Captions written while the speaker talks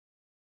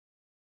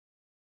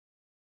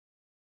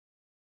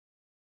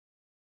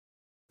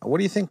What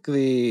do you think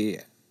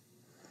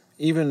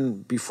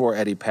even before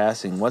Eddie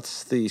passing,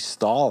 what's the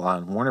stall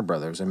on Warner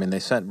Brothers? I mean, they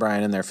sent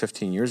Brian in there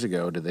 15 years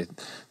ago.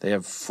 They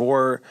have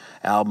 4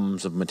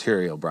 albums of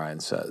material, Brian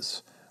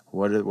says.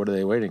 What are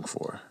they waiting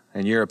for,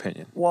 in your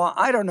opinion? Well,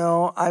 I don't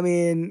know. I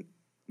mean,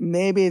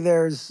 maybe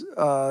there's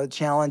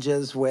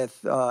challenges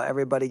with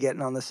everybody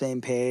getting on the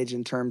same page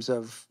in terms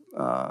of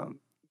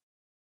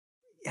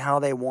how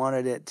they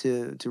wanted it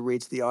to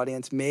reach the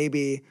audience.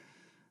 Maybe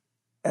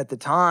at the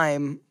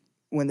time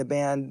when the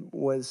band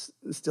was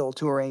still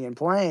touring and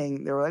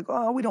playing, they were like,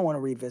 "Oh, we don't want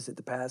to revisit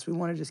the past. We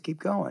want to just keep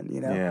going,"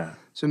 you know? Yeah.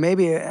 So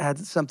maybe it had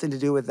something to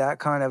do with that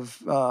kind of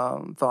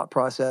thought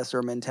process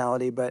or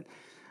mentality. But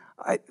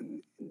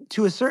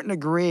to a certain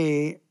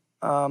degree,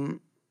 I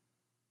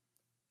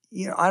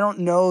don't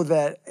know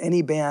that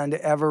any band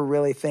ever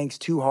really thinks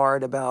too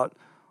hard about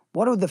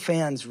what do the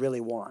fans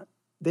really want.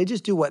 They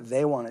just do what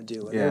they want to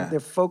do. Yeah. They're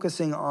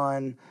focusing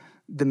on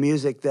the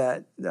music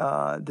that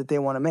they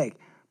want to make.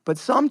 But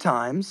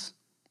sometimes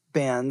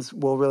bands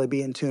will really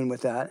be in tune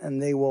with that,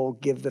 and they will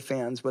give the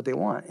fans what they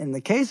want. In the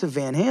case of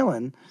Van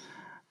Halen,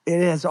 it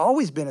has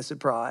always been a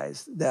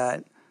surprise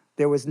that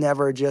there was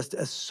never just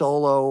a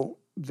solo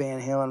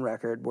Van Halen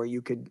record where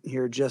you could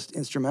hear just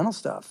instrumental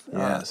stuff.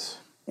 Yes.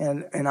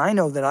 And I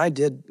know that I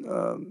did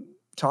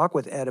talk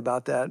with Ed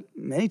about that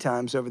many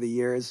times over the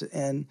years,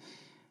 and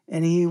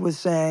he was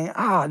saying,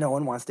 no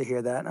one wants to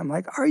hear that. And I'm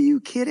like, are you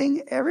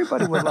kidding?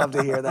 Everybody would love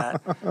to hear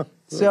that.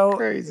 So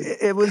crazy.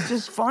 It was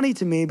just funny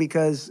to me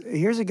because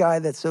here's a guy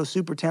that's so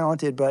super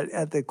talented, but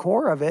at the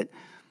core of it,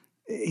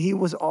 he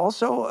was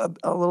also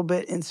a little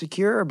bit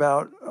insecure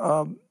about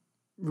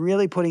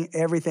really putting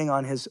everything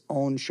on his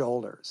own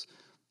shoulders,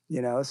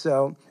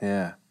 So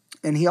Yeah.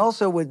 And he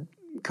also would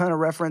kind of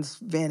reference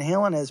Van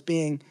Halen as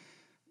being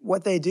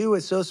what they do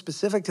is so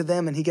specific to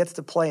them, and he gets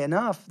to play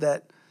enough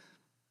that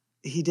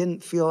he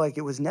didn't feel like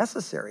it was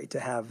necessary to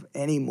have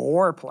any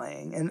more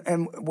playing.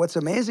 And what's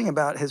amazing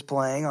about his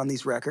playing on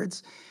these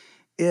records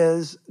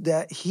is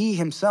that he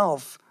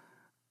himself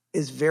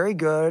is very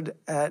good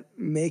at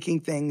making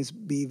things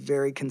be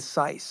very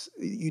concise.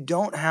 You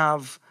don't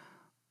have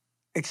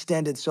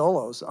extended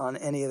solos on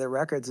any of the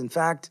records. In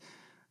fact,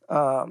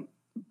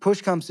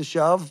 Push Comes to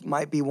Shove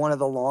might be one of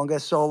the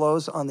longest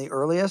solos on the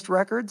earliest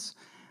records,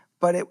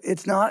 but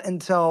it's not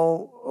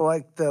until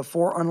like the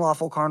For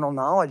Unlawful Carnal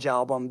Knowledge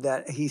album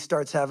that he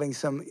starts having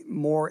some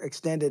more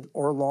extended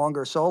or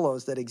longer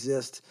solos that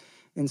exist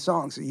in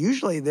songs.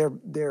 Usually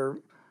they're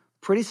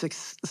pretty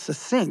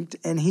succinct,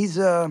 and he's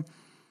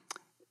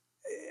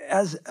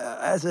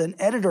as an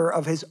editor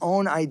of his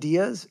own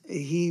ideas,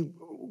 he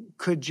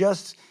could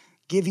just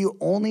give you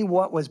only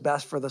what was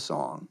best for the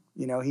song.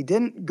 He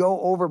didn't go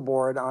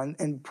overboard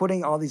and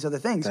putting all these other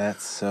things.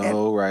 That's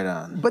so right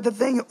on. But the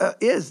thing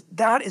is,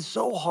 that is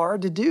so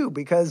hard to do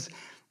because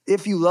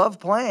if you love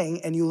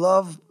playing and you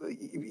love,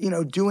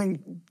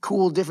 doing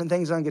cool different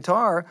things on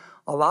guitar,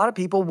 a lot of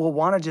people will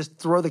want to just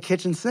throw the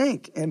kitchen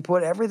sink and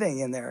put everything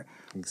in there.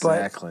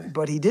 Exactly.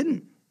 But he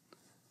didn't,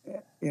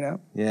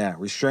 Yeah,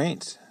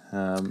 restraint.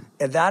 And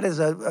that is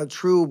a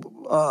true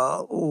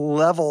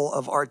level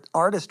of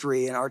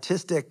artistry and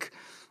artistic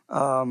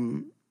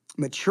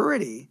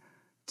maturity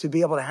to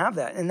be able to have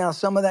that. And now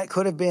some of that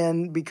could have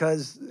been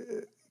because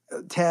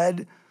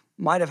Ted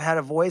might have had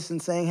a voice in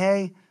saying,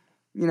 hey,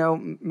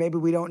 maybe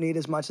we don't need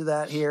as much of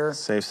that here.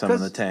 Save some in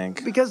the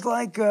tank. Because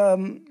like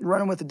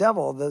Running with the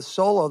Devil, the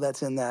solo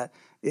that's in that,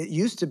 it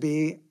used to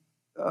be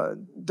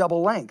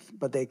double length,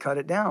 but they cut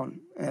it down,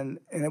 and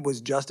it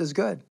was just as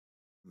good.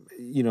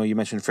 You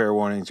mentioned Fair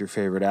Warning's your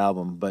favorite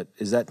album, but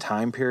is that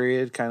time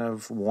period kind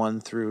of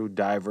 1 through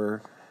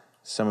Diver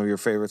some of your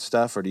favorite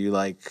stuff, or do you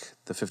like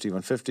the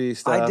 5150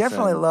 stuff? I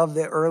definitely love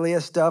the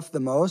earliest stuff the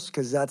most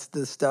because that's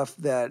the stuff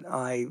that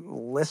I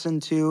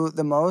listened to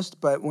the most.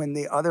 But when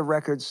the other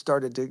records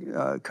started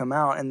to come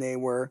out and they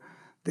were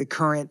the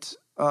current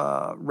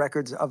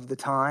records of the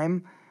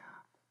time,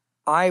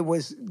 I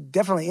was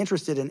definitely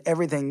interested in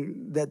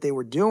everything that they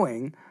were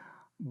doing,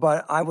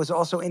 but I was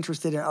also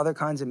interested in other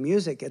kinds of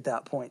music at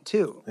that point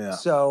too. Yeah.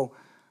 So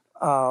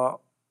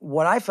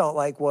what I felt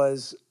like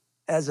was,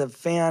 as a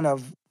fan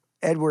of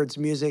Edwards'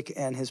 music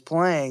and his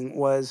playing,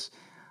 was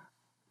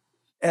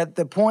at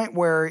the point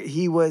where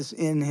he was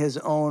in his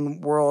own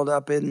world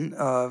up in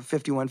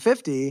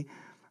 5150,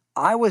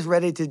 I was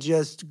ready to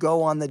just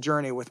go on the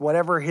journey with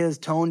whatever his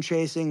tone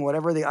chasing,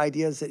 whatever the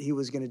ideas that he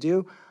was going to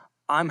do.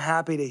 I'm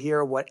happy to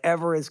hear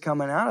whatever is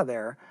coming out of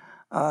there.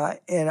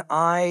 And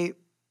I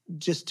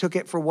just took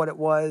it for what it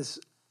was,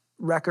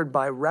 record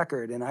by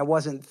record. And I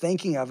wasn't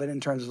thinking of it in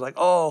terms of like,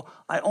 oh,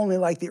 I only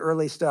like the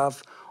early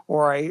stuff.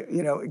 Or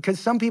because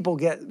some people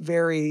get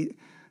very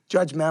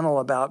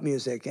judgmental about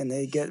music and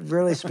they get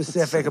really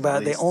specific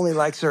about they only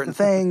like certain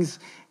things.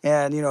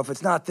 And, if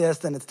it's not this,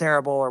 then it's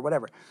terrible or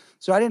whatever.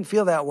 So I didn't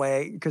feel that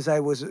way because I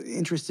was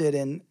interested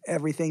in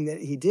everything that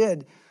he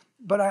did.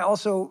 But I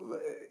also,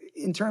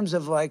 in terms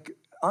of like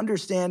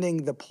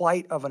understanding the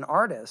plight of an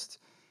artist,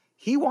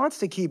 he wants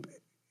to keep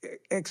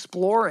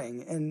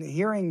exploring and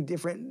hearing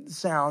different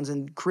sounds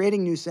and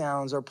creating new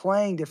sounds or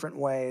playing different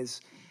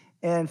ways.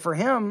 And for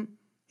him,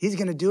 he's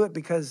going to do it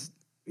because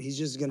he's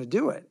just going to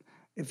do it.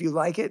 If you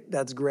like it,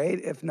 that's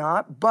great. If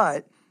not,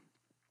 but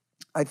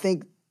I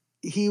think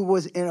he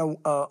was in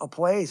a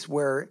place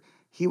where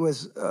he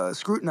was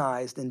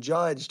scrutinized and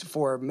judged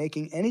for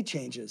making any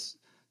changes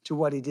to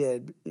what he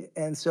did.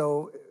 And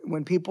so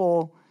when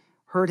people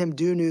heard him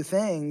do new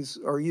things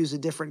or use a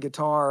different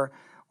guitar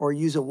or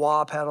use a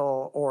wah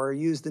pedal or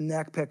use the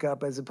neck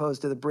pickup as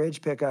opposed to the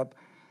bridge pickup,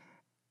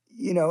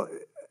 you know,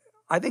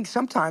 I think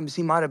sometimes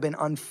he might have been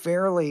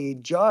unfairly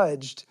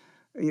judged,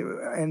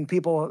 and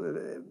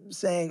people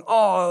saying,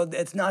 oh,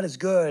 it's not as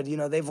good,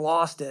 they've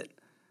lost it.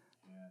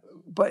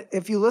 But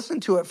if you listen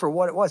to it for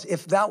what it was,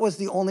 if that was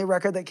the only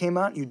record that came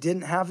out and you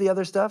didn't have the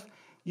other stuff,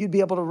 you'd be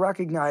able to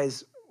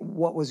recognize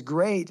what was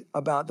great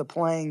about the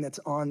playing that's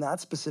on that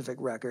specific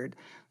record,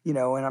 and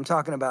I'm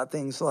talking about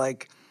things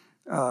like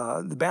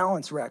the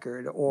Balance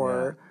record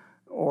or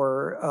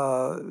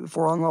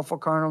For Unlawful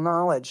Carnal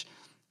Knowledge.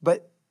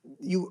 But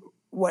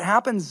what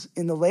happens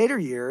in the later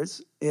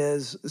years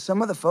is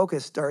some of the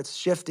focus starts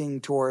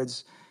shifting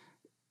towards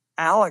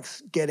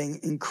Alex getting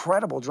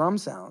incredible drum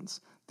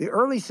sounds. The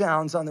early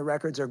sounds on the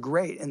records are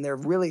great and they're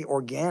really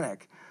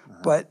organic,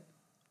 but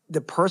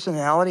the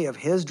personality of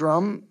his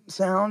drum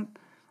sound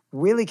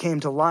really came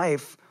to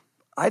life,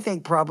 I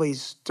think probably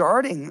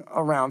starting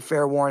around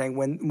Fair Warning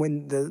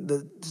when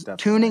the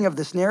tuning of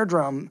the snare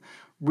drum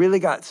really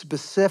got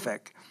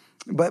specific.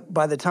 But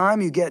by the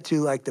time you get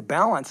to like the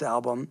Balance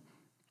album,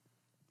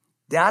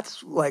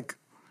 that's like,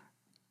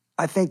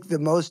 I think the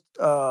most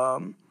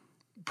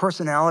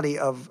personality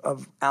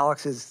of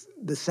Alex's,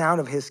 the sound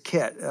of his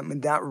kit. I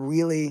mean, that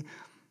really,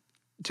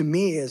 to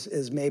me,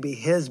 is maybe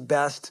his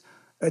best.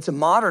 It's a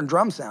modern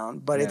drum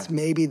sound, but it's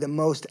maybe the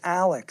most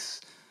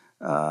Alex.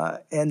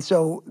 And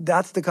so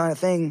that's the kind of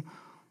thing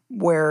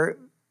where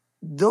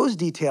those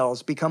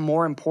details become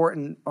more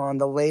important on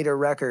the later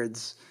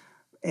records.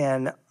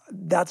 And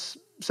that's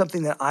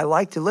something that I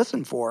like to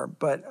listen for,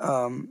 but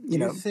Do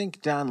you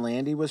think Don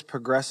Landy was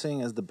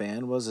progressing as the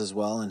band was as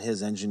well in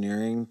his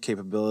engineering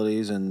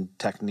capabilities and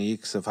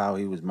techniques of how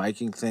he was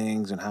miking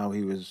things and how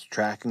he was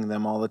tracking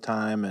them all the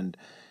time, and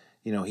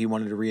he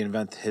wanted to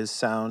reinvent his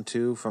sound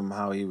too from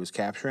how he was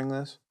capturing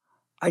this?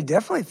 I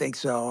definitely think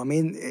so. I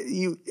mean,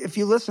 if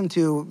you listen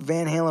to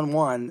Van Halen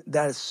 1,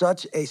 that is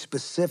such a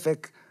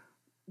specific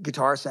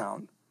guitar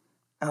sound.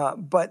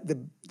 But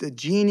the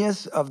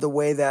genius of the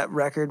way that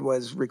record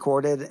was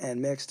recorded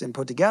and mixed and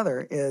put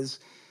together is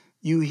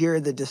you hear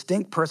the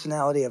distinct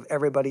personality of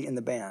everybody in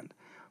the band.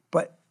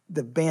 But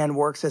the band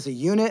works as a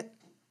unit,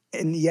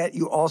 and yet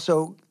you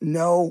also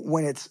know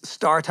when it's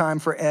star time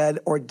for Ed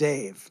or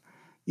Dave.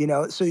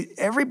 So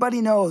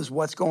everybody knows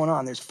what's going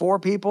on. There's 4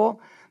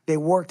 people. They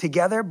work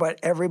together, but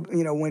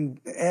when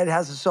Ed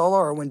has a solo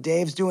or when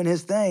Dave's doing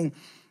his thing,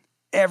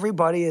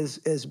 everybody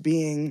is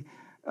being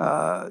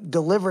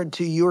delivered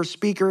to your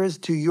speakers,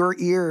 to your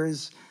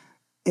ears,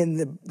 in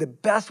the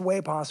best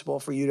way possible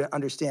for you to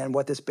understand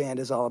what this band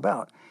is all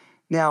about.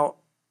 Now,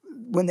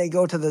 when they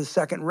go to the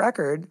second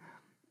record,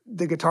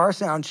 the guitar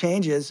sound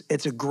changes.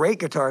 It's a great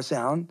guitar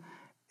sound.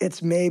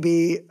 It's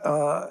maybe,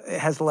 it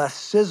has less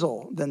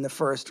sizzle than the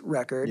first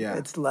record. Yeah.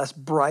 It's less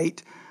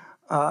bright.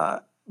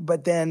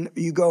 But then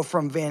you go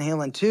from Van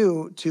Halen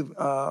 2 to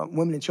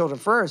Women and Children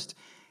First,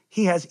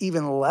 he has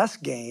even less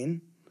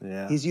gain.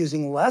 Yeah. He's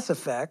using less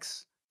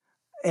effects.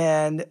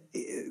 And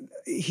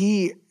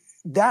he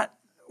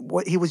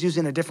was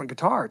using a different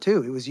guitar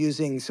too. He was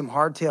using some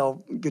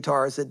hardtail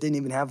guitars that didn't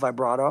even have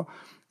vibrato,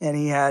 and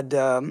he had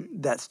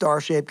that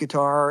star-shaped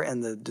guitar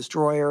and the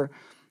Destroyer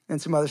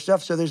and some other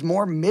stuff. So there's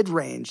more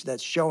mid-range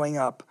that's showing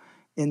up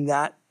in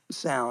that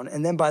sound.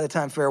 And then by the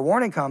time Fair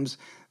Warning comes,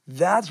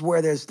 that's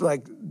where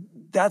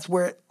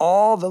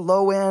all the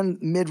low end,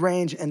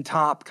 mid-range, and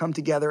top come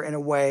together in a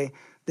way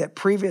that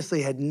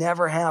previously had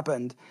never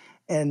happened.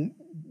 And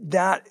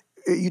that,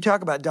 you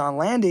talk about Don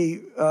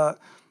Landy,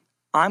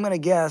 I'm going to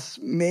guess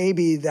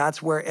maybe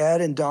that's where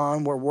Ed and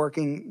Don were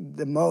working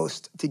the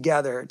most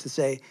together to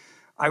say,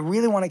 I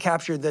really want to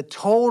capture the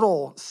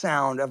total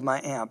sound of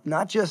my amp,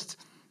 not just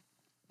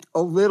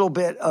a little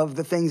bit of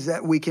the things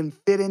that we can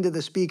fit into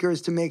the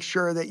speakers to make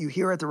sure that you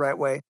hear it the right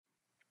way.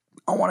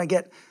 I want to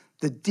get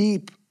the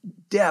deep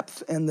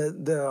depth and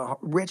the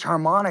rich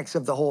harmonics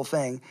of the whole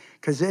thing,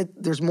 because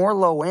there's more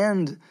low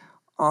end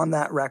on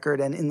that record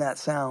and in that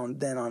sound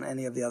than on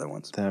any of the other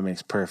ones. That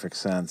makes perfect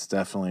sense.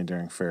 Definitely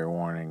during Fair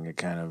Warning,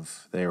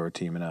 they were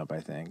teaming up, I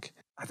think.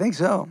 I think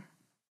so.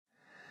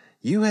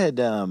 You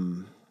had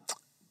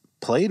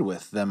played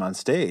with them on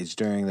stage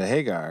during the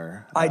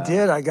Hagar. I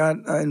did. I got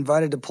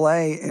invited to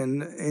play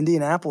in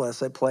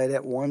Indianapolis. I played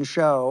at one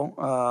show,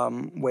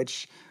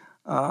 which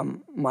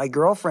my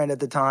girlfriend at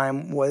the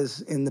time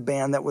was in the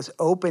band that was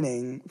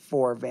opening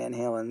for Van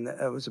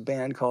Halen. It was a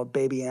band called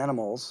Baby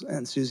Animals,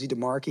 and Susie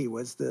DeMarchi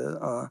was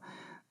the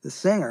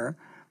singer.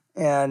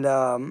 And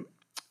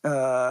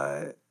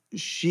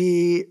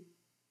she,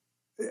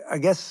 I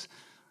guess,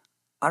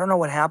 I don't know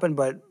what happened,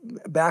 but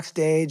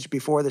backstage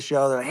before the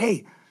show, they're like,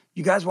 hey,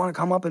 you guys want to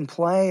come up and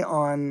play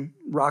on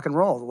rock and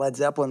roll, the Led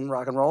Zeppelin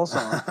rock and roll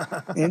song?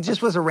 And it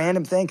just was a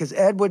random thing because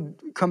Ed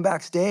would come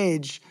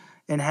backstage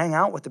and hang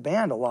out with the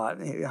band a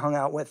lot. He hung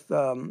out with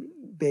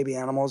Baby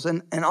Animals.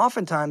 And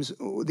oftentimes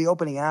the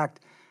opening act,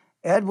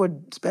 Ed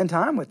would spend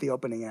time with the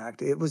opening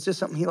act. It was just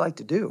something he liked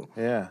to do.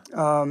 Yeah.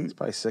 He's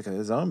probably sick of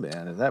his own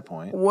band at that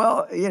point.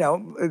 Well,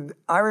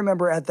 I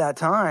remember at that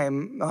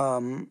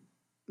time,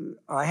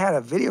 I had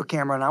a video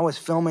camera and I was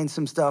filming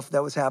some stuff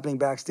that was happening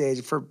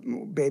backstage for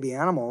Baby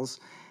Animals.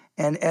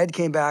 And Ed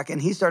came back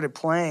and he started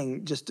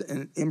playing just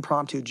an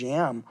impromptu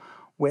jam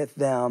with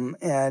them.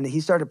 And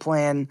he started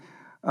playing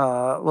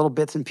little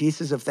bits and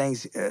pieces of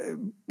things.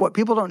 What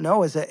people don't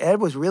know is that Ed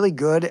was really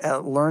good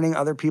at learning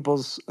other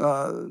people's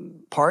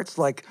parts.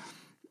 Like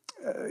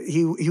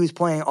he was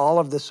playing all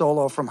of the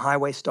solo from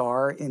Highway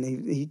Star, and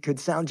he could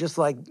sound just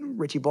like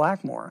Ritchie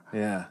Blackmore.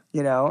 Yeah.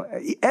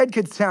 Ed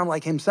could sound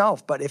like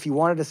himself, but if he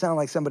wanted to sound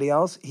like somebody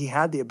else, he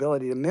had the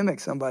ability to mimic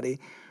somebody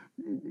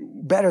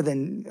better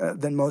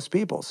than most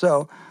people.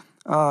 So,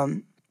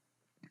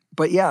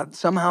 but yeah,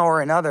 somehow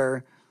or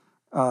another,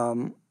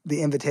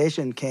 the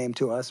invitation came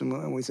to us,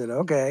 and we said,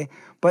 okay.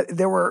 But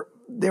there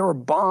were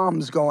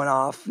bombs going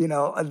off.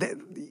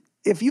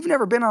 If you've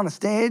never been on a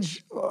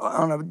stage,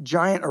 on a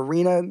giant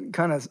arena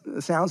kind of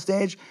sound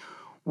stage,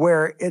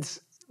 where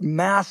it's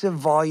massive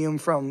volume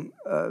from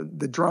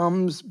the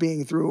drums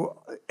being through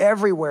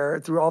everywhere,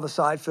 through all the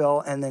side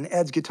fill, and then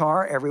Ed's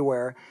guitar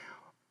everywhere,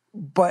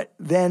 but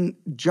then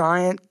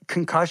giant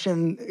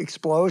concussion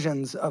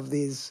explosions of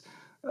these,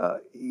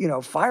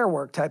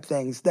 firework type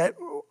things that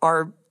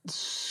are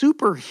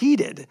super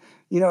heated.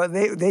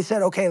 They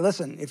said, okay,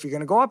 listen, if you're going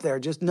to go up there,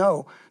 just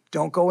know,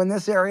 don't go in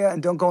this area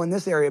and don't go in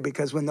this area,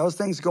 because when those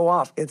things go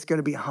off, it's going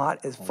to be hot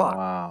as fuck.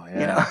 Wow,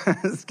 yeah.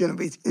 It's going to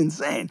be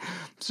insane.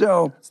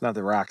 So it's not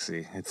the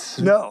Roxy. It's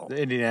no,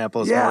 the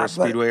Indianapolis Motor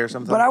Speedway or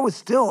something. But I was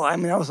still, I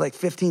was like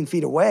 15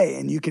 feet away,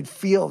 and you could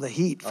feel the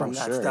heat from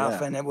that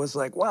stuff. Yeah. And it was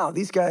like, wow,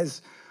 these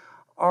guys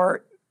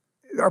are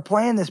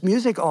playing this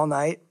music all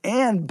night,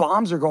 and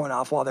bombs are going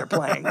off while they're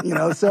playing.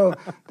 So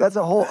that's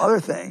a whole other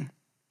thing.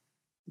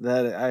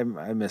 That I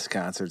miss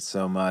concerts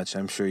so much.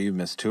 I'm sure you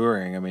miss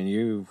touring. I mean,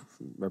 you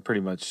are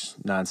pretty much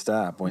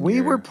nonstop.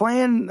 We were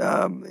playing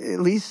at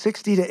least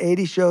 60 to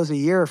 80 shows a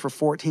year for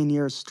 14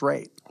 years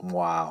straight.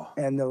 Wow.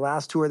 And the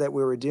last tour that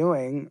we were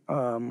doing,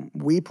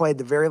 we played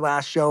the very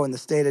last show in the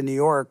state of New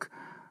York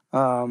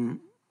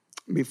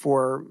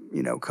before,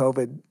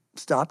 COVID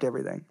stopped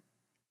everything.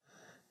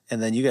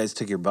 And then you guys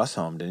took your bus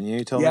home, didn't you?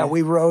 You told me? Yeah,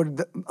 we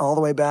rode all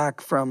the way back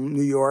from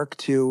New York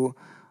to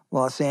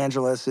Los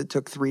Angeles. It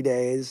took 3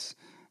 days.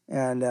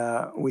 And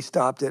we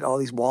stopped at all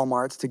these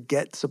Walmarts to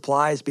get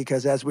supplies,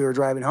 because as we were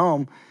driving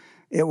home,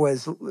 it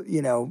was,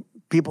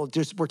 people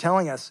just were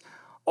telling us,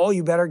 oh,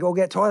 you better go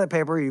get toilet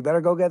paper. You better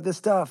go get this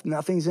stuff.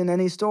 Nothing's in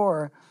any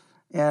store.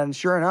 And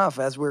sure enough,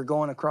 as we were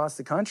going across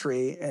the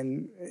country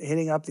and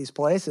hitting up these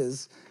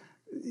places,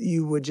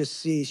 you would just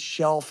see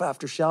shelf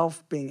after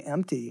shelf being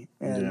empty.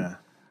 And,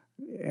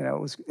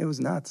 it was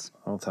nuts.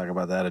 I'll talk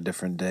about that a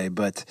different day.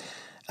 But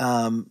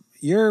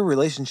your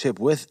relationship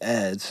with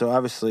Ed, so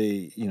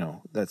obviously,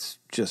 that's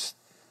just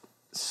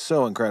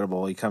so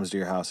incredible. He comes to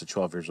your house at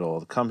 12 years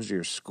old, comes to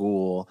your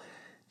school.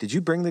 Did you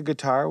bring the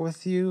guitar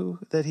with you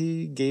that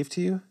he gave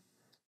to you?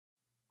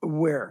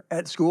 Where?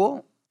 At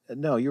school?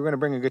 No, you were going to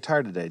bring a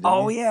guitar today, didn't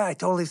you? Yeah, I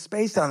totally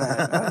spaced on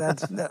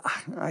that.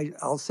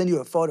 I'll send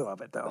you a photo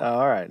of it, though. Oh,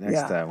 all right,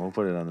 next time. We'll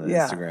put it on the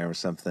Instagram or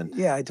something.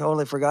 Yeah, I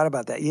totally forgot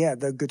about that. Yeah,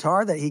 the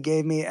guitar that he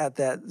gave me at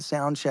that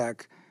sound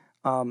check,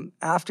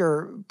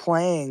 after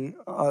playing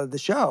the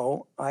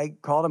show, I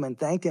called him and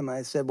thanked him.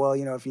 I said, well,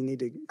 if you need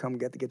to come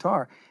get the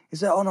guitar. He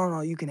said, oh,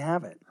 no, you can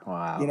have it.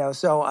 Wow.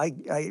 So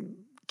I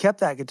kept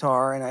that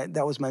guitar, and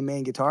that was my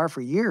main guitar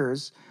for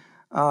years.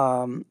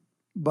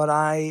 But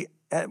I,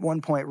 at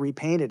one point,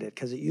 repainted it,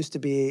 because it used to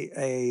be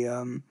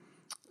a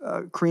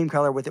cream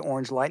color with the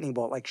orange lightning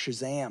bolt, like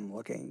Shazam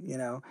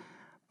looking,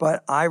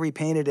 But I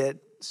repainted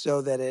it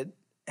so that it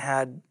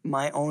had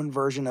my own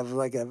version of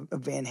like a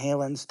Van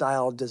Halen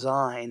style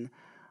design.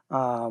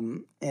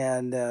 So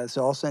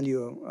I'll send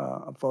you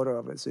a photo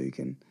of it so you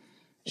can.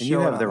 And you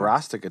have the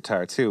Rasta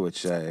guitar too,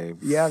 which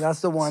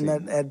that's the one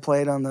that Ed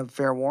played on the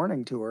Fair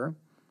Warning tour.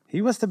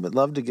 He must have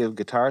loved to give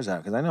guitars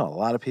out, because I know a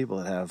lot of people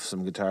that have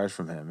some guitars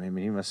from him. I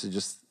mean, he must have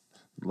just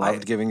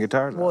loved giving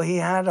guitars out. Well, he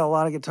had a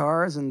lot of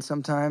guitars, and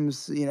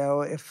sometimes,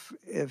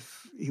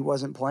 if he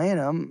wasn't playing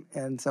them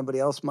and somebody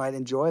else might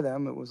enjoy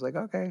them, it was like,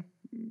 okay,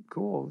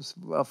 cool. It was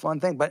a fun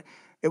thing. But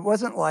it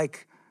wasn't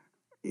like,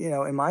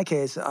 in my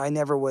case, I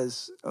never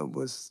was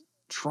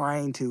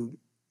trying to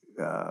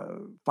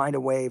find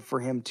a way for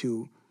him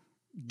to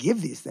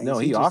give these things. No,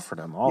 he offered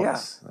them all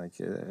this. Like,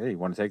 hey, you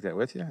want to take that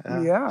with you?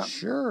 Yeah.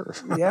 Sure.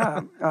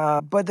 Yeah.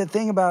 But the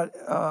thing about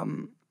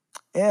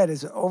Ed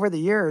is, over the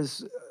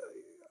years,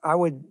 I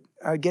would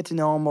get to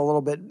know him a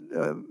little bit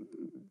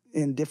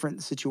in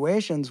different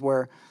situations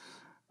where,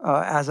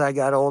 as I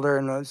got older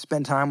and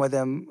spend time with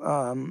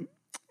him,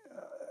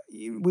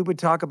 we would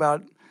talk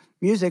about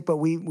music, but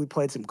we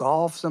played some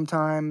golf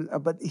sometime.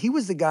 But he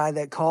was the guy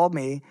that called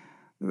me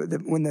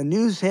when the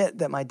news hit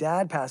that my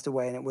dad passed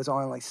away, and it was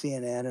on like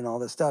CNN and all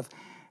this stuff.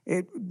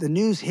 The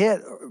news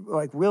hit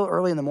like real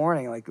early in the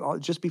morning, like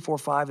just before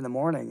 5 in the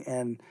morning,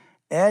 and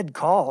Ed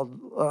called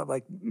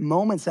like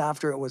moments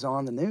after it was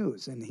on the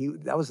news,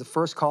 and that was the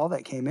first call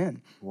that came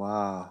in.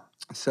 Wow.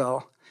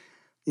 So,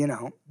 you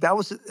know, that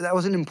was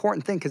an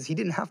important thing because he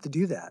didn't have to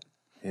do that.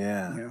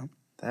 Yeah. You know?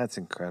 That's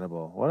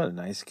incredible. What a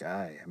nice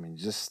guy. I mean,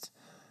 just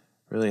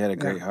really had a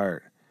great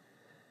heart.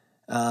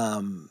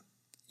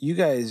 You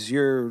guys,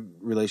 your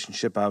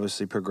relationship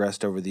obviously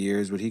progressed over the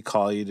years. Would he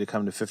call you to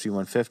come to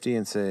 5150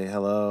 and say,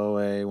 hello,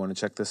 hey, want to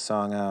check this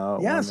song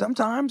out? Yeah,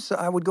 sometimes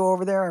I would go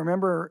over there. I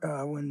remember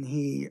when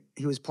he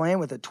was playing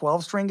with a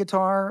 12-string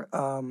guitar.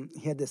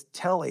 He had this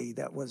Telly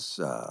that was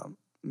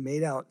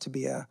made out to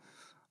be a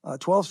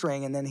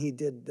 12-string, and then he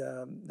did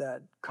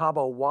that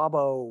Cabo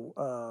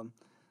Wabo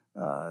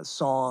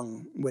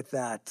song with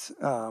that.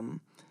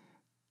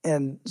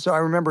 And so I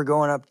remember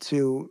going up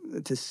to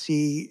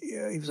see.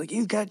 He was like,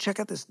 "You got to check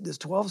out this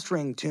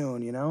 12-string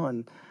tune," you know.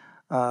 And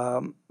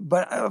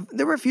but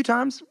there were a few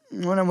times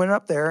when I went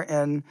up there,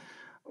 and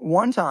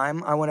one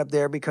time I went up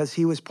there because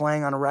he was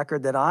playing on a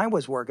record that I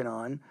was working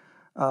on,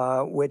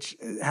 which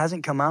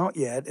hasn't come out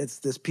yet. It's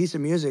this piece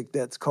of music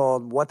that's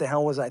called "What the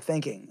Hell Was I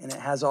Thinking," and it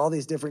has all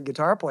these different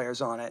guitar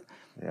players on it.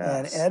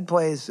 Yes. And Ed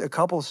plays a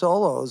couple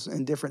solos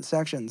in different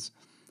sections.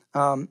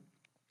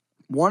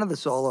 One of the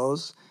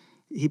solos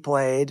he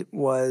played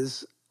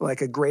was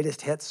like a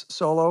greatest hits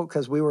solo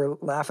because we were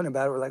laughing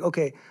about it. We're like,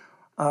 okay,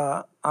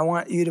 I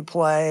want you to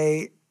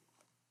play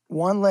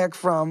one lick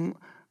from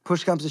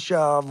Push Comes to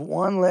Shove,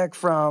 one lick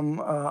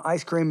from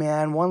Ice Cream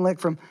Man, one lick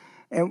from,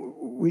 and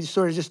we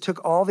sort of just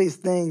took all these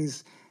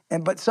things.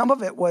 But some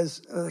of it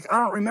was like, I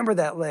don't remember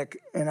that lick.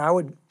 And I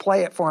would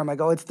play it for him. I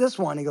go, it's this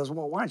one. He goes,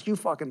 well, why don't you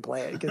fucking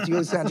play it? Because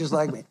you sound just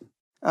like me.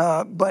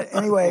 But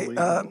anyway,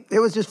 it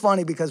was just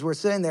funny because we're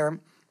sitting there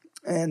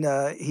and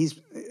he's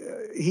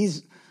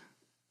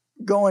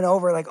going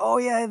over like, oh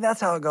yeah, that's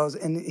how it goes.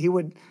 And he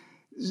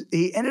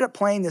ended up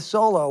playing this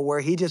solo where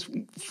he just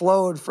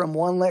flowed from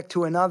one lick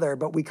to another,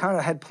 but we kind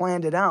of had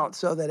planned it out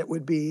so that it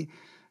would be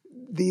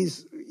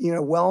these, you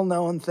know,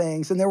 well-known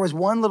things. And there was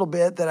one little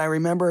bit that I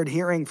remembered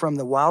hearing from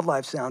the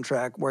Wildlife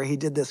soundtrack where he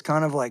did this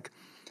kind of like,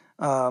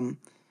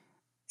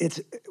 it's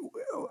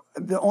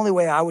the only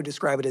way I would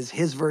describe it is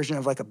his version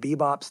of like a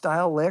bebop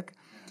style lick.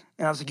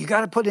 And I was like, you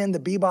got to put in the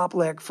bebop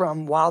lick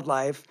from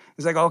Wildlife.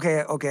 He's like,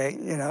 okay,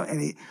 you know,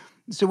 and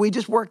so we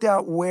just worked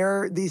out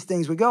where these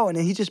things would go, and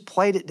he just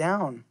played it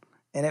down.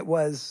 And it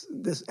was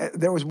this.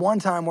 There was one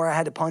time where I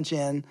had to punch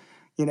in,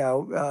 you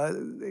know,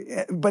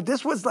 but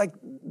this was like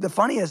the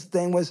funniest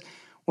thing was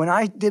when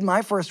I did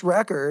my first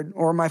record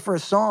or my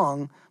first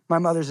song, My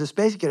Mother's a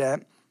Space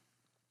Cadet.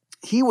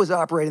 He was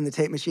operating the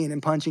tape machine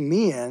and punching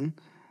me in.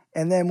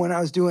 And then when I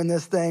was doing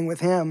this thing with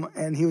him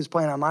and he was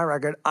playing on my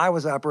record, I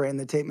was operating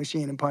the tape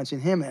machine and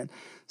punching him in.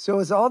 So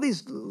it's all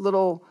these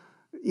little,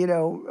 you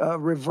know,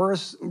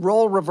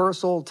 role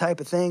reversal type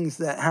of things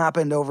that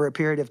happened over a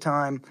period of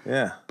time.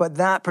 Yeah. But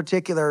that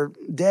particular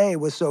day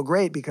was so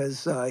great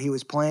because he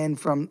was playing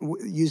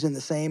using the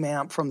same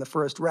amp from the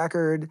first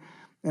record,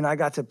 and I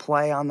got to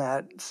play on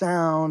that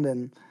sound,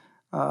 and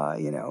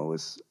you know, it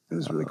was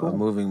really cool. A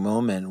moving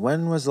moment.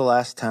 When was the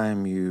last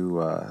time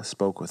you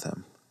spoke with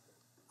him?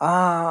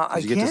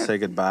 Did you get to say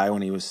goodbye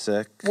when he was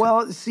sick?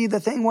 Well, see, the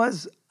thing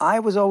was, I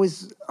was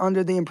always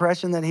under the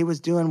impression that he was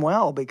doing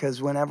well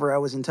because whenever I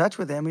was in touch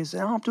with him, he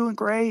said, "Oh, I'm doing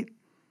great."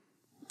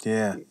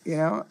 Yeah. You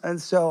know,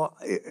 and so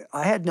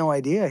I had no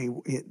idea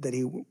that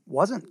he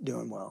wasn't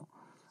doing well.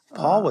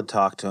 Paul would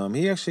talk to him.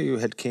 He actually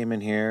had came in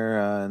here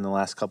in the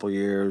last couple of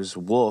years.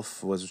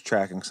 Wolf was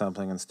tracking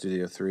something in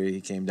Studio 3. He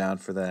came down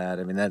for that.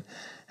 I mean, that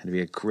had to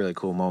be a really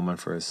cool moment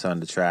for his son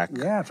to track.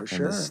 Yeah, for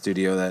sure. In the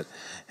studio that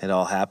it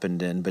all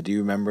happened in. But do you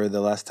remember the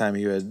last time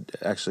you had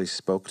actually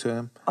spoke to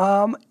him?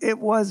 It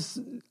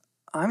was,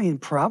 I mean,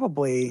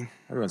 probably.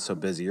 Everyone's so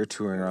busy. You're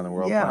touring around the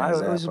world. Yeah,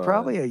 it was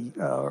probably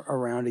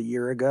around a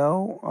year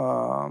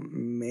ago,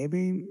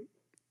 maybe.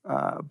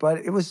 But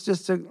it was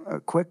just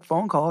a quick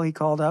phone call. He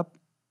called up.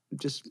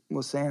 Just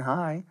was saying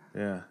hi.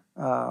 Yeah.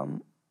 But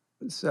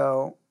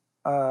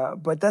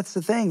that's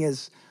the thing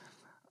is,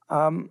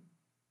 over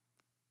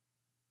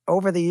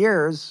the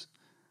years,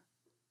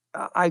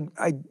 I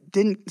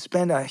didn't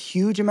spend a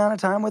huge amount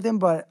of time with him,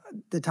 but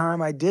the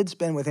time I did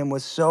spend with him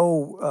was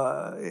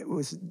so,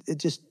 it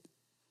just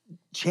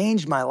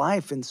changed my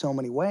life in so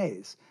many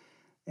ways.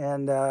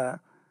 And,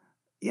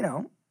 you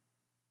know,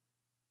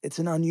 it's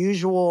an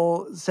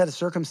unusual set of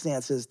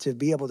circumstances to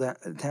be able to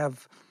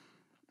have,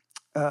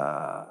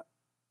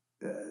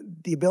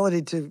 the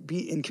ability to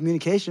be in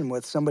communication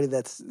with somebody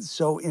that's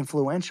so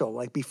influential.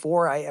 Like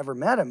before I ever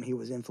met him, he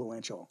was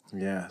influential.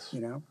 Yes. You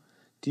know?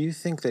 Do you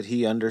think that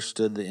he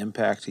understood the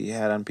impact he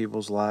had on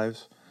people's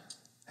lives?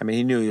 I mean,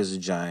 he knew he was a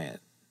giant.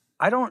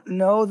 I don't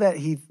know that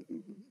he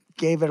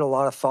gave it a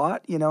lot of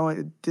thought. You know,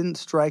 it didn't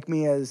strike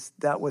me as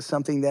that was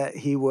something that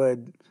he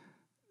would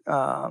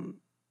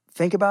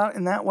think about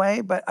in that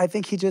way. But I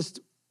think he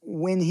just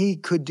when he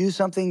could do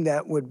something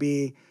that would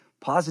be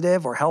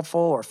positive or helpful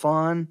or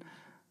fun,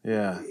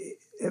 Yeah.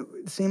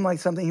 it seemed like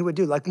something he would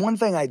do. Like, one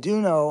thing I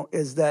do know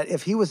is that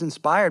if he was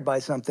inspired by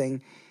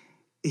something,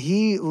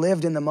 he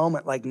lived in the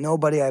moment like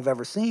nobody I've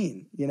ever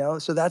seen, you know?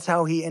 So that's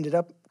how he ended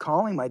up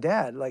calling my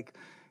dad. Like,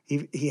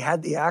 he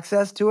had the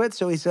access to it,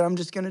 so he said, I'm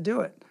just going to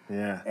do it.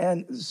 Yeah.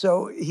 And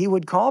so he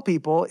would call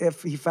people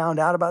if he found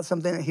out about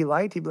something that he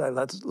liked. He'd be like,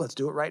 let's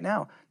do it right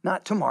now.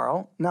 Not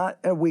tomorrow, not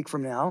a week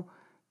from now.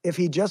 If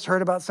he just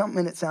heard about something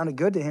and it sounded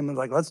good to him, and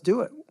like, let's do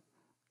it,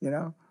 you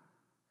know?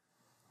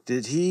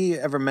 Did he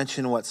ever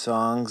mention what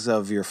songs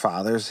of your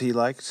father's he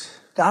liked?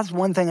 That's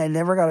one thing I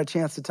never got a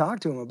chance to talk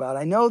to him about.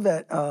 I know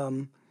that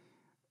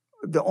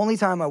the only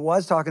time I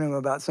was talking to him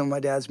about some of my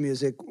dad's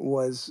music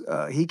was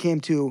he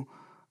came to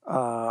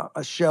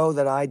a show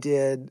that I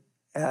did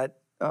at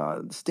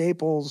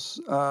Staples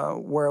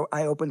where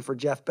I opened for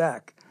Jeff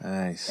Beck.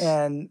 Nice.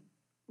 And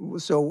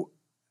so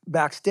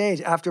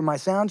backstage, after my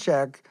sound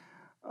check,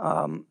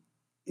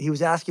 he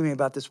was asking me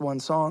about this one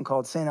song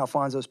called St.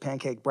 Alfonso's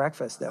Pancake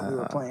Breakfast that we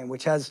were playing,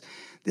 which has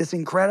this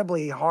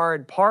incredibly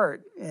hard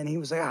part. And he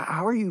was like,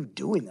 how are you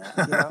doing that?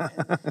 You know?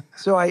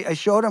 So I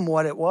showed him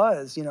what it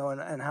was, you know,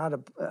 and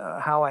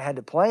how I had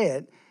to play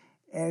it.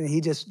 And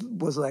he just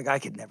was like, I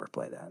could never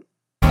play that.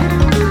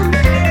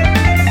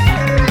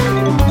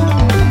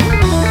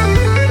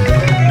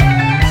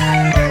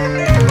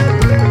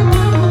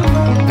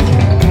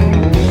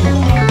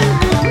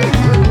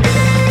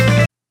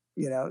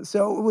 You know,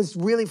 so it was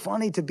really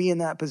funny to be in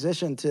that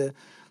position to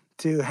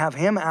have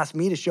him ask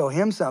me to show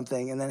him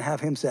something and then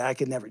have him say, I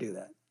could never do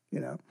that,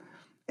 you know?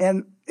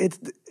 And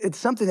it's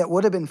something that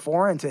would have been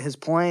foreign to his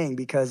playing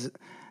because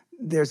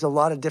there's a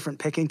lot of different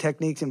picking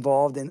techniques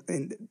involved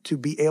in to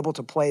be able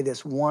to play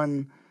this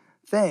one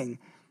thing.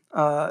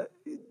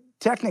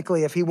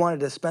 Technically, if he wanted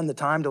to spend the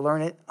time to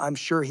learn it, I'm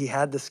sure he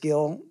had the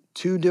skill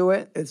to do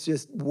it. It's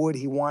just, would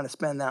he want to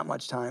spend that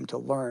much time to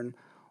learn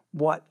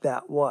what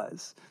that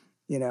was?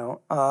 You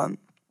know,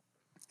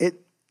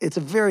 it's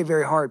a very,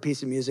 very hard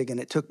piece of music, and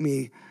it took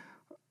me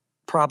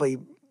probably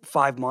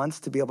 5 months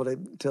to be able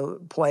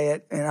to play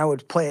it. And I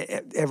would play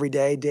it every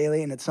day,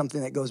 daily, and it's something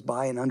that goes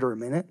by in under a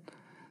minute.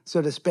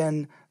 So to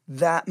spend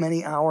that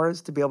many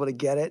hours to be able to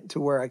get it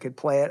to where I could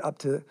play it up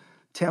to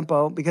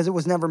tempo, because it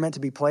was never meant to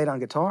be played on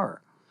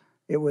guitar.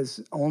 It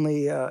was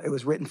only, it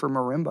was written for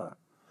marimba.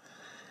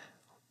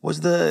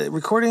 Was the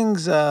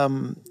recordings,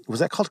 was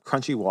that called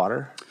Crunchy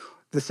Water?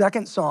 The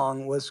second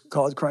song was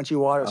called Crunchy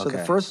Water. Okay. So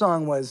the first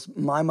song was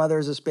My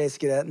Mother's a Space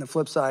Cadet, and the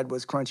flip side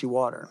was Crunchy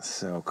Water.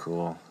 So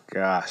cool.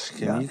 Gosh,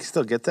 can you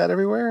still get that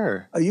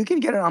everywhere? You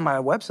can get it on my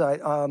website.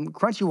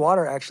 Crunchy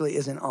Water actually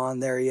isn't on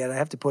there yet. I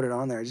have to put it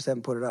on there. I just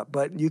haven't put it up.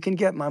 But you can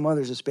get My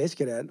Mother's a Space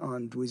Cadet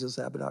on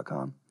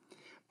dweezilsabba.com.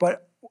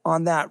 But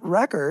on that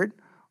record,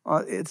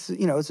 it's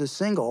a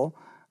single.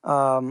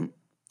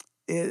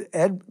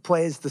 Ed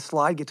plays the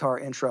slide guitar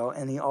intro,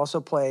 and he also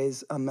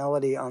plays a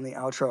melody on the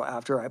outro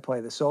after I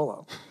play the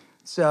solo.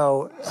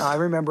 So I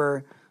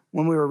remember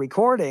when we were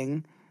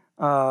recording,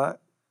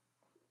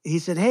 he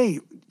said,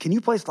 hey, can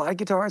you play slide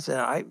guitar? I said,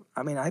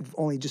 I mean, I've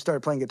only just started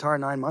playing guitar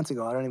 9 months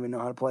ago. I don't even know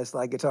how to play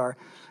slide guitar.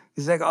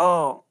 He's like,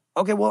 oh,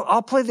 okay, well,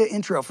 I'll play the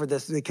intro for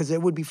this because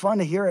it would be fun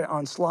to hear it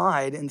on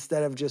slide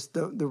instead of just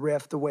the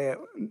riff the way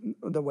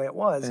it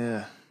was.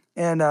 Yeah.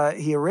 And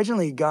he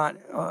originally he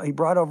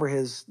brought over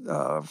his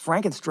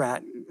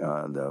Frankenstrat,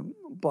 the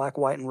black,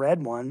 white, and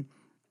red one,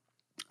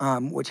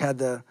 which had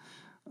the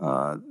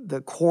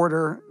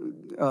quarter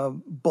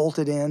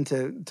bolted in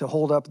to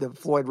hold up the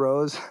Floyd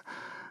Rose.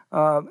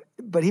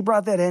 But he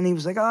brought that in. He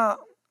was like, I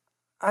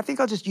think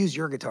I'll just use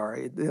your guitar.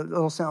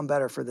 It'll sound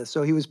better for this.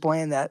 So he was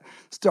playing that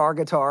Star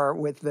guitar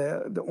with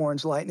the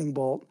orange lightning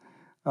bolt.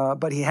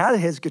 But he had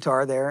his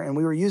guitar there, and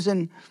we were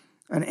using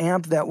an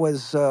amp that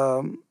was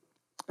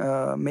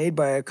made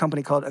by a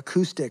company called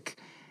Acoustic,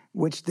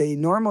 which they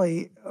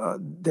normally,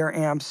 their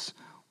amps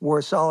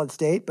were solid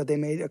state, but they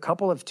made a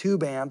couple of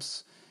tube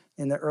amps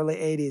in the early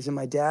 80s, and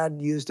my dad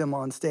used them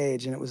on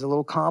stage, and it was a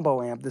little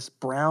combo amp, this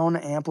brown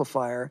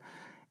amplifier,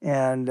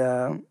 and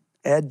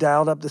Ed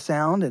dialed up the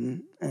sound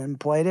and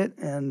played it,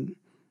 and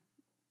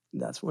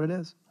that's what it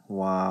is.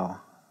 Wow.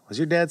 Was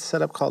your dad's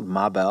setup called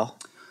Ma Bell?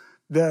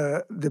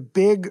 The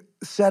big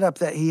setup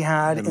that he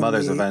had in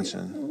Mother's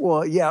Invention.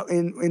 Well, yeah,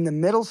 in the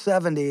middle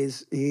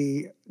 70s,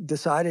 he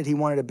decided he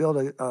wanted to build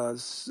a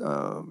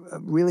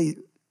really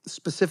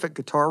specific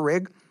guitar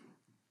rig,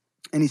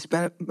 and he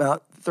spent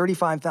about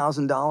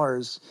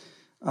 $35,000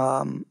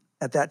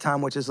 at that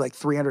time, which is like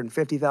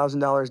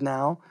 $350,000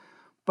 now.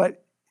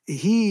 But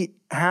he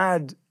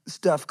had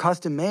stuff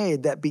custom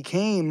made that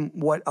became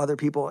what other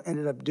people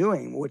ended up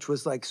doing, which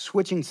was like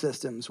switching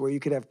systems where you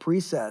could have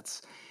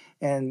presets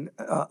and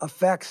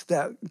effects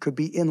that could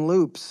be in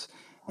loops.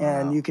 Wow.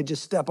 And you could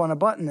just step on a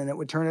button and it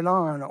would turn it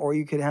on, or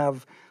you could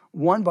have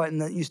one button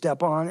that you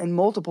step on and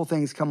multiple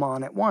things come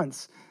on at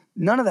once.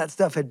 None of that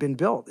stuff had been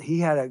built. He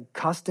had a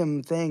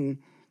custom thing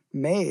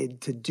made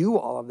to do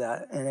all of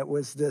that, and it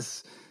was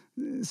this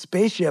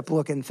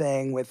spaceship-looking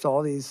thing with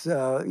all these,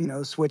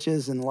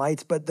 switches and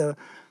lights. But the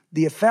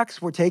the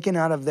effects were taken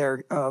out of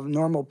their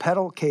normal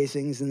pedal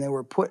casings and they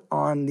were put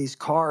on these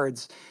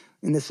cards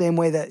in the same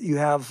way that you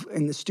have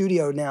in the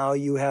studio now.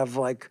 You have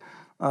like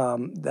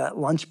that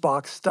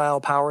lunchbox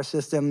style power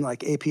system,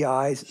 like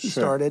API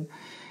started.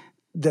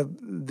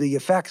 The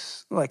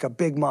effects, like a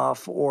Big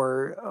Muff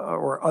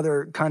or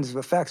other kinds of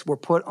effects, were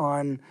put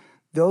on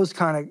those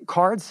kind of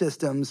card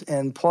systems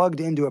and plugged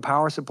into a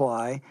power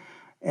supply,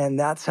 and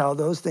that's how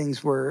those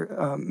things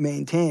were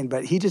maintained.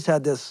 But he just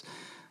had this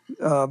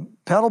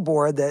pedal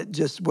board that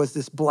just was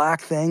this black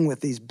thing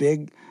with these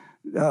big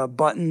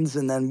buttons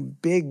and then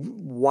big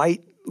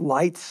white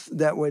lights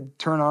that would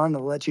turn on to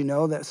let you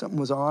know that something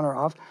was on or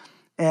off,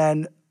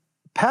 and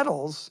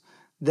pedals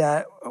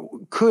that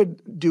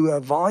could do a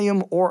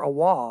volume or a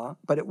wah,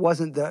 but it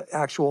wasn't the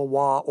actual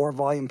wah or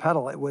volume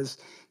pedal. It was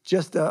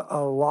just a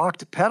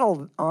locked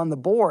pedal on the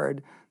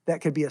board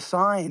that could be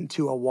assigned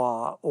to a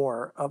wah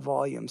or a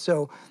volume.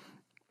 So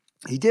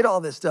he did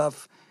all this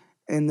stuff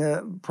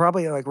in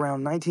probably like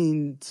around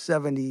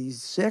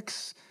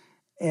 1976,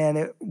 and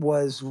it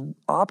was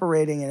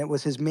operating, and it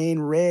was his main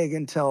rig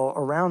until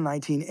around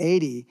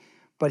 1980.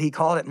 But he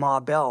called it Ma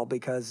Bell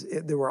because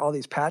there were all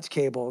these patch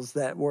cables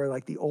that were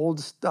like the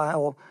old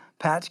style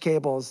patch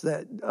cables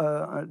that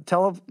a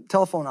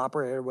telephone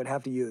operator would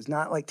have to use,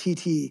 not like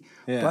TT,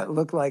 but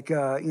looked like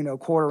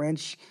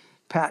 1/4-inch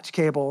patch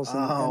cables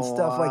and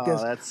stuff like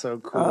this. That's so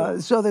cool.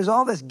 So there's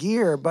all this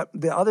gear, but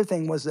the other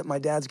thing was that my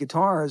dad's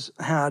guitars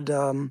had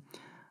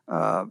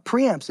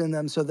preamps in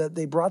them, so that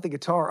they brought the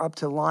guitar up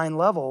to line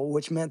level,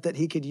 which meant that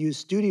he could use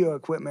studio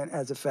equipment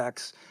as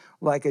effects,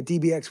 like a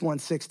DBX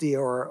 160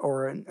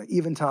 or an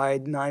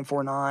Eventide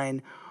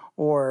 949,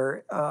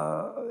 or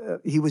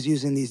he was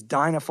using these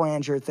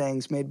Dynaflanger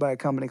things made by a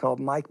company called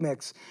Mic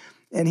Mix,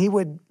 and he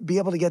would be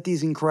able to get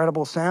these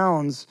incredible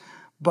sounds,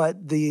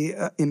 but the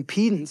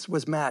impedance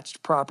was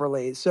matched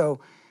properly. So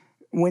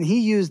when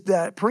he used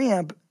that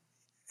preamp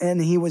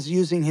and he was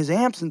using his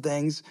amps and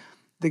things,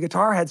 the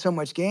guitar had so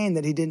much gain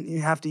that he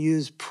didn't have to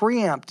use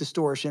preamp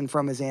distortion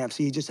from his amps.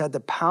 He just had the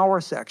power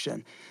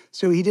section.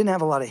 So he didn't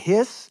have a lot of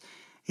hiss.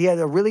 He had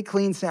a really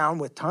clean sound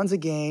with tons of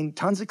gain,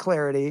 tons of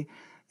clarity,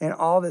 and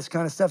all this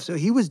kind of stuff. So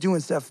he was doing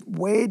stuff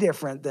way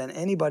different than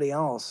anybody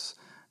else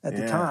at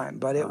the time.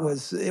 But it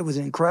was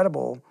an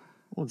incredible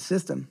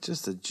system.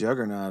 Just a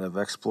juggernaut of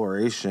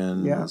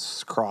exploration,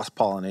 this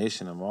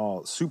cross-pollination of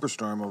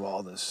superstorm of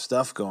all this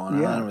stuff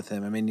going on with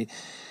him. I mean,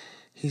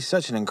 he's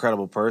such an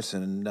incredible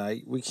person, and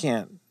we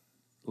can't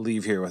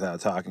leave here without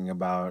talking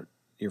about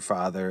your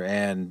father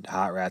and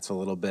Hot Rats a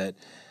little bit.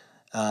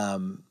 A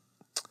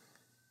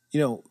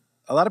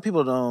lot of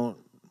people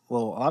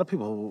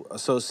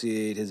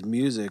associate his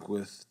music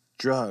with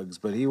drugs,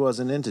 but he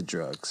wasn't into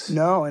drugs.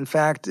 No, in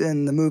fact,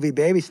 in the movie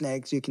Baby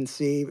Snakes, you can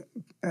see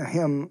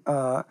him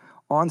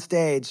on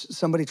stage.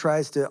 Somebody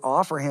tries to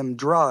offer him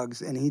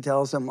drugs, and he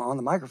tells them on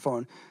the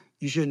microphone,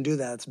 "You shouldn't do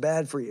that. It's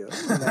bad for you."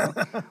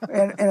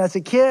 and as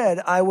a kid,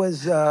 I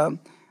would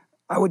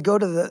go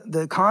to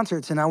the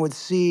concerts, and I would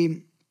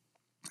see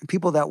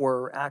people that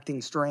were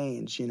acting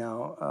strange,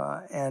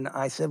 and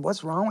I said,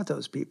 "What's wrong with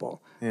those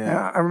people?"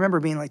 Yeah. I remember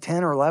being like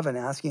 10 or 11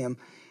 asking him,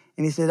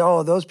 and he said,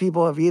 "Oh, those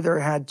people have either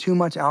had too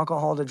much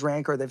alcohol to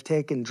drink or they've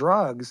taken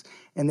drugs,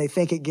 and they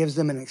think it gives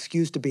them an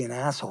excuse to be an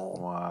asshole."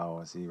 Wow,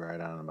 is he right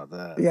on about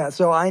that? Yeah,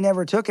 so I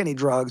never took any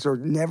drugs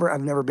I've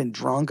never been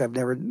drunk. I've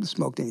never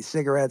smoked any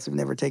cigarettes. I've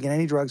never taken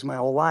any drugs my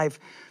whole life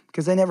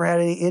because I never had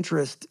any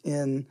interest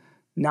in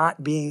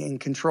not being in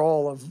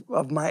control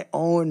of my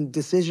own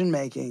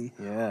decision-making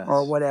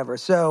or whatever.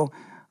 So,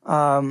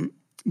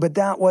 but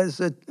that was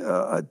a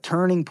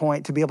turning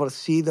point to be able to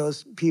see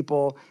those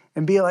people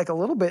and be like a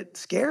little bit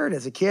scared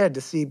as a kid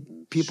to see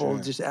people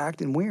just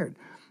acting weird,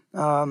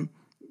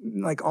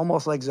 like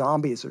almost like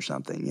zombies or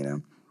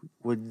something,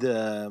 Would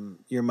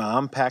your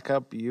mom pack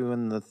up you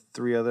and the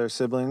 3 other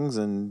siblings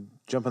and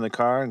jump in the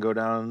car and go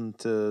down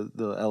to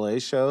the LA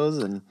shows?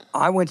 And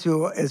I went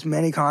to as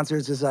many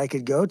concerts as I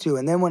could go to.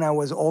 And then when I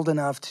was old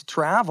enough to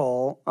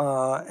travel,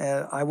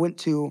 I went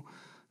to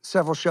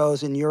several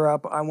shows in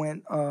Europe. I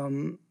went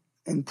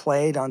and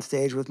played on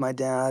stage with my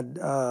dad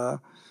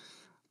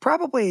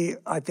probably,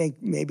 I think,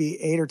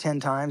 maybe 8 or 10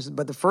 times.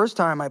 But the first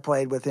time I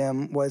played with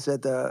him was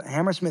at the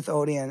Hammersmith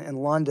Odeon in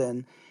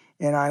London,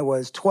 and I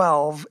was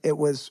 12. It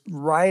was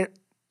right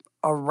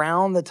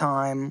around the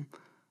time,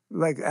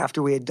 like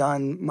after we had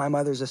done My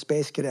Mother's a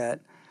Space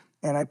Cadet,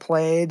 and I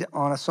played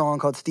on a song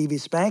called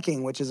Stevie's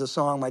Spanking, which is a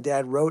song my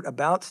dad wrote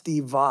about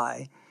Steve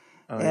Vai.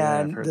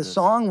 And the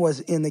song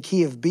was in the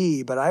key of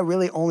B, but I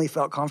really only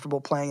felt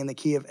comfortable playing in the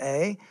key of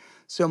A.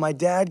 So my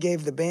dad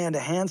gave the band a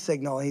hand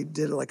signal. He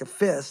did it like a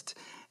fist,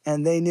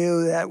 and they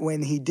knew that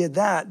when he did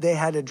that, they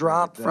had to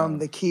drop from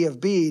the key of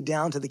B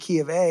down to the key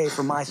of A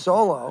for my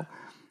solo.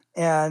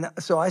 And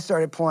so I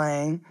started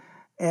playing,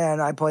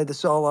 and I played the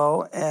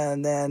solo,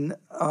 and then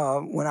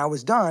when I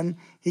was done,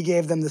 he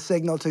gave them the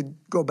signal to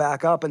go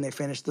back up, and they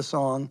finished the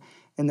song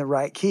in the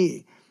right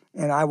key.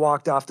 And I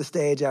walked off the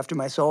stage after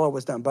my solo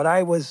was done. But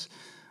I was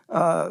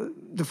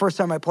the first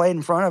time I played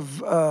in front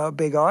of a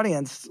big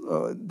audience,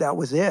 that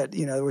was it.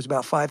 You know, there was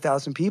about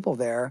 5,000 people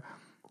there.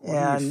 What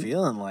are you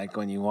feeling like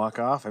when you walk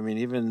off? I mean,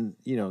 even,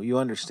 you know, you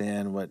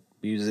understand what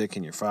music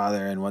and your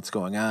father and what's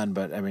going on,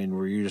 but I mean,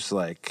 were you just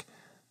like,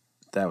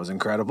 that was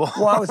incredible?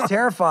 Well, I was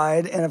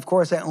terrified, and of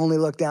course I only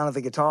looked down at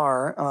the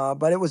guitar,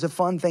 but it was a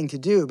fun thing to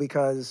do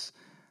because,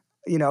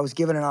 you know, I was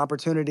given an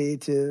opportunity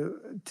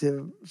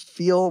to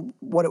feel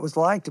what it was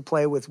like to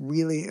play with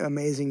really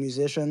amazing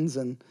musicians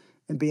and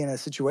be in a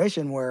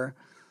situation where,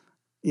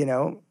 you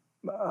know,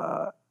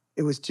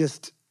 it was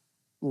just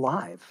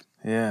live.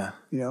 Yeah.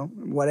 You know,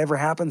 whatever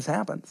happens,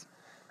 happens.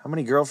 How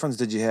many girlfriends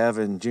did you have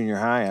in junior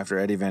high after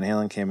Eddie Van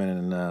Halen came in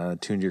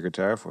and tuned your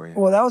guitar for you?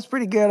 Well, that was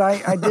pretty good.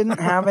 I didn't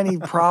have any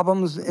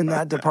problems in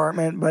that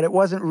department, but it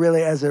wasn't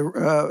really as a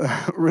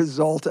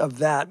result of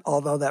that,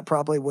 although that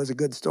probably was a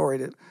good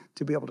story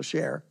to be able to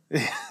share.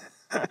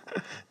 To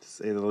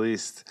say the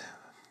least.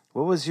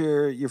 What was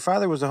your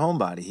father was a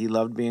homebody. He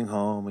loved being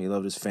home. He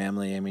loved his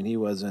family. I mean, he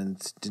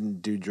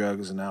didn't do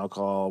drugs and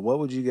alcohol.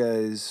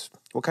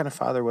 What kind of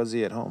father was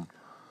he at home?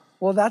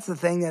 Well, that's the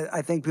thing that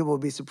I think people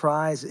would be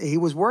surprised. He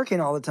was working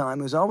all the time.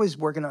 He was always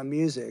working on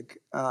music.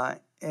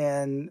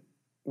 And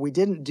we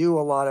didn't do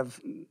a lot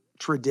of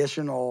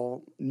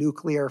traditional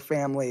nuclear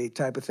family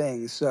type of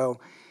things. So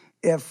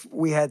if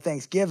we had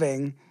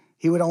Thanksgiving,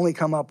 he would only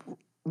come up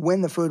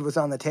when the food was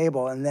on the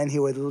table, and then he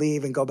would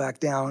leave and go back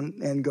down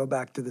and go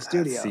back to the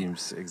studio. That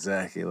seems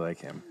exactly like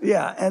him.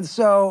 Yeah, and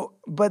so,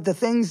 but the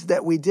things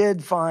that we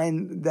did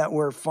find that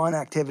were fun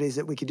activities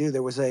that we could do,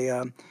 there was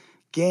a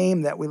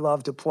game that we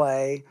loved to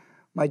play.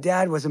 My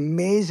dad was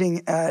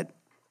amazing at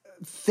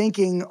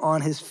thinking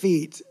on his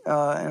feet,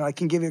 and I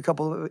can give you a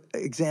couple of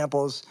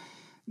examples.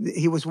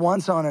 He was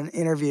once on an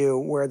interview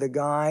where the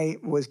guy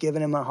was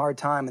giving him a hard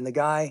time, and the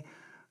guy,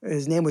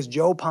 his name was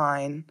Joe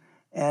Pine,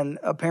 and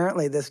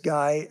apparently this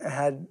guy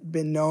had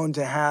been known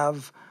to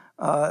have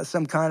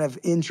some kind of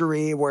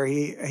injury where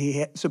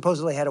he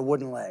supposedly had a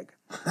wooden leg,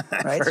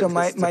 right? So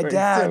my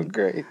dad, so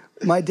great.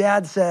 My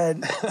dad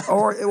said,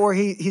 or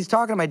he's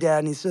talking to my dad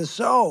and he says,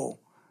 "So,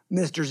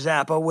 Mr.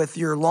 Zappa, with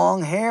your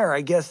long hair, I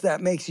guess that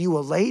makes you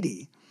a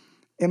lady."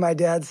 And my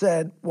dad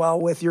said,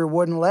 "Well, with your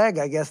wooden leg,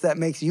 I guess that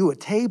makes you a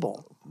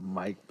table."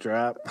 Mic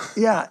drop.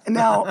 Yeah.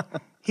 Now,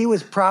 he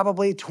was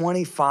probably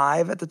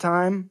 25 at the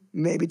time,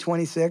 maybe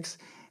 26.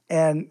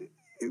 And,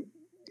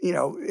 you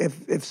know,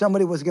 if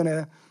somebody was going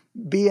to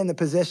be in the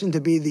position to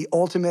be the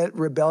ultimate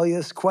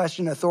rebellious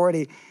question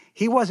authority,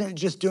 he wasn't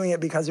just doing it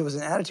because it was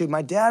an attitude.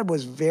 My dad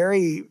was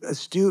very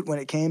astute when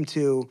it came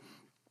to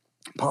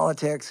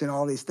politics and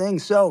all these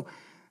things. So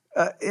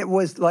it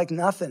was like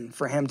nothing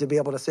for him to be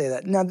able to say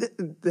that. Now,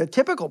 the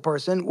typical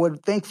person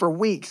would think for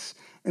weeks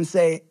and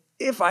say,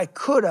 if I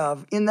could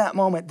have, in that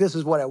moment, this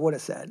is what I would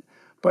have said.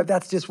 But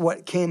that's just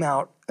what came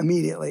out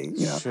immediately,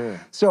 you know. Sure.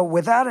 So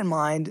with that in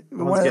mind...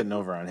 No one's getting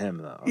over on him,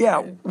 though. Yeah,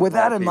 right? with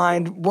that in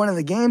mind, one of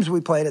the games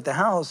we played at the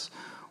house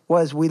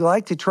was we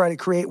like to try to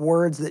create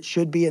words that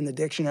should be in the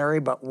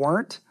dictionary but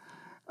weren't.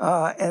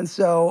 And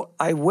so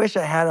I wish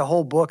I had a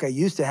whole book. I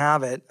used to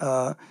have it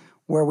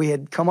where we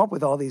had come up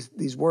with all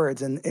these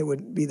words, and it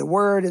would be the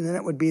word, and then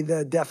it would be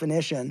the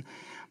definition.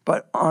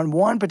 But on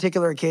one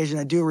particular occasion,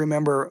 I do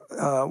remember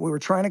we were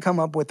trying to come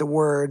up with the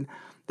word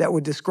that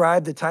would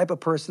describe the type of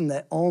person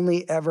that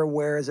only ever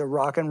wears a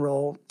rock and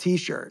roll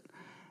T-shirt.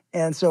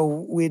 And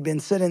so we'd been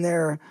sitting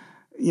there,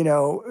 you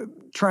know,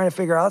 trying to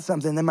figure out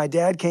something. Then my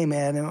dad came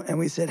in and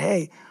we said,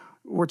 "Hey,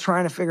 we're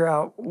trying to figure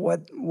out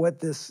what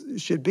this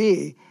should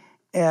be."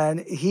 And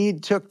he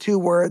took two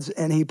words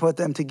and he put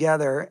them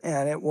together,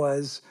 and it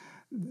was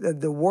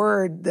the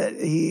word that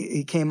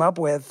he came up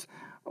with.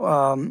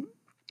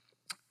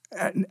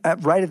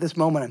 Right at this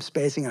moment, I'm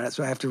spacing on it,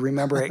 so I have to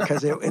remember it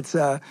because it's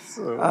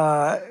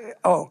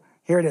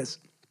here it is.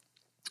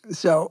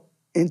 So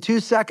in 2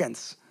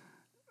 seconds,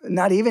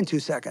 not even 2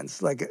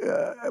 seconds, like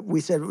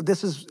we said,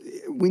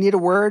 we need a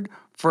word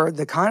for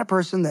the kind of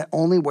person that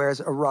only wears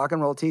a rock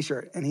and roll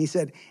T-shirt. And he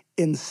said,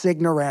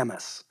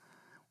 insignoramus,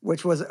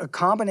 which was a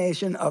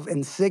combination of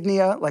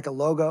insignia, like a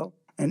logo,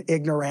 and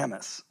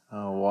ignoramus.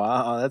 Oh,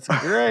 wow. That's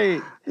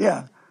great.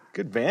 Yeah.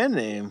 Good band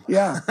name.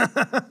 Yeah.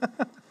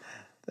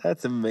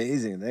 That's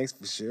amazing. Thanks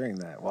for sharing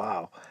that.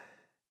 Wow.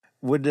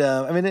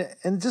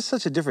 And just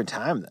such a different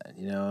time then,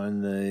 you know,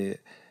 in the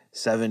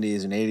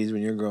 70s and 80s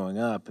when you're growing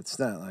up, it's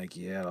not like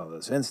you had all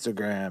this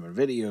Instagram and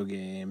video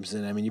games.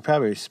 And I mean, you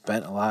probably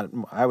spent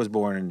I was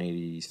born in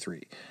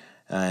 83.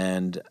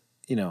 And,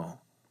 you know,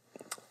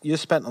 you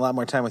spent a lot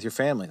more time with your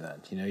family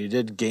then. You know, you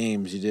did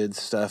games, you did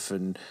stuff,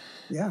 and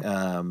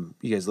yeah.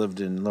 You guys lived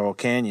in Laurel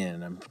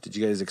Canyon. Did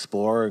you guys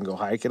explore and go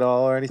hike at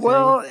all or anything?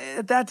 Well,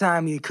 at that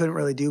time, you couldn't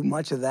really do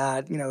much of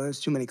that. You know, there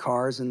was too many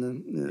cars in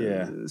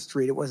the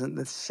street. It wasn't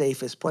the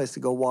safest place to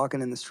go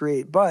walking in the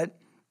street. But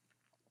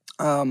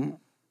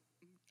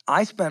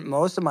I spent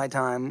most of my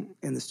time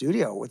in the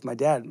studio with my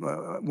dad.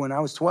 When I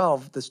was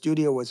 12, the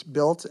studio was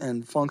built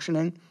and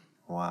functioning.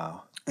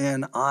 Wow.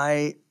 And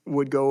I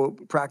would go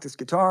practice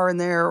guitar in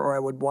there, or I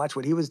would watch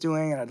what he was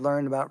doing, and I'd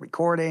learn about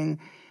recording.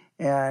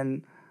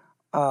 And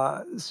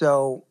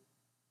so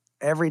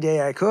every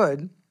day I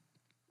could,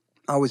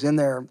 I was in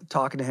there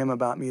talking to him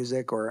about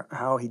music or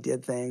how he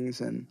did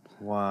things and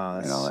Wow,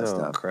 that's all that so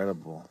stuff.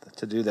 incredible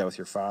to do that with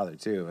your father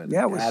too. And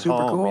Yeah, it was at super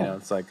home, cool.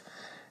 it's like,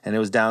 and it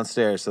was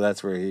downstairs, so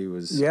that's where he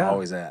was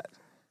always at.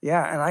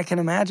 Yeah, and I can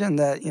imagine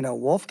that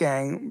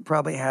Wolfgang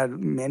probably had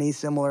many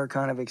similar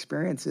kind of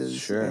experiences.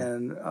 Sure.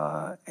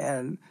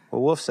 And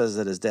Well, Wolf says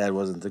that his dad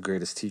wasn't the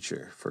greatest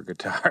teacher for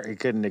guitar. He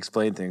couldn't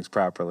explain things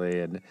properly,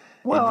 and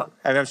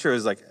I'm sure it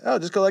was like, oh,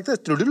 just go like this.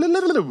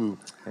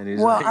 And he's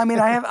well, I mean,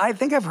 I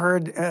think I've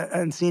heard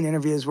and seen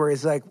interviews where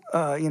he's like,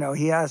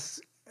 he asks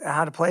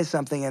how to play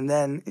something, and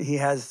then he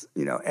has,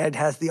 Ed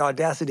has the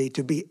audacity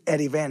to be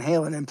Eddie Van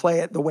Halen and play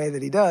it the way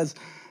that he does.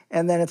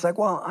 And then it's like,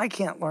 well, I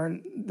can't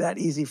learn that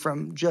easy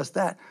from just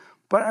that.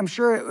 But I'm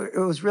sure it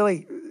was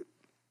really,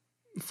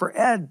 for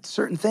Ed,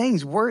 certain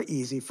things were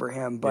easy for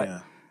him.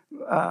 But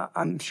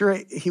I'm sure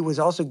he was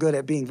also good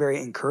at being very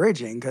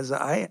encouraging because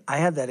I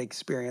had that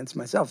experience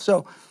myself.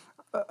 So,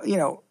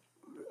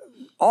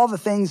 all the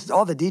things,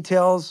 all the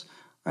details,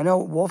 I know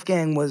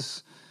Wolfgang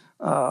was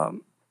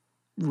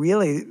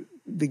really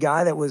the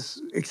guy that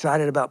was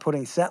excited about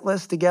putting set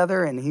lists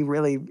together, and he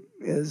really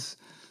is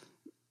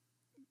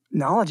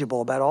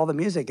knowledgeable about all the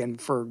music,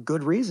 and for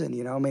good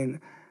reason. I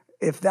mean,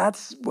 if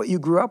that's what you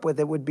grew up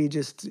with, it would be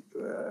just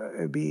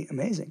it'd be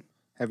amazing.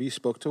 Have you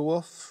spoke to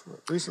Wolf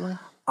recently?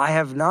 I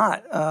have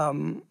not. I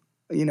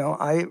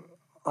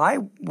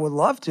would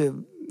love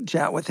to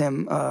chat with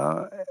him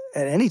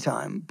at any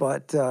time,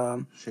 but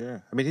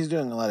sure. I mean, he's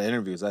doing a lot of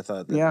interviews. I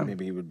thought that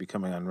maybe he would be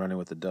coming on Running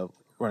with the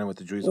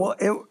Driesel. Well,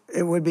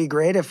 it would be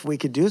great if we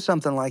could do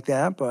something like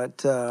that,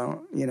 but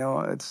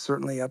it's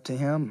certainly up to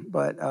him.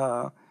 But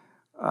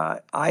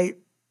I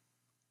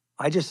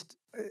just,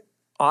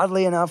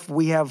 oddly enough,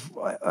 we have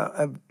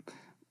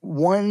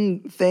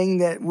one thing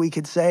that we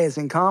could say is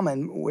in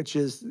common, which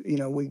is,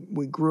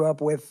 we grew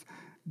up with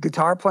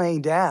guitar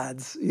playing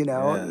dads,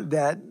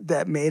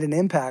 that made an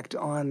impact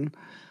on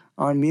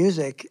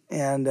music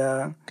and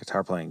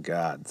guitar playing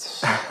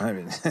gods. I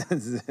mean,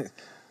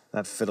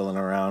 not fiddling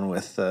around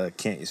with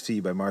 "Can't You See"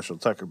 by Marshall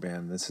Tucker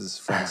Band. This is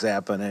from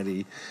Zappa and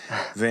Eddie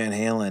Van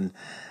Halen.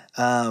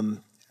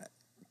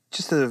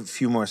 Just a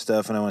few more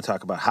stuff, and I want to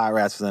talk about Hot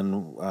Rats,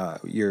 then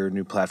your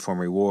new platform,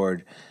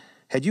 Reward.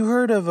 Had you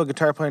heard of a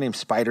guitar player named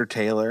Spider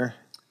Taylor?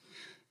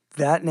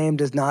 That name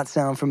does not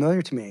sound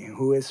familiar to me.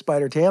 Who is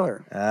Spider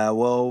Taylor?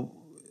 Well,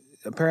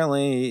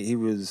 apparently he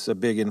was a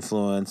big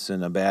influence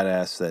and a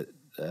badass that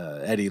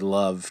Eddie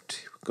loved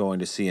going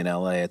to see in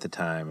L.A. at the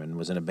time, and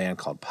was in a band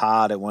called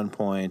Pod at one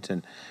point,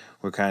 and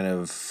we're kind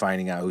of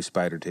finding out who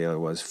Spider Taylor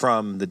was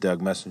from the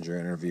Doug Messenger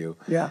interview.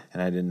 Yeah.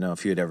 And I didn't know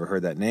if you had ever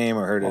heard that name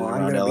or heard it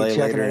around L.A. later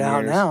checking it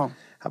out years. now.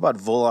 How about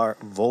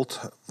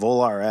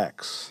Volar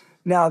X?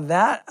 Now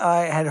that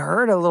I had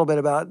heard a little bit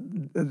about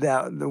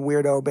that, the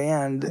weirdo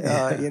band,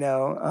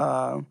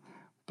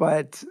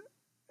 but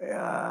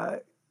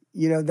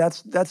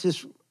that's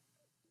just,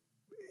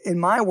 in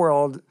my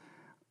world,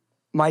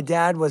 my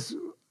dad was.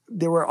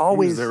 There were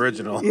always the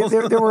original.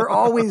 there were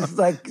always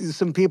like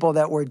some people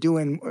that were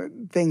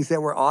doing things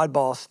that were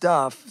oddball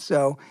stuff.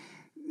 So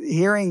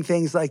hearing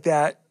things like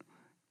that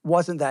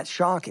wasn't that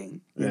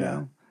shocking, you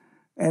know.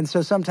 And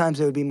so sometimes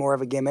it would be more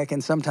of a gimmick,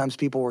 and sometimes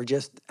people were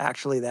just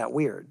actually that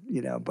weird,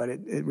 But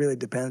it really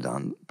depended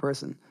on the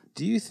person. What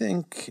do you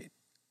think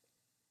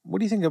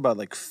about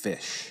like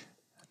Fish,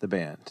 the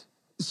band?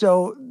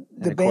 So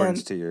the in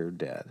accordance to your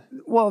dad.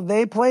 Well,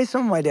 they play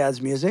some of my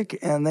dad's music,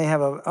 and they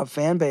have a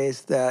fan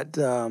base that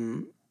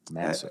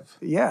massive.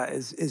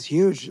 Is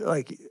huge.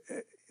 Like,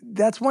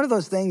 that's one of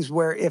those things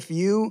where if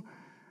you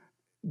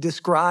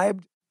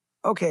described,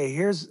 okay,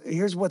 here's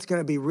what's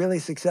going to be really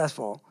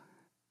successful,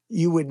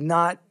 you would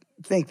not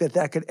think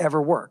that could ever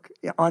work.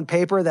 On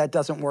paper, that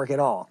doesn't work at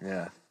all.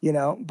 Yeah.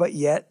 But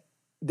yet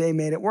they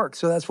made it work.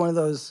 So that's one of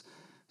those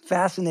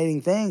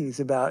fascinating things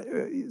about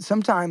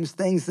sometimes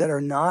things that are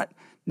not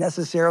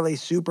necessarily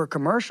super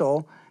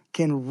commercial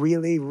can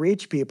really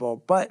reach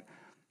people. But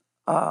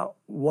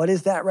what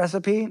is that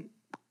recipe?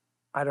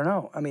 I don't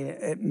know. I mean,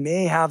 it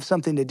may have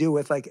something to do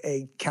with like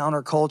a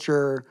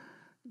counterculture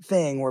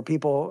thing where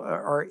people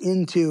are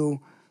into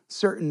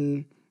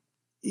certain,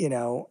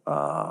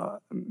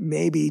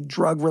 maybe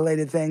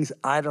drug-related things.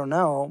 I don't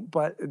know.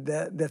 But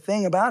the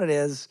thing about it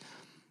is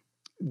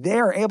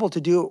they're able to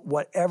do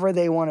whatever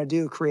they want to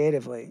do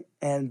creatively,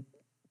 and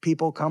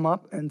people come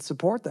up and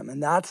support them.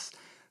 And that's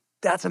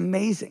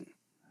amazing.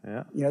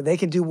 Yeah. They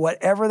can do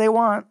whatever they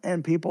want,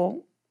 and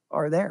people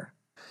are there.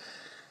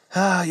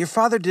 Your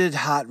father did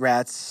Hot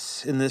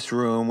Rats in this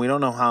room. We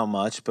don't know how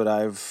much, but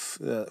I've,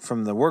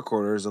 from the work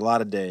orders, a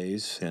lot of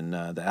days, and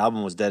the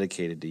album was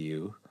dedicated to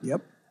you.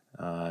 Yep.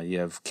 You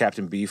have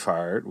Captain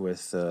Beefheart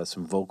with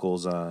some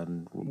vocals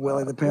on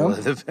Willie the Pimp.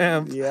 Willie the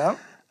Pimp. Yep.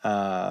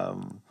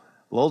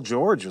 Lil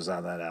George was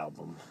on that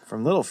album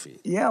from Little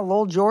Feat. Yeah,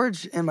 Lil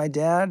George and my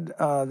dad,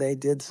 they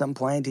did some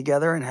playing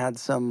together and had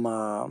some,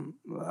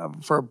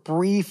 for a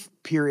brief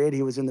period,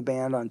 he was in the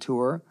band on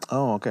tour.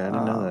 Oh, okay. I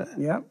didn't know that.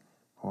 Yep.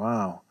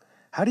 Wow.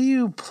 How do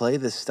you play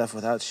this stuff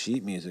without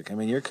sheet music? I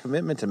mean, your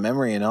commitment to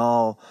memory and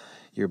all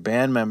your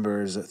band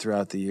members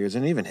throughout the years,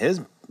 and even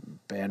his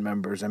band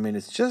members. I mean,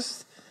 it's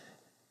just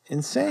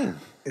insane.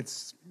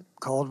 It's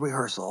called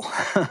rehearsal.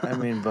 I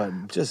mean,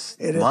 but just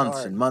It is months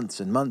hard. and months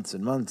and months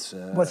and months.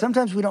 But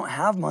sometimes we don't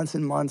have months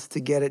and months to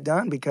get it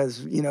done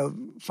because,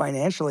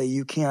 financially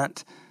you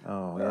can't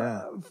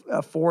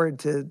afford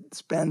to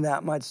spend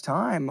that much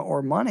time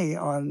or money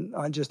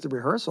on just the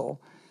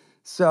rehearsal.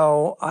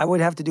 So I would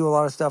have to do a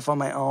lot of stuff on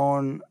my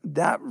own.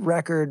 That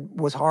record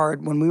was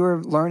hard. When we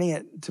were learning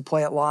it to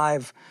play it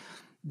live,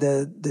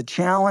 the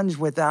challenge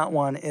with that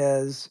one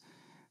is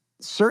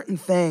certain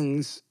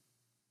things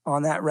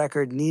on that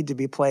record need to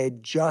be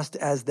played just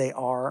as they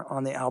are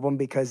on the album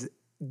because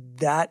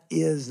that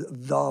is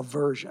the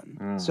version.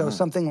 Mm-hmm. So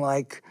something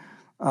like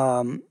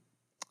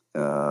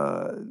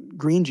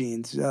Green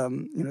Jeans,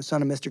 Son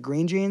of Mr.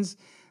 Green Jeans,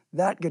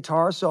 that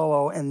guitar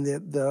solo and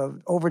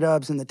the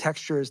overdubs and the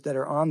textures that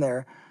are on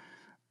there,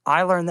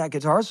 I learned that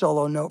guitar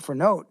solo note for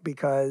note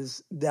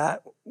because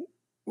that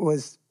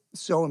was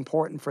so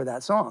important for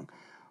that song.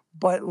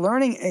 But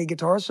learning a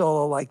guitar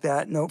solo like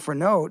that note for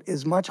note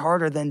is much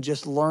harder than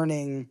just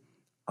learning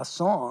a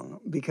song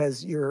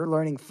because you're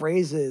learning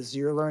phrases,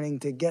 you're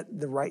learning to get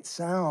the right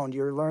sound,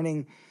 you're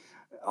learning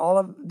all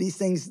of these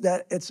things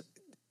that it's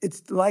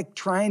like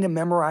trying to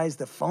memorize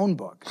the phone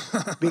book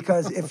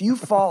because if you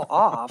fall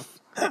off,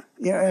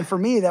 and for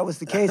me, that was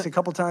the case a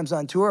couple times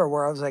on tour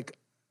where I was like,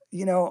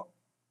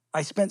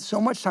 I spent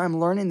so much time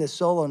learning this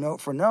solo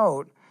note for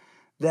note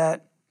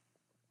that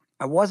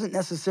I wasn't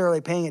necessarily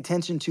paying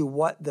attention to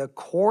what the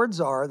chords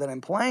are that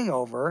I'm playing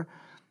over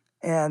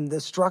and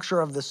the structure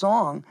of the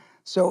song.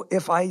 So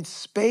if I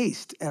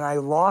spaced and I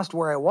lost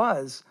where I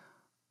was,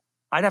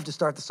 I'd have to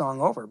start the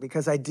song over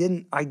because I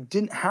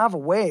didn't have a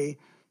way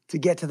to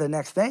get to the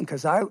next thing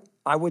because I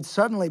would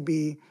suddenly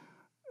be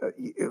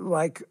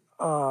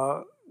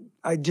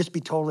I'd just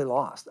be totally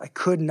lost. I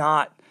could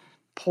not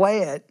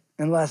play it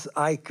unless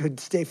I could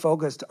stay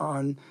focused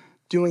on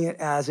doing it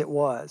as it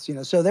was.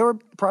 So there were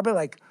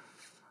probably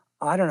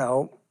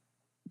 4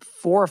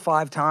 or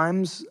 5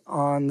 times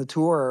on the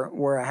tour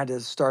where I had to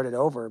start it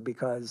over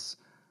because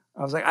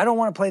I was like, I don't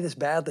want to play this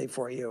badly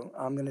for you.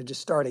 I'm going to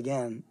just start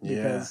again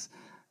because,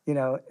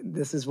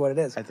 this is what it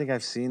is. I think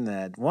I've seen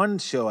that. One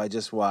show I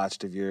just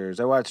watched of yours,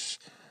 I watch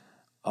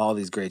all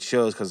these great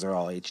shows because they're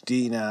all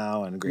HD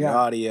now and great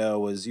audio,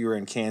 was you were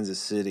in Kansas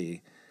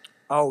City.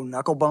 Oh,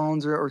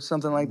 Knucklebones or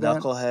something like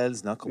that?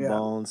 Knuckleheads,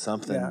 Knucklebones,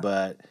 something. Yeah.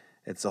 But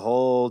it's a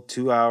whole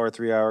 2-hour,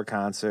 3-hour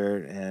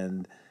concert,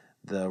 and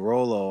the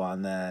Rolo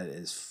on that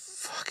is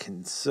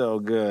fucking so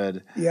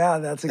good. Yeah,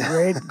 that's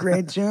a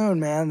great tune,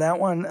 man. That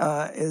one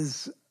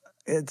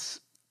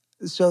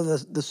so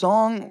the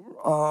song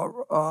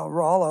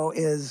Rolo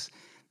is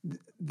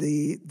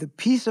the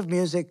piece of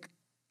music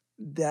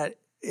that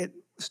it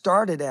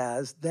started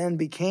as, then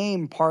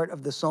became part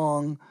of the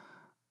song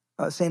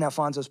St.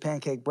 Alfonso's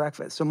Pancake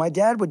Breakfast. So my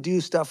dad would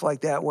do stuff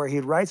like that where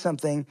he'd write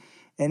something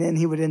and then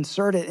he would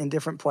insert it in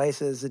different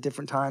places at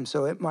different times.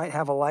 So it might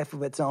have a life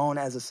of its own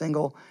as a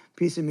single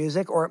piece of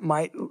music, or it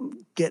might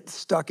get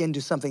stuck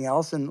into something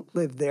else and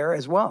live there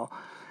as well.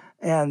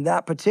 And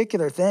that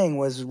particular thing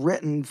was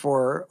written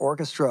for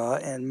orchestra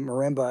and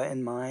marimba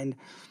in mind.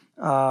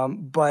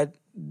 But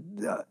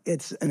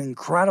it's an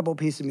incredible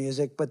piece of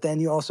music. But then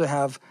you also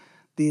have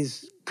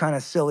these kind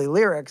of silly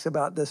lyrics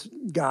about this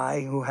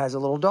guy who has a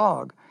little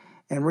dog.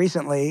 And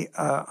recently,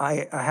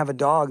 I have a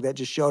dog that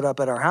just showed up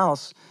at our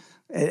house.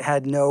 It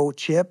had no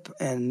chip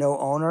and no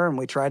owner, and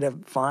we tried to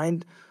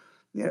find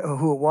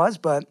who it was,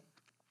 but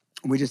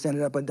we just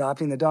ended up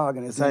adopting the dog.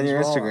 And it's on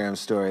your Instagram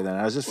story then.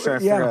 I was just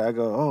trying to figure out, I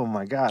go, oh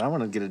my God, I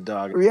want to get a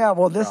dog. Yeah,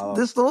 well,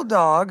 this little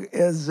dog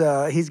is,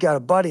 he's got a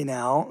buddy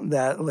now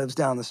that lives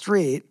down the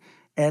street,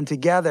 and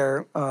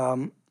together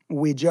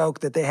we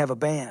joke that they have a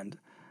band.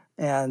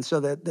 And so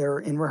that they're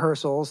in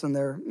rehearsals, and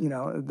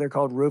they're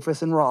called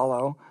Rufus and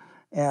Rollo.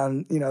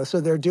 And, so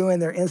they're doing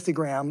their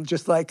Instagram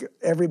just like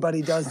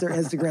everybody does their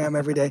Instagram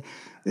every day.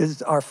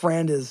 Our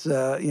friend is,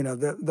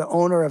 the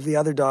owner of the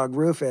other dog,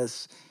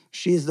 Rufus.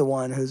 She's the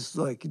one who's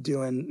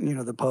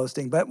doing, the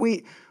posting. But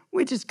we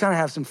just kind of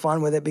have some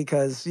fun with it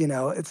because,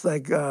 it's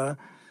like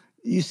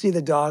you see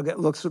the dog, it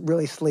looks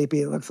really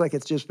sleepy. It looks like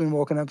it's just been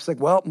woken up. It's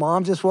like, well,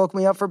 Mom just woke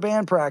me up for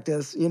band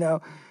practice,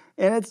 And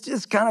it's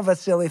just kind of a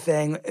silly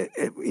thing.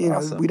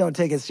 Awesome. We don't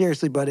take it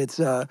seriously, but it's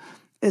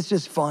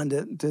just fun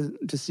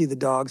to see the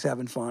dogs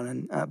having fun.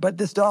 And but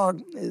this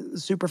dog is a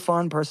super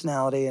fun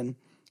personality, and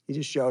he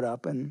just showed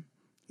up, and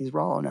he's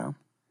Rollo now.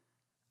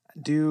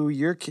 You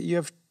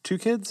have 2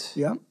 kids?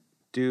 Yeah.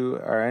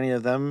 Are any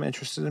of them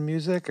interested in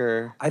music,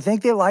 or? I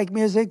think they like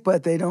music,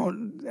 but they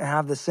don't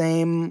have the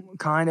same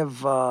kind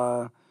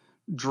of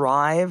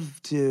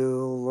drive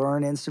to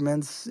learn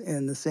instruments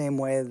in the same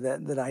way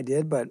that I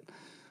did. But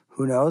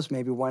who knows?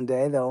 Maybe one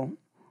day they'll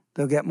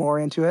get more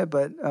into it.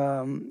 But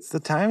it's the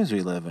times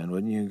we live in,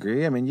 wouldn't you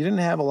agree? I mean, you didn't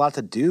have a lot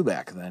to do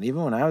back then.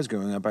 Even when I was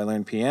growing up, I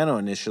learned piano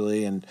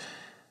initially, and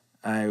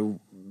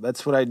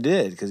that's what I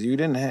did because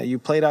you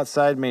played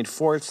outside, made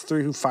forts,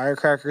 threw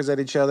firecrackers at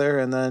each other,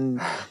 and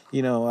then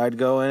I'd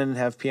go in and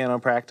have piano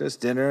practice,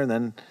 dinner, and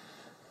then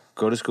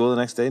go to school the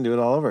next day and do it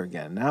all over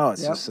again. Now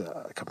it's Yep. just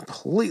a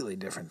completely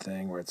different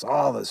thing where it's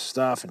all this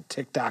stuff and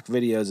TikTok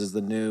videos is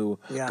the new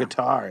Yeah.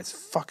 guitar. It's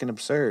fucking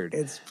absurd.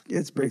 It's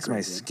pretty Makes my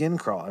crazy. skin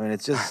crawl. I mean,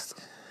 it's just,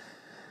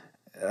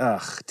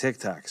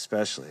 TikTok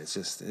especially. It's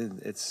just,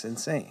 it's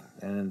insane.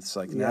 And it's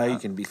like now Yeah. you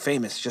can be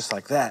famous just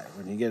like that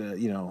when you get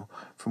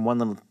from one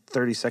little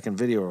 30-second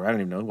video, or I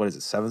don't even know, what is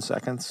it, 7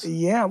 seconds?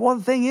 Yeah, well,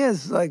 the thing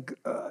is, like,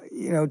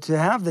 to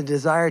have the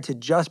desire to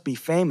just be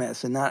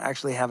famous and not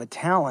actually have a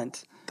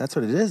talent. That's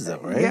what it is, though,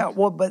 right? Yeah,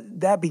 well, but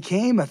that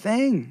became a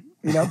thing,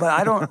 But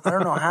I don't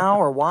know how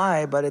or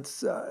why, but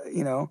it's, at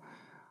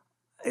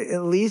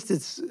least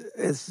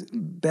it's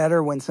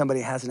better when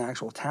somebody has an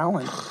actual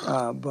talent.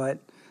 But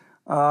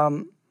I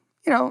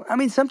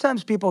mean,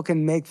 sometimes people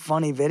can make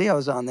funny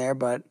videos on there,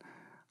 but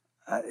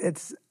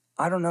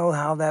I don't know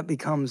how that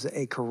becomes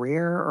a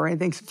career or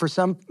anything. For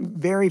some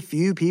very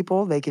few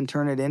people, they can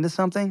turn it into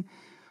something.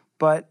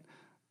 But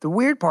the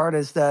weird part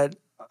is that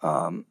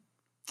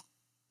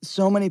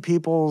so many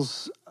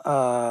people's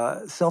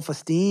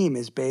self-esteem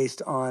is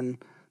based on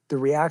the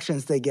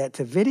reactions they get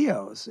to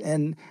videos.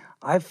 And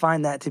I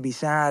find that to be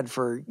sad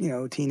for,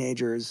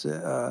 teenagers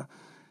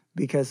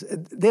because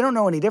they don't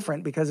know any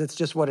different because it's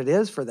just what it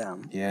is for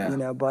them.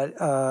 Yeah.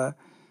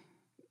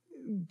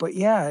 But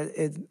yeah,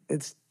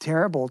 it's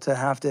terrible to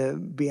have to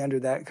be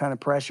under that kind of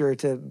pressure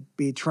to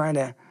be trying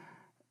to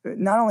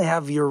not only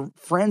have your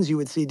friends you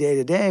would see day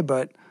to day,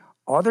 but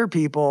other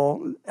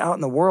people out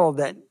in the world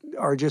that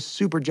are just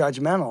super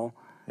judgmental.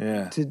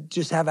 Yeah. To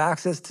just have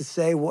access to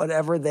say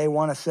whatever they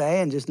want to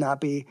say and just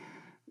not be,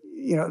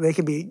 they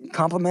can be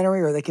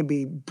complimentary or they can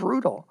be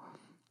brutal.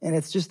 And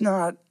it's just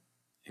not.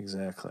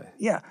 Exactly.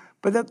 Yeah.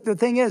 But the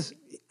thing is,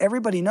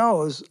 everybody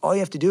knows all you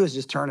have to do is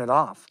just turn it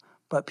off.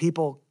 But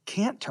people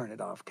can't turn it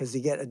off because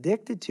they get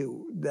addicted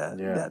to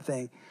that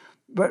thing.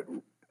 But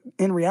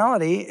in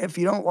reality, if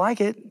you don't like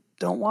it,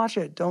 don't watch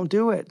it, don't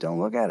do it, don't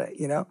look at it,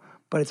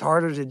 But it's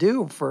harder to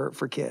do for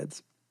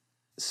kids.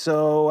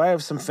 So I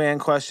have some fan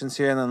questions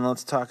here, and then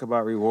let's talk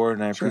about reward.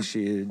 And I Sure.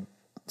 appreciate you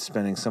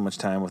spending so much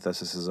time with us.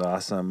 This is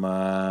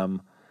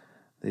awesome.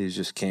 These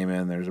just came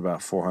in. There's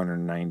about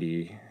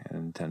 490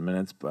 in 10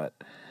 minutes. But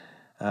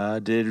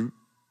did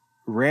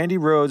Randy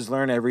Rhoads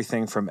learn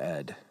everything from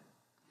Ed?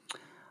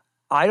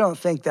 I don't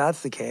think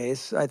that's the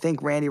case. I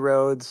think Randy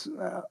Rhoads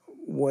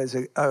was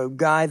a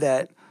guy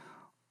that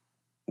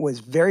was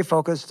very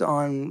focused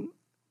on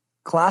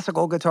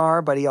classical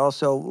guitar, but he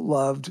also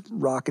loved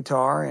rock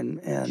guitar,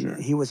 and Sure.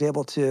 he was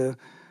able to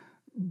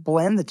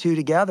blend the two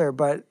together.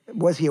 But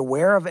was he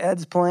aware of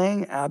Ed's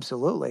playing?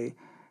 Absolutely.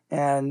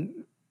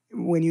 And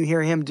when you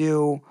hear him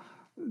do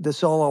the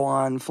solo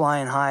on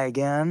Flying High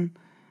Again,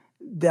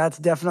 that's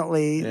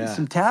definitely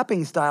some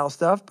tapping style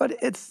stuff, but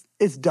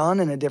it's done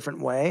in a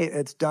different way.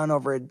 It's done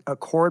over a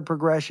chord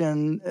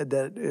progression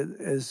that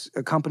is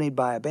accompanied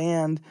by a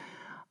band.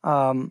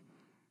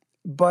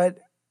 But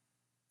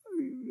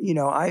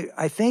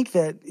I think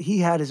that he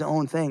had his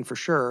own thing for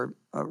sure.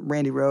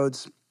 Randy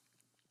Rhoads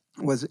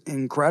was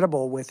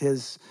incredible with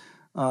his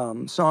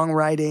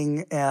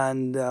songwriting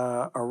and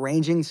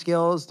arranging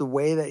skills. The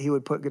way that he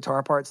would put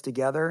guitar parts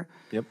together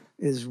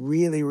is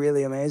really,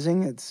 really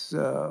amazing. It's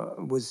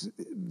was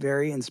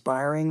very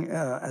inspiring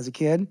as a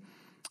kid.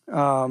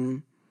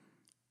 And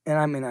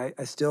I mean,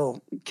 I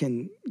still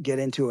can get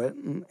into it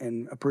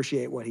and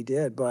appreciate what he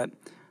did, but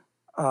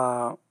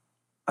I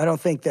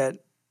don't think that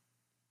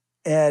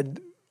Ed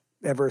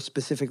ever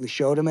specifically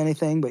showed him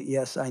anything. But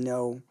yes, I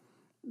know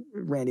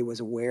Randy was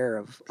aware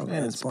of And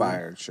Ed's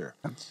inspired, sure.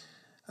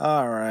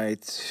 All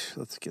right,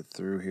 let's get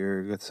through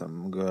here. Get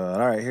some good.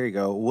 All right, here you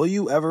go. Will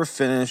you ever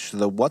finish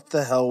the What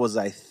the Hell Was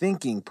I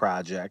Thinking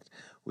project,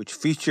 which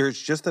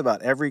features just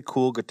about every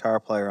cool guitar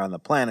player on the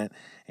planet,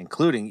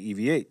 including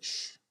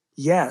EVH?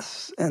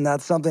 Yes, and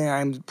that's something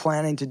I'm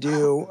planning to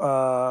do.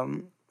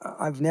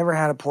 I've never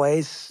had a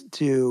place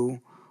to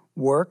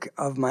work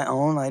of my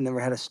own. I never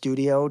had a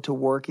studio to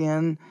work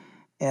in.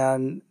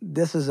 And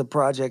this is a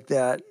project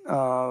that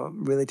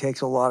really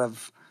takes a lot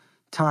of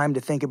time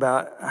to think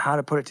about how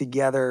to put it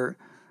together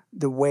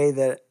the way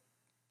that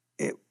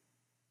it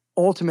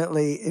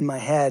ultimately in my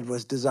head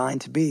was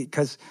designed to be.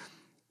 Because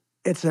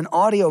it's an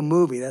audio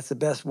movie. That's the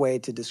best way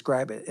to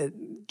describe it. It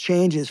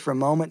changes from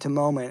moment to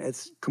moment.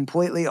 It's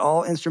completely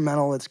all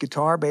instrumental. It's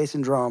guitar, bass,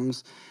 and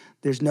drums.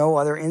 There's no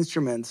other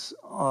instruments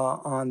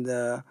on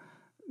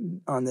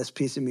this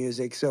piece of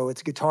music. So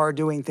it's guitar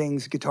doing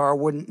things guitar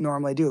wouldn't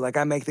normally do. Like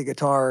I make the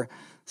guitar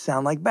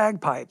sound like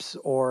bagpipes,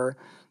 or,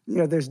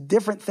 there's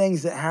different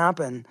things that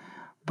happen,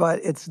 but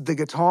it's the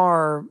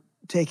guitar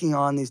taking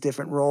on these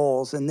different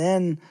roles. And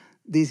then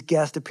these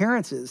guest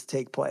appearances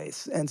take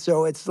place. And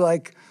so it's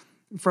like,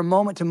 from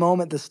moment to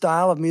moment, the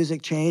style of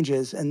music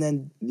changes, and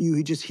then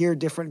you just hear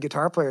different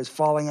guitar players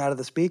falling out of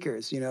the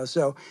speakers,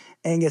 So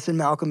Angus and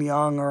Malcolm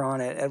Young are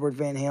on it, Edward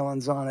Van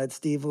Halen's on it,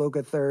 Steve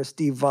Lukather,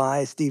 Steve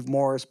Vai, Steve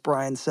Morris,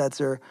 Brian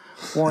Setzer,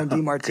 Warren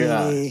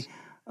DeMartini.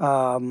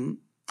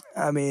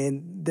 I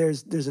mean,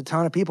 there's a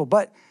ton of people.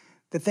 But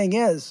the thing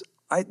is,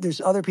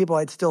 there's other people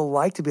I'd still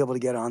like to be able to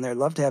get on there. I'd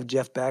love to have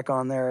Jeff Beck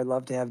on there. I'd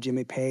love to have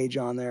Jimmy Page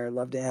on there. I'd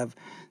love to have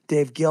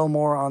Dave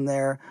Gilmour on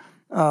there.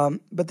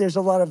 But there's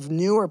a lot of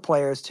newer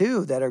players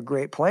too that are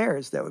great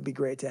players that would be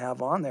great to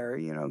have on there.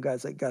 You know,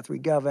 guys like Guthrie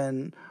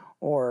Govan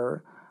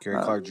or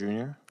Gary Clark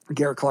Jr.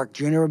 Garrett Clark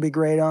Jr. would be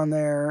great on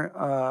there.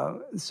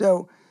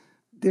 So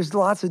there's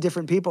lots of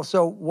different people.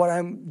 So what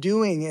I'm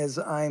doing is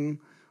I'm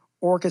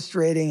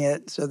orchestrating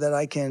it so that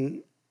I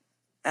can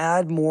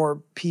add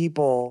more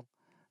people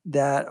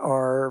that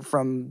are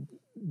from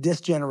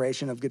this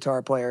generation of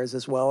guitar players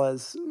as well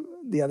as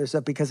the other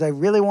stuff, because I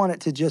really want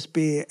it to just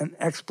be an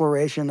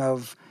exploration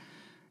of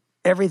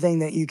everything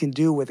that you can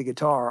do with a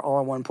guitar all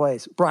in one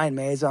place. Brian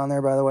May's on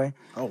there, by the way.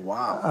 Oh,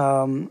 wow.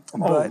 Oh,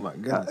 my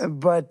goodness.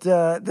 But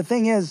the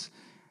thing is,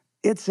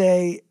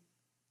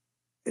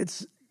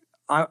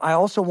 I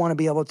also want to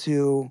be able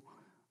to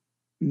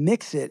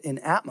mix it in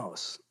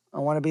Atmos. I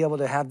want to be able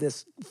to have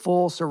this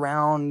full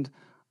surround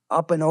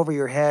up and over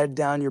your head,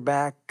 down your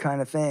back kind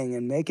of thing,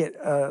 and make it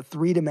a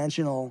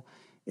three-dimensional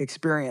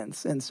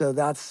experience. And so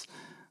that's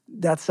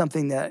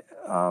something that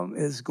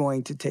is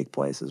going to take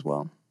place as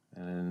well.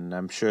 And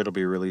I'm sure it'll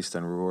be released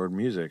on Reward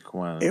Music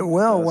when it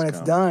will when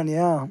it's done.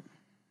 Yeah.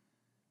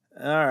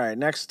 All right.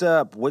 Next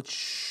up,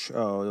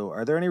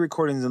 are there any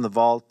recordings in the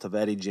vault of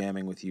Eddie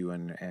jamming with you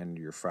and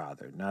your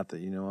father? Not that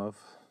you know of.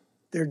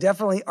 There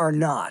definitely are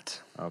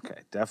not.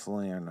 Okay,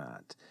 definitely are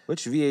not.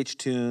 Which VH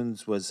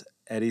tunes was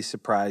Eddie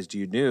surprised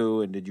you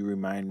knew, and did you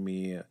remind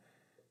me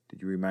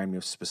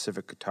of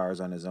specific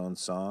guitars on his own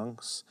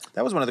songs?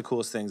 That was one of the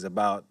coolest things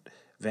about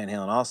Van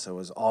Halen also,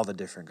 was all the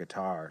different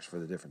guitars for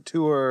the different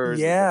tours.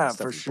 Yeah, the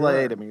stuff for he sure.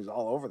 played. I mean, he was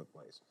all over the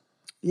place.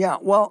 Yeah,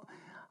 well,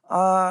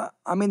 I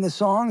mean, the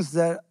songs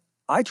that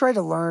I tried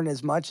to learn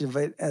as much of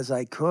it as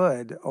I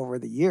could over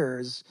the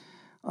years,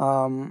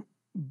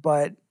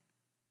 but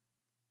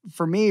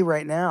for me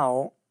right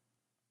now,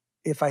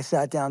 if I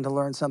sat down to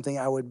learn something,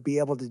 I would be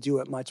able to do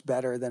it much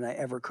better than I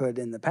ever could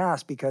in the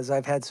past, because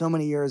I've had so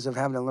many years of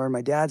having to learn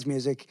my dad's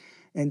music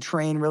and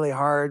train really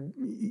hard,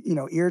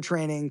 ear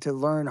training to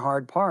learn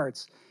hard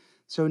parts.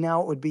 So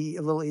now it would be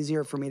a little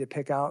easier for me to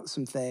pick out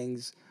some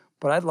things,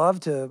 but I'd love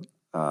to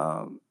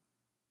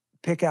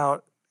pick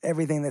out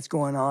everything that's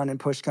going on and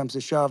push comes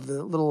to shove,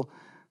 the little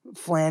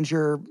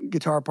flanger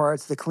guitar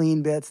parts, the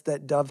clean bits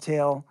that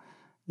dovetail.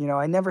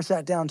 I never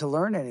sat down to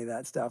learn any of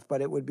that stuff,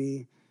 but it would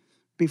be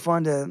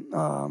fun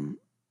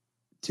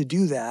to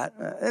do that.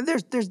 And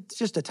there's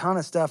just a ton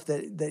of stuff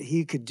that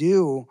he could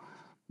do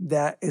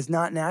that is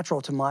not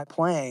natural to my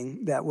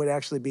playing that would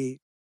actually be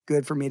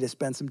good for me to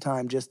spend some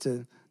time just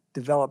to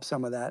develop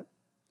some of that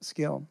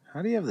skill.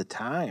 How do you have the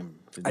time?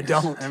 I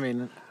don't. I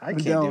mean, I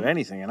can't do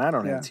anything, and I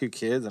don't have 2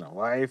 kids and a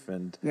wife.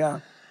 And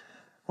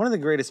one of the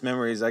greatest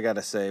memories, I got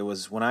to say,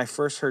 was when I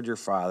first heard your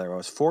father. I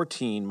was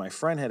 14. My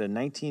friend had a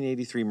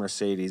 1983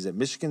 Mercedes at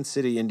Michigan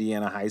City,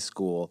 Indiana High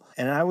School,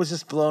 and I was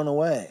just blown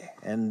away.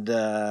 And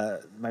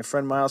my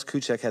friend Miles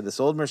Kuchek had this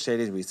old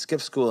Mercedes. We'd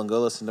skip school and go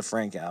listen to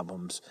Frank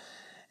albums.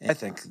 And I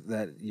think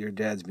that your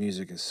dad's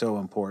music is so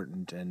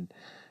important, and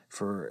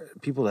for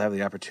people to have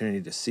the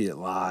opportunity to see it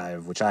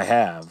live, which I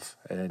have,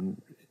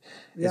 and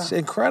it's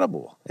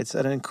incredible. It's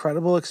an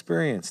incredible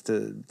experience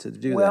to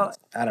do that.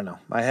 I don't know.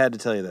 I had to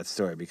tell you that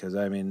story because,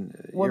 I mean,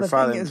 your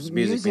father's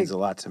music means a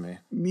lot to me.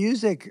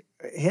 Music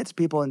hits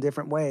people in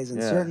different ways,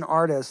 and certain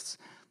artists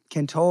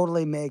can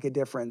totally make a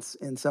difference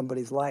in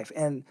somebody's life.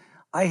 And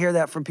I hear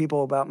that from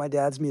people about my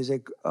dad's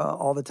music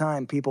all the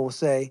time. People will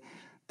say,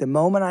 the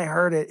moment I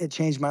heard it, it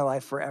changed my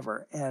life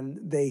forever. And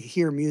they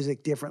hear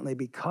music differently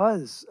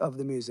because of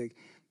the music,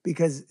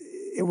 because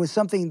it was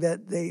something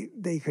that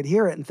they could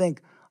hear it and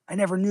think, I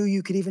never knew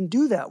you could even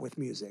do that with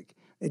music.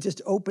 It just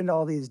opened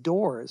all these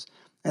doors.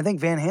 I think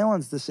Van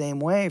Halen's the same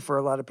way for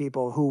a lot of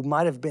people who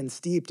might have been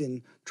steeped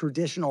in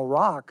traditional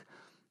rock.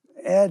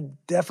 Ed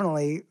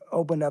definitely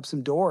opened up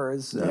some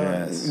doors,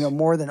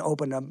 more than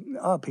opened them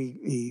up.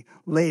 He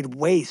laid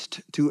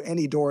waste to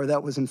any door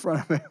that was in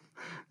front of him.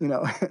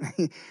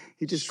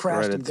 He just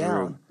crashed them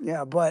down.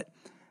 Yeah, but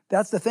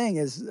that's the thing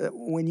is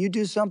when you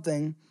do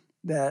something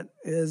that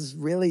is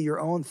really your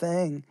own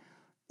thing,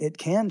 it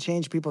can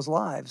change people's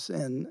lives,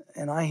 and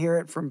I hear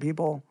it from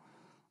people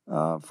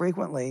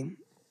frequently.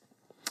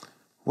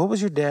 What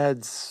was your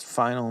dad's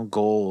final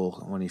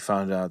goal when he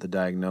found out the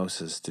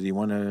diagnosis? Did he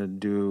want to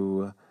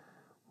do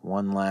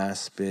one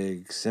last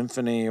big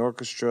symphony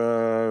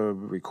orchestra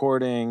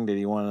recording? Did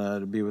he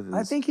want to be with his...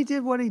 I think he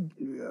did what he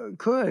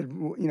could,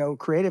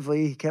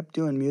 creatively. He kept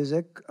doing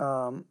music.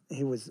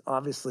 He was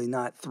obviously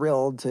not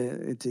thrilled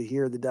to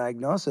hear the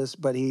diagnosis,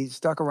 but he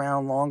stuck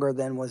around longer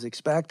than was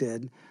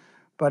expected.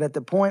 But at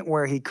the point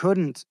where he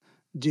couldn't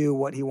do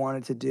what he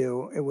wanted to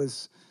do, it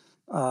was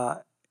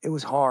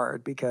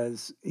hard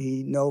because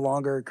he no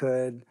longer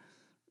could.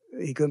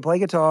 He couldn't play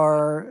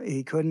guitar.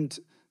 He couldn't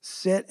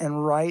sit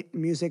and write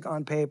music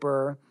on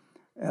paper.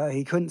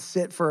 He couldn't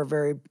sit for a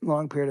very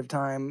long period of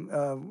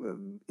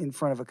time in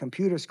front of a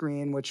computer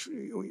screen, which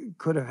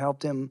could have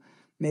helped him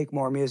make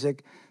more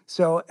music.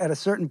 So at a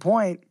certain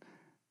point,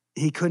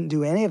 he couldn't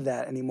do any of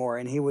that anymore,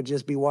 and he would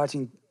just be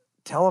watching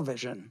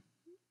television.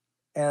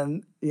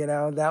 And,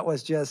 that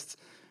was just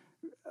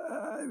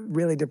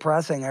really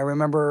depressing. I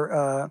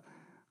remember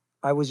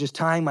I was just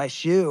tying my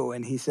shoe,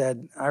 and he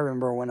said, I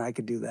remember when I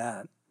could do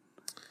that.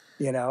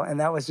 And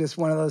that was just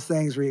one of those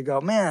things where you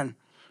go, man,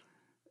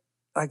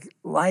 like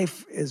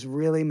life is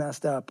really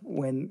messed up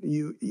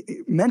when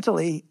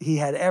mentally he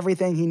had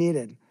everything he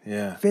needed.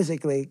 Yeah.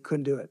 Physically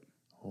couldn't do it.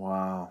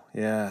 Wow.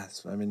 Yeah.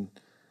 I mean,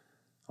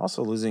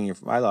 also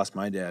I lost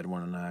my dad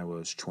when I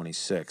was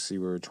 26.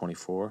 You were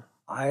 24?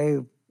 I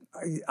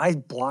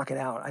block it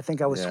out. I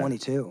think I was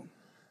 22.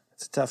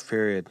 It's a tough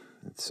period.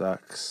 It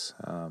sucks.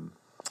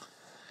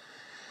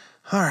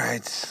 All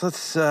right,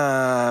 let's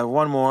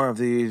one more of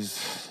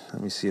these.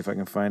 Let me see if I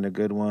can find a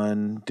good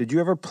one. Did you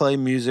ever play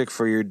music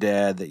for your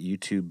dad that you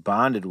two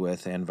bonded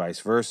with and vice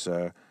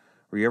versa?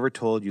 Were you ever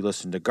told you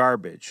listened to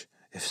garbage?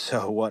 If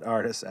so, what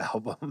artists'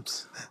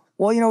 albums?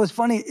 Well, it was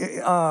funny.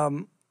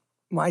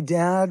 My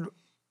dad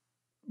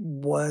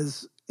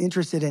was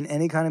interested in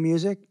any kind of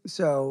music,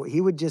 so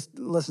he would just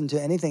listen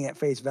to anything at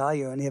face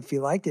value, and if he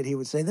liked it, he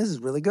would say, this is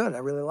really good, I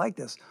really like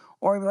this.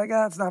 Or he'd be like,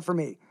 it's not for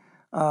me.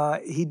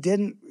 He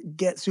didn't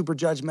get super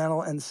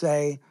judgmental and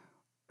say,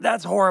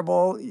 that's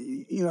horrible,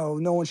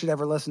 no one should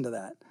ever listen to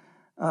that.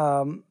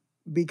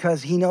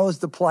 Because he knows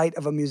the plight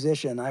of a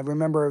musician. I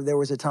remember there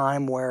was a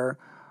time where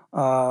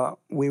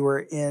we were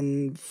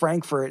in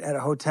Frankfurt at a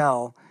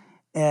hotel,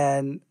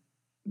 and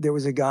there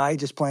was a guy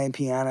just playing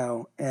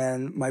piano,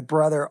 and my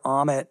brother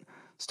Amit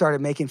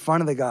started making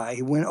fun of the guy.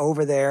 He went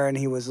over there and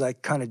he was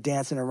like kind of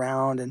dancing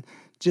around and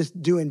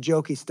just doing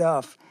jokey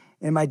stuff.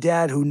 And my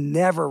dad, who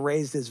never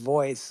raised his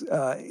voice,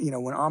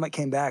 when Amit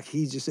came back,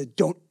 he just said,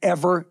 don't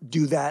ever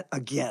do that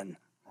again.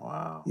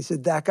 Wow. He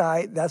said, that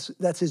guy,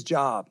 that's his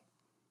job.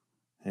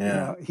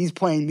 Yeah. He's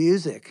playing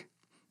music.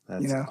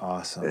 That's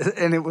awesome.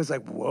 And it was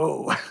like,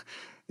 whoa.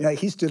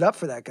 He stood up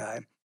for that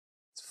guy.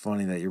 It's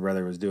funny that your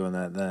brother was doing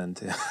that then,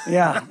 too.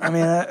 Yeah. I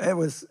mean, it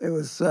was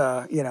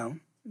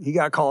he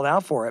got called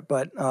out for it.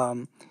 But,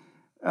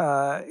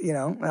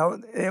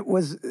 it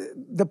was,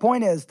 the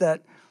point is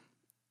that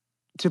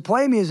to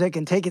play music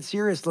and take it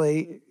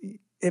seriously,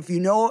 if you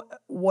know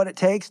what it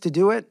takes to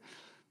do it,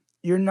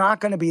 you're not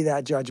going to be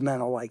that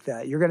judgmental like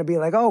that. You're going to be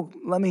like, oh,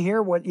 let me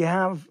hear what you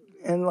have.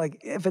 And like,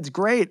 if it's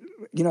great,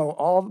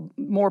 all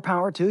more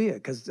power to you.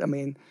 Because, I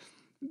mean,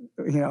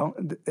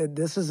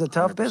 this is a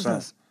tough 100%.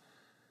 business.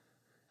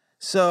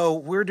 So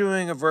we're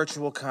doing a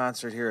virtual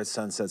concert here at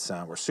Sunset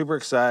Sound. We're super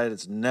excited.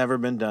 It's never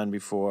been done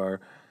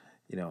before.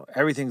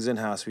 Everything's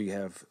in-house. We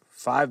have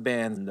 5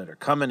 bands that are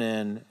coming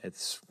in.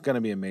 It's going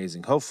to be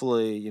amazing.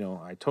 Hopefully,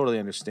 I totally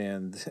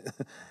understand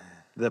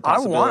the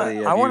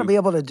possibility. I want to be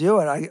able to do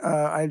it.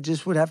 I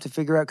just would have to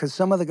figure out, because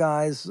some of the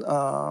guys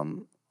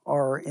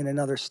are in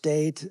another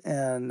state,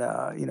 and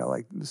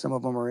like some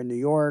of them are in New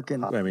York.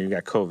 And I mean, you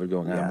got COVID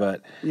going on,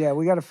 but yeah,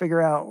 we got to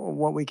figure out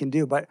what we can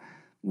do. But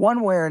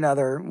one way or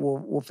another,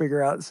 we'll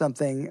figure out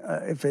something,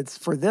 if it's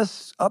for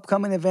this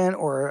upcoming event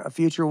or a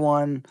future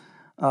one.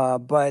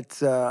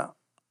 But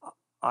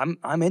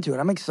I'm into it.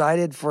 I'm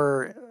excited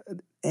for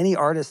any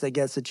artist that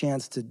gets a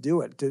chance to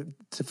do it.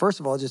 To first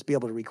of all, just be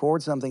able to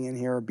record something in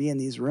here or be in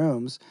these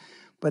rooms.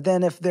 But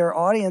then if their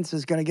audience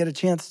is going to get a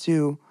chance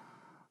to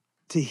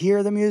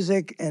hear the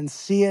music and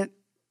see it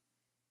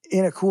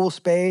in a cool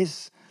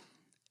space,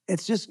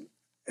 it's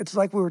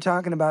like we were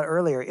talking about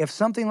earlier. If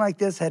something like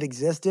this had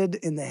existed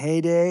in the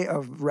heyday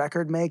of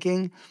record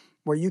making,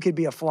 where you could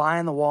be a fly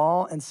on the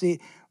wall and see,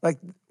 like,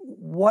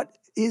 what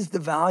is the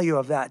value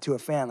of that to a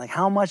fan? Like,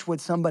 how much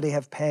would somebody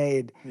have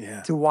paid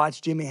to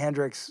watch Jimi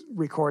Hendrix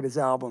record his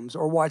albums,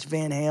 or watch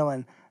Van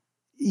Halen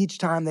each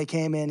time they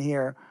came in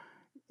here,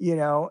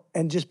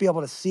 and just be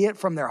able to see it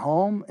from their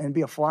home and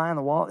be a fly on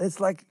the wall?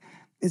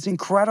 It's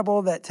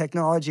incredible that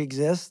technology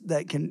exists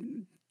that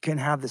can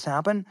have this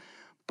happen.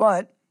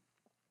 But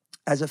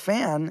as a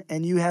fan,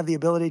 and you have the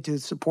ability to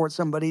support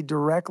somebody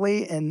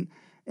directly and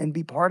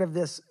be part of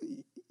this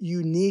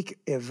unique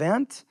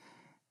event,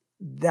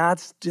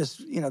 that's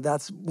just,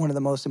 that's one of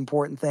the most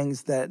important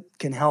things that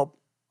can help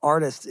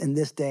artists in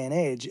this day and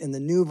age, in the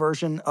new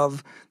version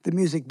of the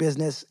music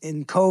business,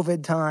 in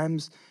COVID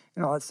times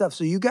and all that stuff.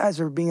 So you guys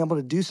are being able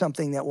to do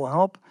something that will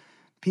help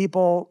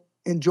people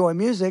enjoy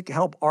music,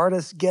 help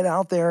artists get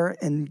out there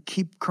and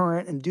keep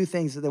current and do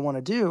things that they want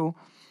to do.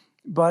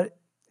 But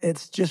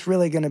it's just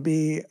really going to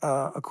be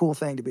a cool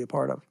thing to be a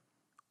part of.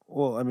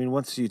 Well, I mean,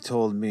 once you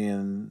told me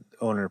and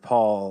owner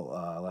Paul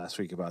last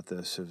week about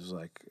this, it was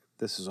like,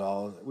 this is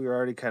all, we were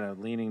already kind of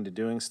leaning to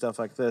doing stuff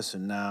like this.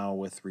 And now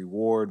with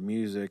Reward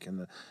Music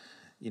and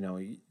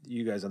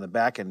you guys on the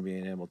back end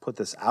being able to put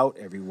this out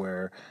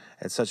everywhere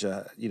at such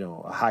a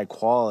high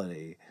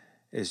quality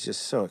is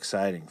just so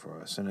exciting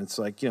for us. And it's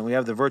like, we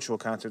have the virtual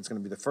concert. It's going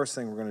to be the first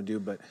thing we're going to do.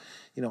 But,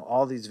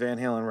 all these Van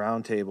Halen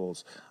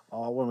roundtables,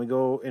 when we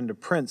go into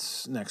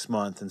Prince next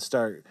month and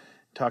start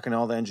talking to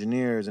all the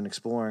engineers and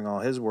exploring all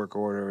his work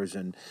orders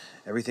and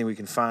everything we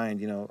can find,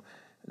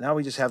 now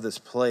we just have this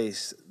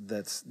place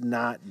that's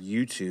not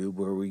YouTube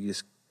where we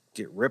just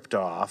get ripped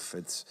off.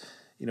 It's,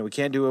 we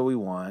can't do what we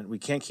want. We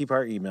can't keep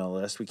our email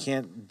list. We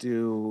can't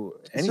do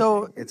anything.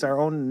 So- It's our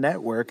own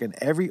network, and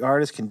every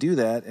artist can do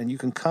that. And you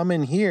can come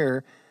in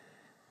here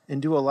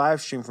and do a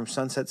live stream from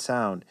Sunset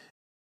Sound.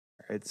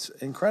 It's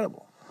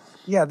incredible.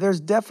 Yeah, there's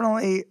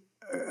definitely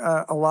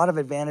a lot of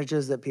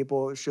advantages that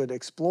people should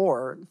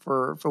explore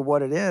for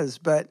what it is.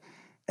 But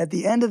at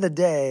the end of the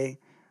day,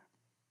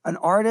 an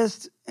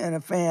artist and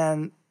a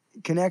fan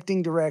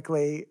connecting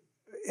directly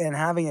and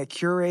having a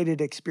curated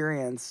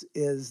experience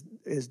is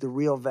the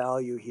real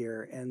value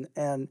here.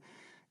 And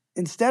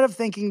instead of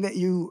thinking that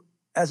you,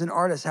 as an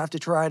artist, have to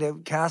try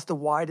to cast the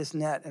widest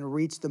net and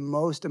reach the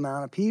most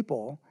amount of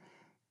people,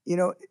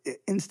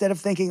 instead of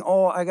thinking,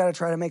 oh, I got to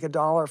try to make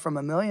 $1 from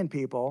 1 million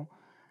people,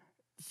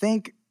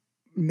 think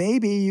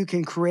maybe you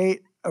can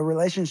create a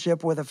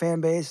relationship with a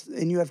fan base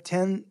and you have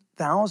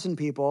 10,000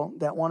 people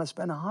that want to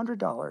spend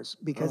 $100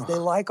 because they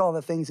like all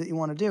the things that you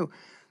want to do.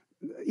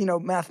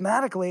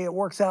 Mathematically, it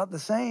works out the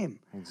same.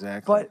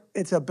 Exactly. But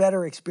it's a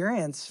better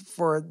experience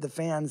for the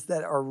fans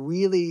that are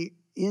really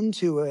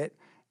into it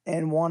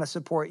and want to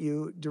support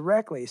you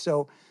directly.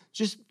 So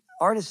just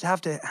artists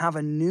have to have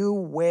a new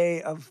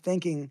way of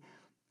thinking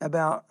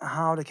about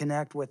how to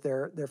connect with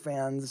their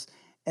fans,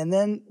 and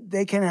then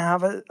they can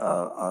have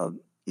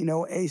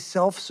a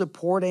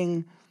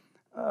self-supporting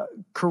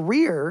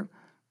career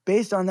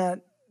based on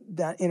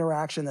that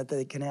interaction that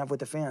they can have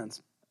with the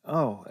fans.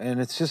 Oh, and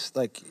it's just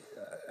like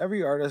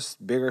every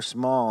artist, big or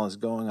small, is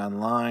going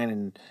online.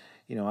 And,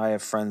 I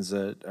have friends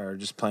that are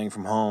just playing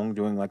from home,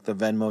 doing like the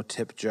Venmo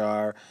tip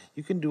jar.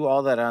 You can do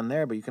all that on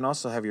there, but you can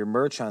also have your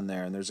merch on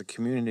there. And there's a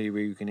community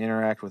where you can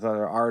interact with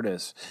other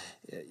artists.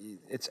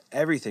 It's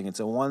everything. It's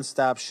a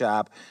one-stop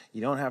shop. You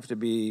don't have to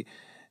be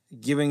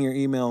giving your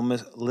email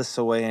lists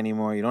away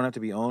anymore. You don't have to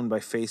be owned by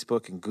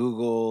Facebook and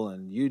Google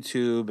and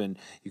YouTube. And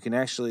you can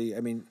actually,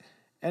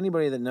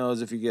 anybody that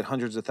knows if you get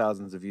hundreds of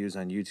thousands of views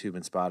on YouTube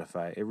and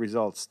Spotify, it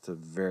results to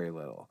very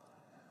little.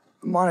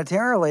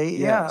 Monetarily,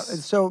 yeah.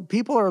 Yes. So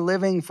people are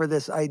living for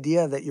this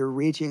idea that you're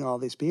reaching all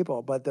these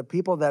people, but the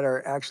people that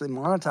are actually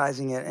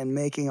monetizing it and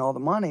making all the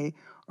money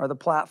are the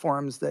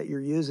platforms that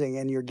you're using,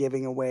 and you're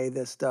giving away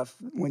this stuff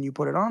when you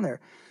put it on there.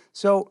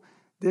 So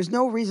there's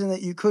no reason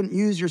that you couldn't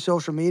use your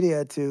social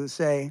media to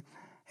say,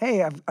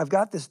 hey, I've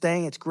got this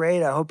thing. It's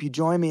great. I hope you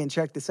join me and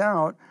check this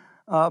out.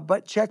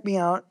 But check me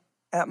out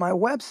at my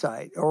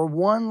website, or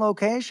one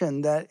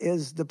location that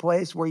is the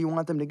place where you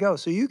want them to go.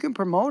 So you can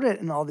promote it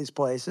in all these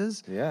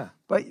places. Yeah.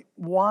 But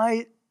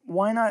why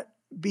not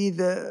be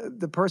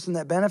the person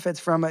that benefits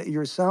from it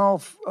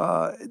yourself,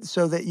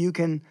 so that you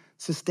can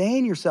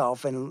sustain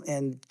yourself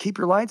and keep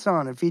your lights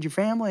on and feed your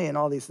family and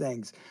all these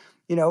things?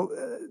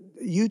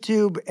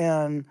 YouTube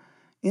and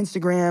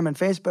Instagram and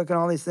Facebook and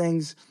all these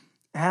things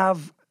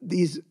have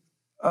these,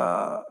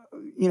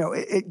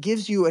 it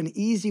gives you an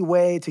easy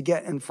way to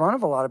get in front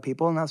of a lot of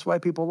people, and that's why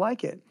people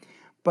like it.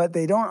 But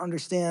they don't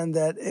understand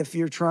that if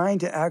you're trying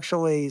to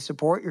actually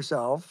support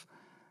yourself,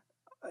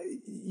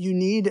 you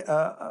need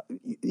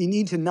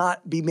to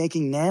not be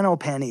making nano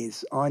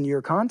pennies on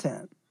your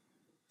content.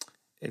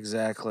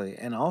 Exactly.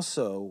 And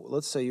also,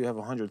 let's say you have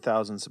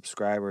 100,000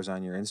 subscribers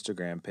on your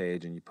Instagram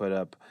page and you put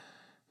up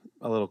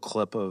a little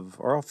clip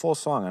or a full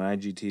song on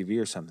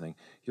IGTV or something.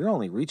 You're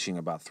only reaching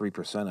about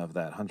 3% of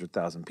that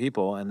 100,000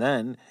 people. And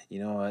then,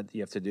 what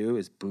you have to do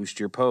is boost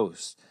your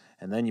posts.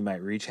 And then you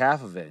might reach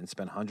half of it and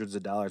spend hundreds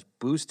of dollars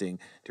boosting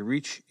to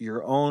reach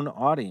your own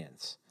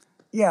audience.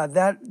 Yeah,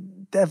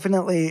 that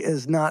definitely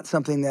is not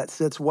something that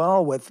sits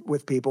well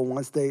with people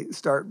once they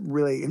start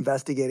really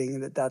investigating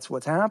that that's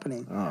what's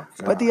happening. Oh,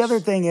 but the other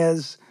thing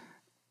is,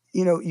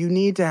 you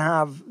need to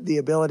have the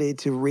ability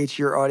to reach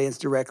your audience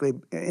directly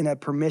in a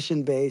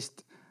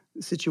permission-based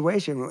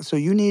situation. So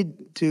you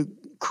need to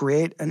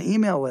create an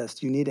email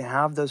list. You need to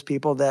have those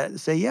people that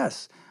say,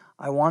 yes,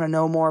 I want to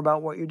know more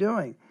about what you're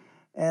doing.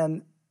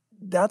 And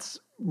that's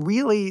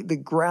really the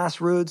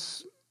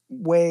grassroots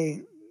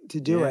way to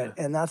do it.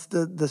 And that's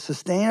the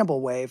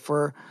sustainable way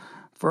for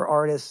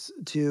artists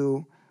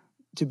to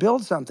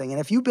build something. And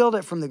if you build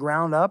it from the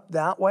ground up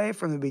that way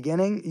from the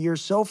beginning, you're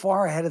so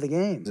far ahead of the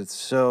game. It's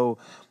so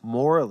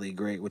morally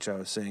great, which I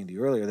was saying to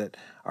you earlier, that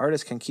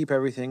artists can keep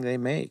everything they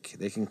make.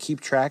 They can keep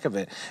track of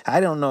it.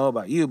 I don't know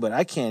about you, but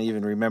I can't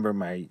even remember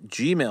my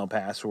Gmail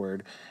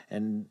password.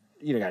 And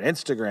you got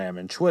Instagram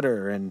and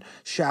Twitter and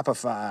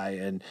Shopify,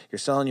 and you're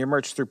selling your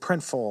merch through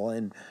Printful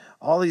and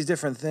all these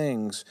different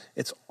things.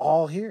 It's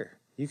all here.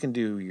 You can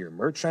do your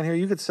merch on here.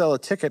 You could sell a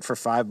ticket for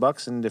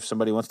 $5, and if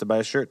somebody wants to buy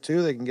a shirt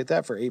too, they can get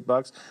that for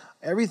 $8.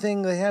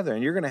 Everything they have there,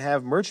 and you're going to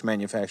have merch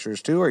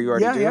manufacturers too, or you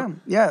already do.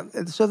 Yeah.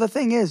 So the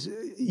thing is,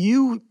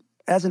 you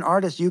as an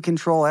artist, you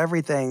control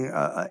everything,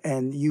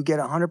 and you get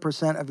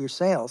 100% of your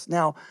sales.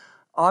 Now,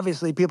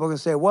 obviously, people are going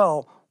to say,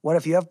 "Well, what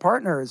if you have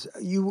partners?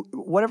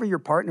 Whatever your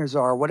partners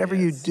are, whatever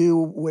you do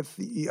with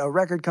a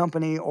record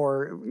company,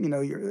 or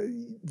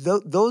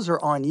those are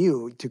on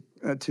you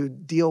to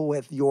deal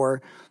with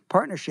your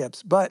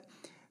partnerships." But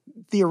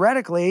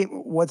theoretically,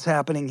 what's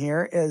happening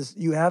here is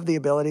you have the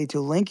ability to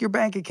link your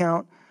bank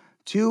account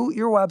to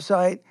your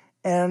website,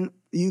 and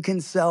You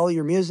can sell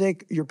your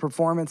music, your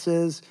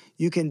performances.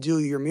 You can do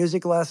your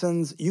music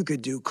lessons. You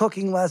could do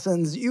cooking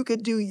lessons. You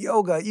could do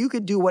yoga. You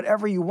could do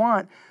whatever you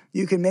want.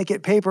 You can make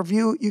it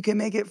pay-per-view. You can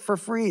make it for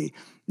free.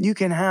 You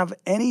can have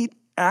any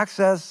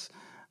access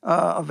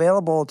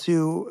available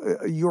to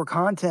your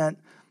content,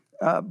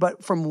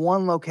 but from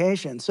one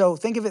location. So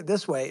think of it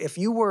this way. If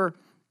you were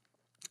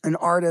an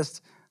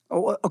artist,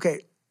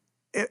 okay,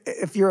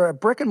 if you're a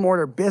brick and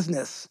mortar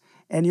business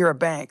and you're a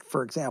bank,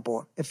 for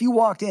example, if you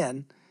walked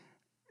in,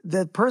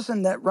 the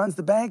person that runs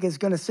the bank is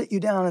going to sit you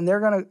down and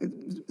they're going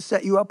to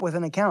set you up with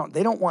an account.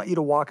 They don't want you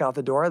to walk out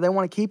the door. They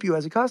want to keep you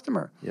as a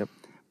customer. Yep.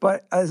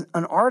 But as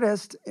an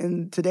artist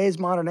in today's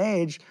modern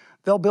age,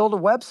 they'll build a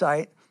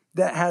website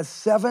that has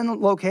 7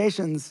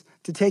 locations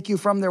to take you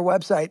from their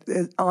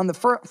website on the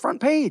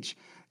front page.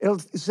 It'll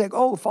say,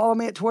 oh, follow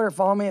me at Twitter,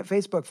 follow me at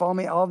Facebook, follow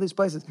me at all of these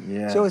places.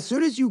 Yeah. So as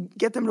soon as you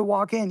get them to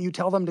walk in, you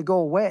tell them to go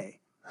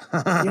away.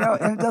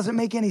 And it doesn't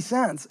make any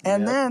sense.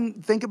 And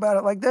then think about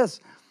it like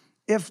this.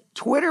 If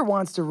Twitter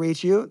wants to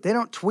reach you, they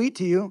don't tweet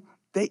to you,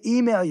 they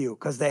email you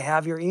because they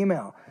have your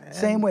email.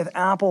 Same with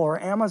Apple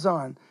or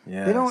Amazon.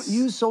 Yes. They don't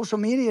use social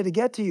media to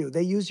get to you.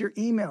 They use your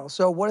email.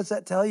 So what does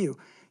that tell you?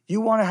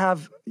 You want to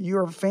have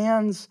your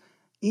fans'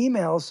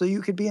 emails so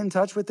you could be in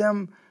touch with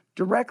them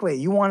directly.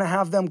 You want to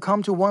have them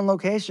come to one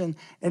location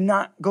and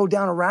not go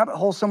down a rabbit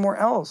hole somewhere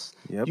else.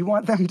 Yep. You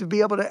want them to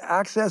be able to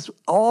access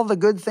all the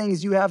good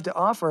things you have to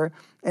offer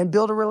and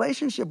build a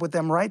relationship with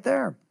them right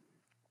there.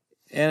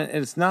 And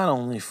it's not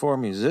only for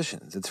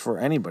musicians, it's for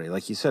anybody.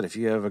 Like you said, if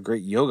you have a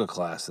great yoga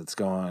class that's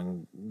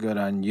going good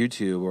on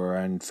YouTube or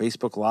on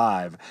Facebook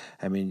Live,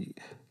 I mean,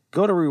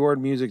 go to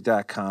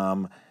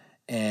rewardmusic.com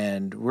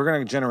and we're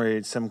going to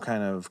generate some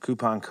kind of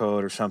coupon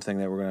code or something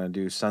that we're going to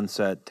do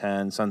Sunset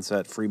 10,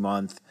 Sunset free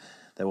month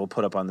that we'll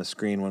put up on the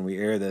screen when we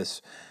air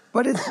this.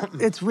 But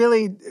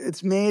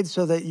it's made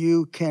so that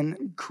you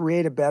can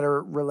create a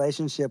better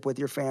relationship with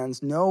your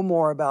fans, know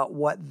more about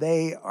what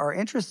they are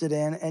interested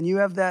in, and you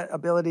have that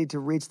ability to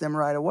reach them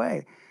right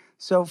away.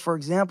 So, for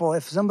example,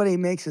 if somebody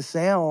makes a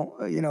sale,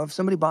 if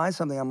somebody buys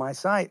something on my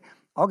site,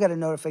 I'll get a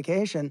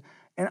notification,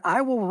 and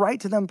I will write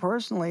to them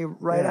personally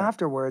right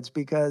afterwards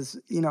because,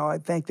 I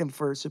thank them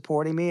for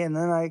supporting me, and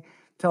then I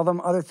tell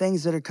them other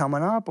things that are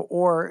coming up,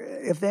 or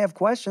if they have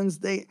questions,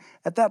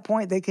 at that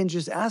point, they can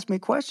just ask me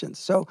questions.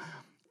 So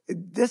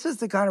this is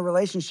the kind of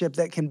relationship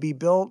that can be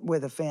built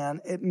with a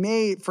fan. It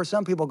may, for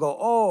some people, go,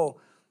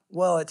 oh,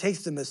 well, it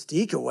takes the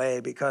mystique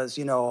away because,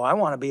 I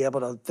want to be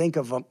able to think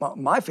of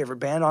my favorite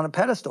band on a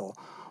pedestal.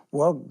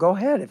 Well, go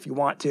ahead if you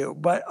want to.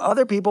 But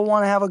other people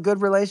want to have a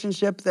good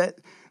relationship that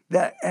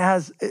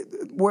has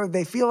where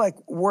they feel like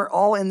we're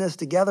all in this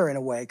together in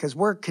a way because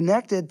we're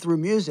connected through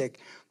music,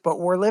 but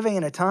we're living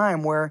in a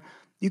time where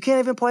you can't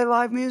even play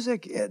live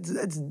music.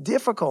 It's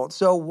difficult.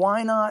 So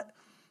why not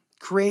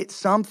create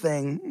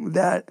something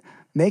that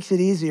makes it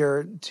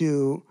easier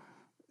to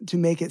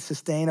make it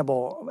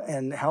sustainable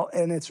and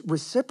it's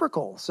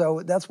reciprocal.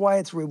 So that's why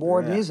it's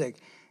reward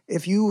music.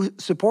 If you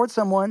support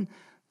someone,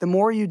 the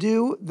more you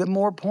do, the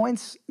more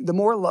points, the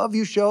more love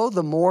you show,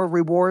 the more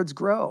rewards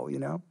grow,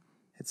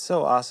 It's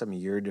so awesome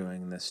you're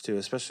doing this too,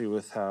 especially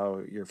with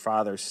how your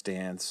father's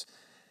stance.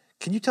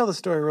 Can you tell the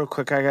story real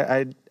quick?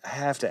 I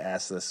have to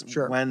ask this.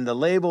 Sure. When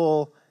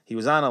he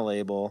was on a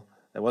label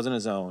that wasn't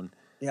his own.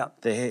 Yeah.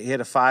 He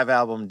had a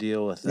 5-album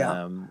deal with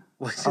them.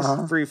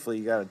 Just briefly,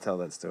 you got to tell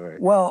that story.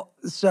 Well,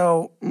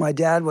 so my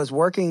dad was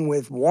working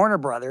with Warner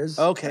Brothers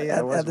at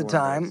the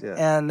time. Brothers,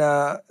 yeah.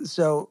 And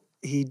so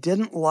he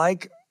didn't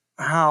like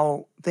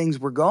how things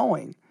were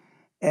going.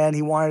 And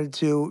he wanted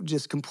to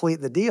just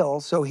complete the deal.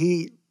 So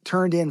he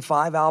turned in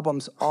 5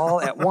 albums all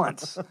at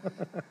once.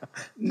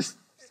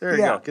 There you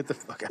go. Get the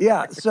fuck out.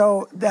 Yeah.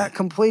 So that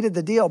completed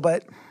the deal.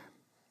 But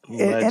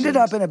it ended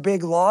up in a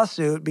big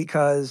lawsuit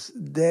because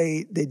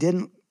they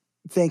didn't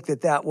think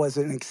that was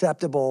an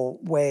acceptable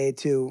way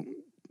to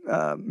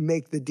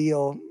make the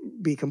deal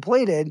be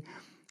completed.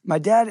 My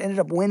dad ended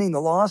up winning the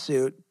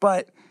lawsuit,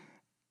 but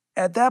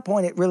at that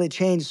point it really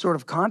changed sort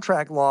of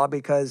contract law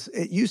because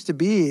it used to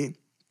be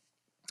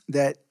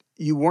that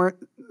you weren't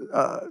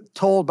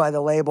told by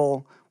the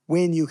label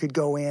when you could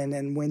go in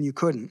and when you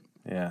couldn't.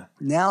 Yeah.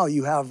 Now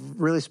you have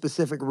really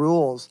specific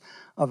rules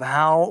of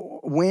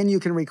when you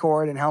can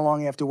record and how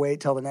long you have to wait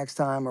till the next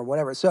time or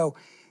whatever. So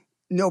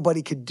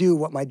nobody could do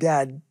what my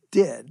dad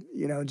did,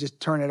 just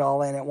turn it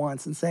all in at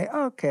once and say,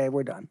 okay,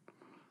 we're done.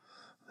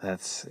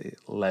 That's a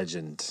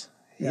legend.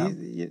 Yeah.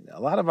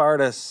 A lot of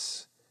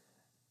artists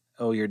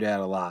owe your dad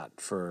a lot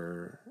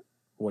for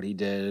what he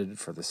did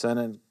for the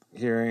Senate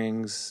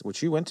hearings,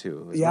 which you went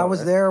to. I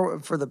was there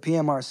for the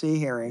PMRC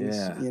hearings,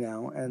 Yeah.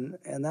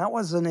 And that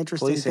was an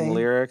interesting policing thing.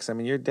 lyrics. I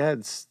mean, your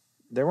dad's,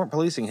 they weren't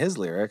policing his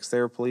lyrics. They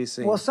were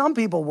policing. Well, some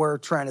people were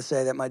trying to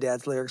say that my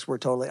dad's lyrics were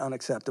totally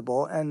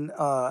unacceptable. And,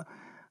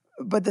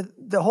 but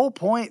the whole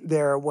point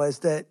there was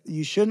that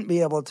you shouldn't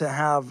be able to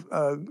have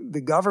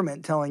the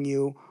government telling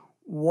you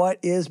what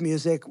is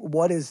music,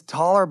 what is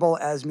tolerable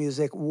as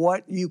music,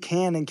 what you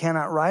can and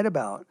cannot write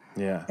about.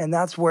 Yeah. And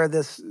that's where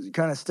this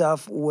kind of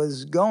stuff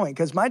was going.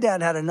 Because my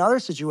dad had another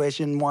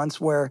situation once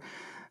where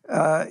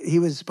he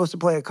was supposed to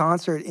play a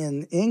concert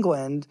in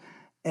England,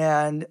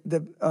 and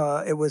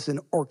it was an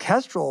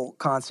orchestral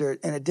concert,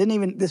 and it didn't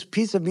even, this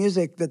piece of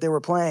music that they were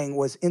playing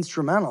was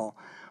instrumental,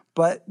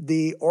 but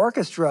the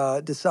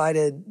orchestra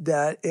decided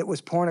that it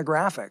was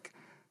pornographic.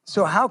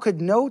 So how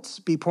could notes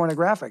be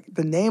pornographic?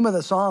 The name of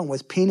the song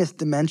was Penis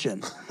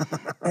Dimension,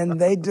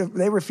 and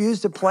they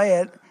refused to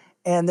play it,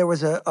 and there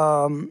was a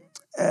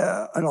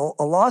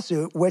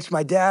lawsuit, which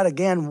my dad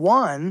again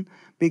won,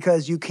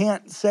 because you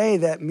can't say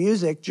that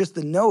music, just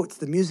the notes,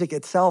 the music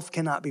itself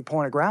cannot be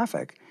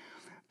pornographic.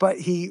 But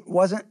he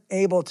wasn't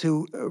able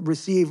to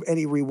receive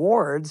any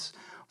rewards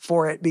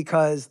for it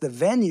because the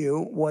venue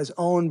was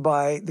owned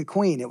by the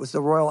Queen. It was the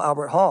Royal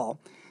Albert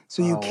Hall.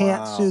 So you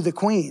can't sue the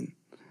Queen.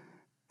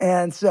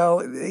 And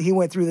so he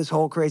went through this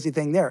whole crazy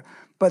thing there.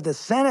 But the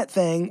Senate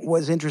thing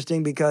was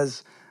interesting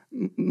because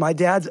my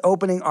dad's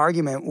opening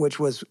argument, which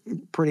was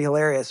pretty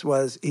hilarious,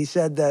 was he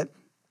said that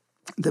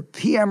the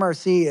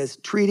PMRC is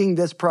treating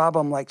this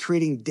problem like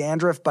treating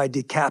dandruff by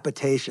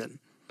decapitation.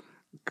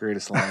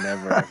 Greatest line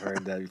ever. I've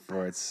heard that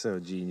before. It's so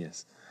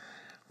genius.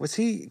 Was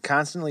he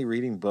constantly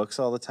reading books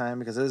all the time?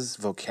 Because his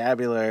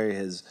vocabulary,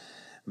 his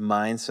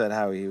mindset,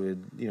 how he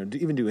would,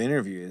 even do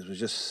interviews was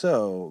just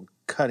so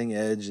cutting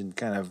edge and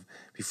kind of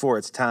before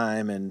its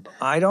time. And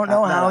I don't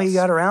know how he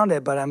got around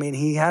it, but I mean,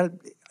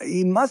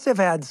 he must have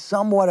had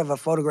somewhat of a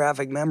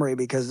photographic memory,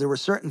 because there were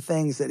certain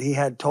things that he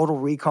had total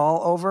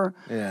recall over.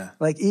 Yeah.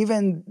 Like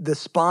even the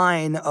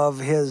spine of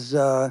his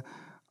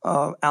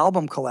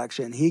album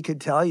collection, he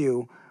could tell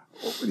you,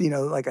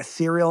 like a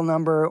serial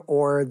number,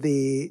 or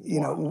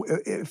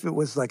if it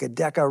was like a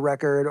Decca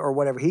record or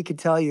whatever, he could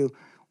tell you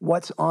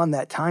what's on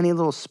that tiny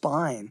little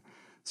spine.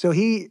 So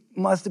he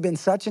must have been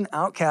such an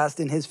outcast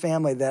in his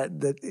family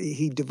that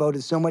he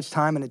devoted so much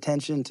time and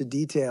attention to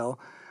detail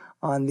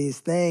on these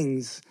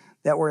things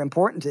that were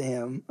important to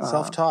him.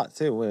 Self-taught,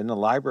 too, in the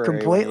library.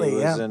 Completely,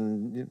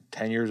 when he was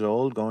 10 years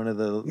old, going to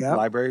the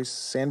library,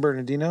 San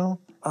Bernardino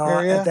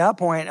area? At that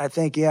point, I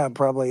think,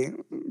 probably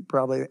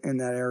in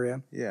that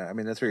area. Yeah, I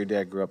mean, that's where your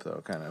dad grew up,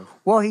 though, kind of.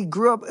 Well, he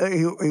grew up,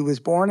 he was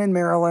born in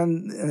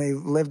Maryland, and he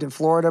lived in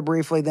Florida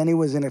briefly. Then he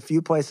was in a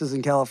few places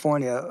in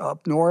California,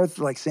 up north,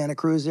 like Santa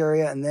Cruz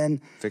area, and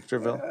then...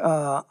 Victorville?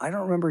 I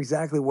don't remember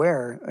exactly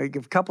where, like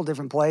a couple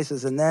different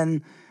places, and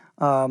then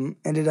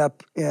ended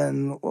up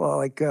in,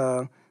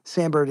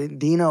 San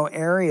Bernardino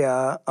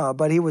area,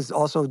 but he was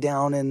also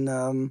down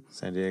in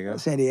San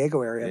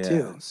Diego area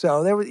too.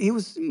 So he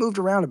was moved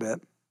around a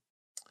bit.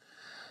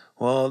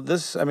 Well,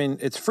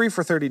 it's free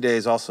for 30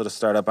 days also to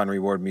start up on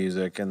Reward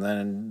Music, and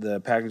then the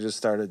packages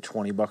start at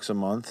 $20 a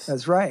month.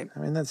 That's right. I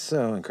mean, that's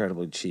so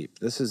incredibly cheap.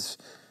 This is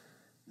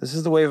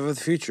the wave of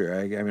the future.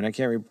 I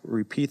can't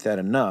repeat that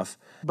enough.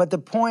 But the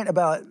point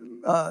about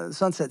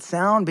Sunset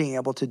Sound being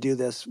able to do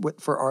this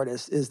for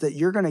artists is that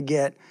you're going to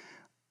get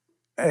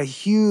a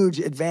huge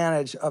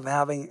advantage of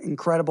having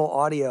incredible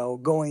audio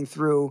going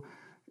through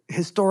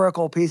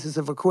historical pieces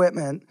of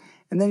equipment.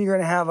 And then you're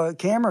going to have a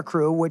camera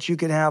crew, which you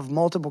could have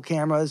multiple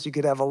cameras. You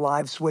could have a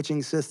live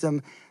switching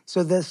system.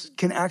 So this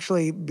can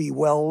actually be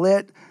well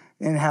lit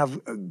and have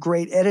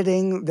great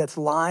editing that's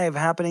live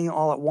happening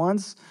all at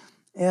once.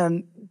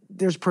 And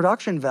there's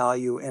production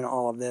value in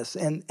all of this.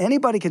 And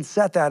anybody can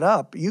set that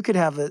up. You could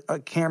have a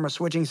camera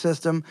switching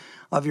system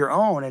of your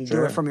own and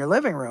do it from your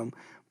living room.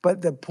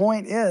 But the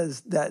point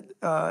is that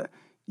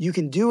you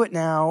can do it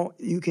now.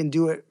 You can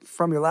do it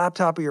from your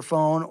laptop or your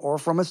phone or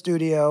from a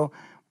studio,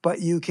 but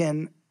you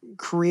can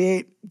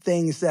create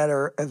things that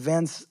are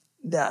events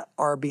that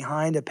are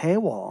behind a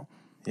paywall.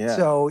 Yeah.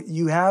 So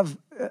you have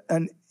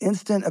an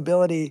instant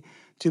ability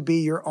to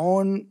be your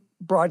own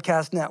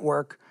broadcast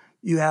network.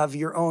 You have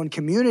your own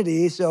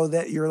community, so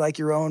that you're like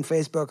your own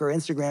Facebook or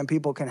Instagram.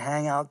 People can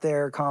hang out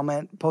there,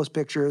 comment, post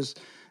pictures,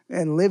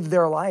 and live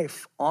their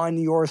life on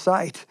your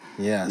site.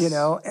 Yes.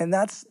 And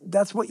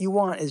that's what you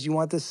want, is you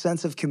want this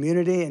sense of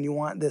community, and you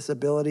want this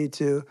ability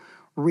to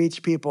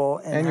reach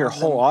people. And your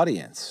whole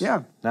audience.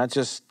 Yeah. Not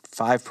just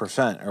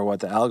 5% or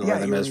what the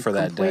algorithm is for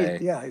that day.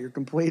 Yeah, your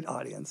complete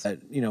audience.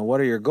 What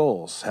are your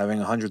goals? Having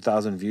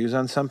 100,000 views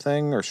on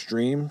something or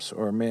streams,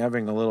 or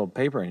having a little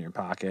paper in your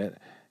pocket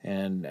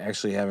and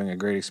actually having a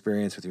great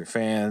experience with your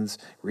fans,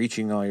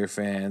 reaching all your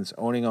fans,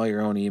 owning all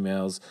your own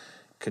emails,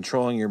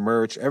 controlling your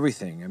merch,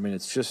 everything. I mean,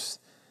 it's just,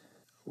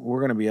 we're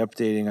going to be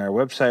updating our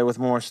website with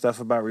more stuff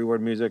about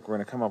Reward Music. We're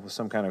going to come up with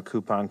some kind of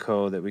coupon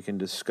code that we can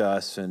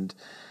discuss. And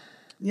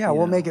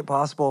we'll make it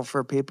possible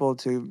for people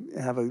to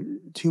have a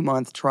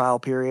 2-month trial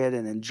period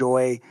and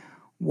enjoy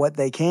what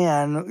they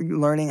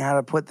can, learning how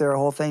to put their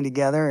whole thing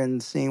together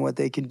and seeing what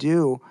they can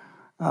do.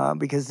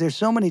 Because there's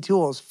so many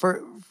tools.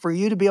 For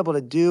you to be able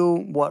to do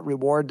what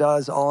Reward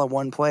does all in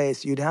one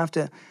place, you'd have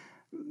to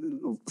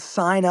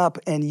sign up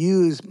and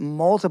use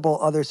multiple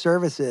other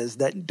services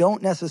that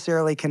don't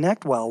necessarily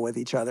connect well with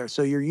each other.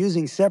 So you're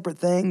using separate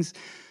things,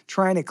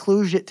 trying to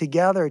kludge it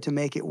together to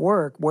make it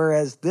work,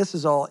 whereas this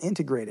is all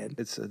integrated.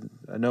 It's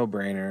a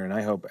no-brainer, and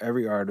I hope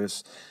every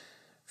artist,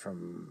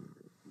 from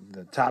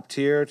the top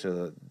tier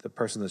to the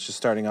person that's just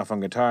starting off on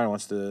guitar and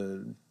wants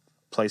to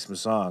play some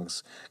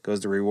songs goes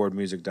to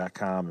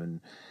rewardmusic.com.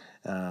 And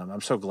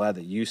I'm so glad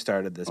that you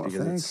started this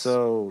because thanks. it's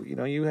so,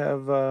 you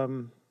have,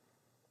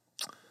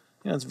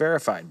 it's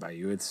verified by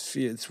you.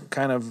 It's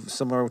kind of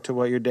similar to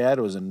what your dad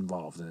was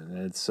involved in.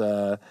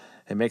 And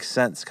it makes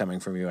sense coming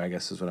from you, I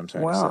guess is what I'm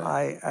trying to say. Well,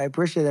 I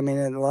appreciate it. I mean,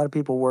 a lot of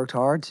people worked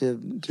hard to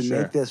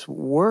Sure. make this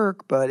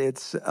work, but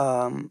it's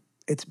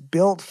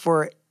built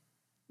for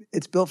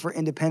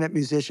independent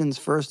musicians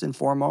first and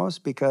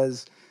foremost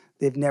because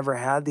they've never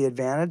had the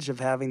advantage of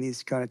having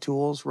these kind of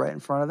tools right in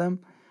front of them.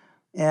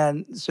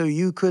 And so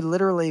you could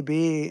literally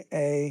be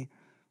a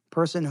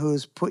person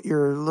who's put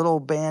your little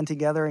band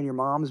together in your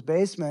mom's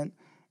basement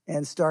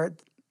and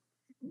start,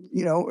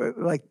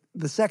 like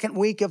the second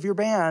week of your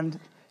band,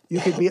 you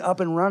could be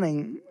up and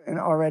running and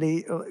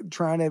already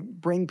trying to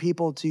bring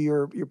people to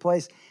your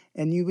place.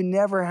 And you would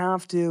never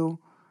have to,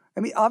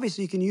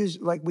 obviously you can use,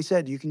 like we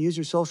said, you can use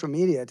your social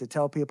media to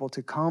tell people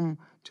to come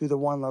to the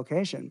one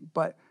location.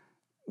 But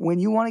when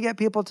you want to get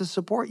people to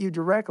support you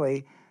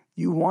directly,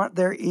 you want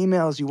their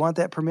emails, you want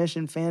that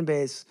permission fan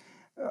base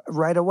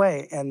right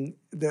away. And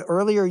the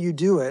earlier you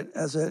do it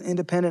as an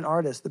independent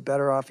artist, the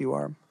better off you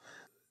are.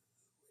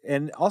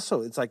 And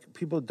also, it's like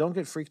people don't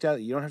get freaked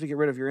out. You don't have to get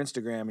rid of your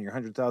Instagram and your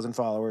 100,000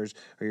 followers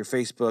or your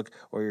Facebook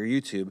or your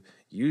YouTube.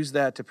 Use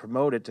that to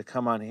promote it, to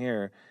come on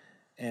here,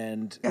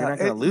 and you're not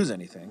going to lose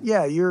anything.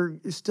 Yeah,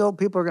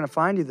 people are going to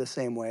find you the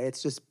same way.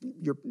 It's just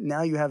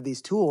now you have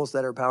these tools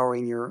that are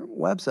powering your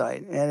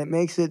website, and it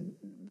makes it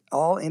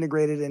all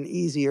integrated and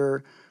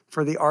easier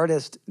for the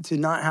artist to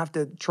not have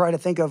to try to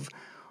think of,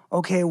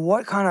 okay,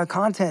 what kind of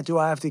content do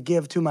I have to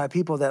give to my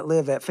people that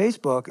live at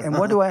Facebook, and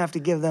what do I have to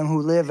give them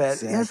who live at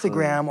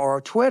Instagram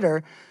or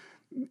Twitter?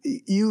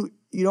 You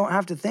don't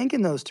have to think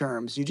in those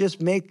terms. You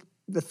just make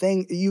the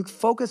thing. You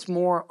focus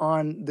more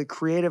on the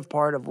creative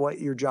part of what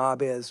your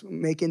job is,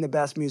 making the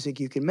best music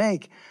you can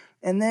make,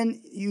 and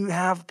then you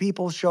have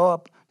people show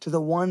up to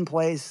the one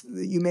place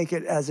that you make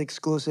it as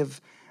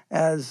exclusive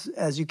as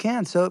you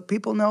can, so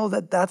people know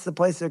that that's the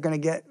place they're going to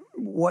get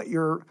what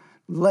your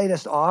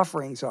latest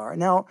offerings are.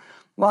 Now,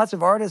 lots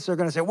of artists are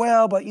going to say,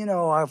 well, but,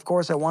 of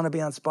course, I want to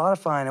be on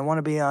Spotify and I want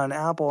to be on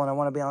Apple and I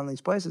want to be on these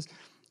places.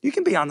 You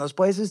can be on those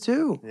places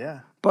too.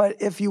 Yeah.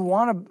 But if you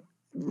want to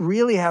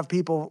really have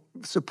people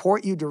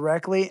support you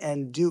directly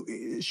and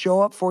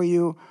show up for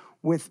you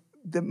with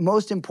the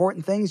most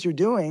important things you're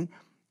doing,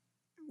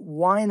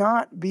 why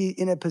not be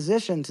in a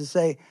position to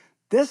say,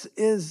 this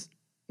is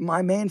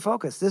my main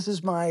focus. This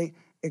is my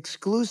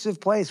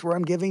exclusive place where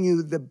I'm giving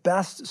you the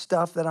best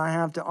stuff that I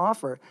have to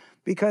offer.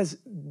 Because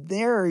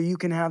there you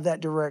can have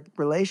that direct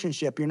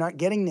relationship. You're not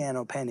getting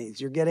nano pennies.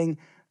 You're getting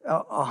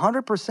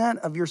 100%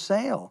 of your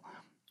sale.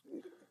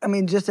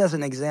 Just as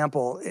an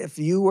example, if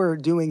you were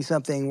doing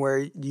something where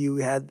you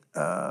had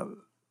a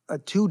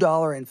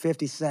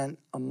 $2.50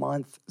 a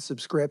month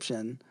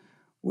subscription,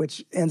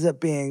 which ends up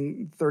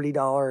being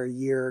 $30 a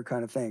year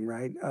kind of thing,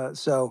 right?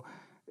 So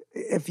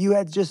if you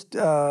had just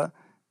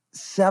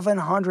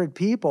 700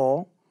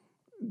 people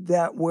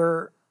that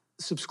were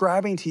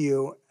subscribing to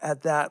you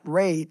at that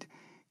rate,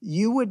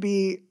 you would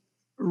be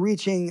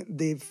reaching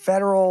the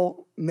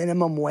federal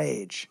minimum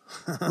wage,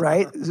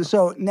 right?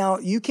 So now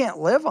you can't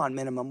live on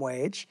minimum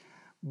wage,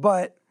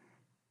 but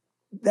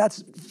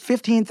that's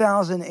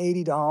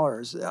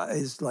 $15,080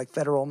 is like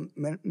federal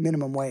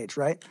minimum wage,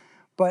 right?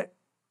 But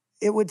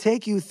it would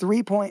take you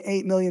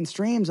 3.8 million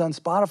streams on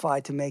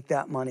Spotify to make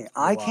that money.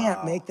 I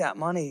can't make that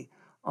money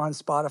on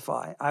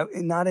Spotify.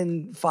 Not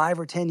in 5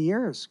 or 10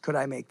 years could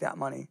I make that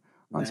money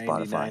on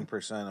Spotify.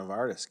 99% of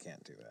artists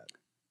can't do that.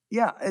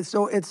 Yeah, and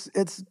so it's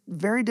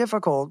very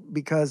difficult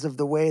because of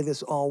the way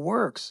this all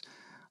works.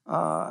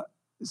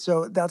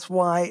 So that's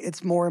why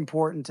it's more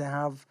important to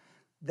have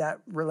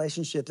that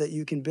relationship that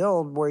you can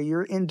build where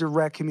you're in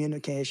direct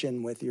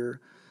communication with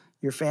your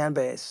fan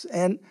base.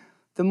 And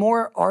the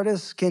more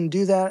artists can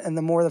do that and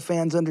the more the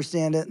fans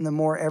understand it and the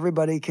more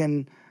everybody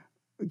can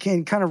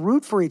kind of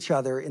root for each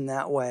other in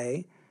that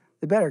way,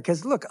 the better.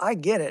 Because look, I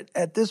get it.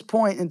 At this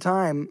point in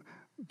time,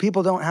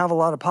 people don't have a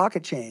lot of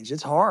pocket change.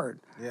 It's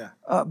hard. Yeah.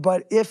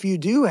 But if you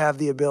do have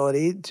the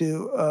ability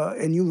to,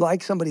 and you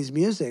like somebody's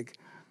music,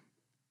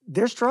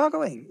 they're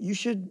struggling. You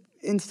should,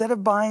 instead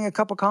of buying a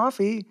cup of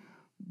coffee,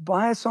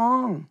 buy a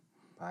song.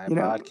 Buy a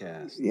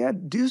podcast. Yeah,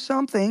 do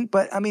something.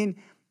 But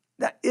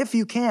if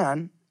you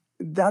can,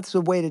 that's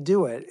the way to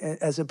do it,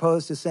 as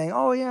opposed to saying,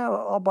 oh, yeah,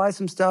 I'll buy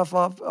some stuff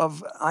off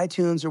of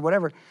iTunes or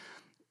whatever.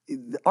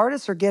 The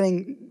artists are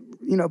getting,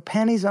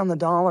 pennies on the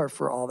dollar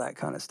for all that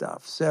kind of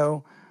stuff.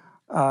 So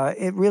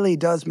it really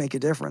does make a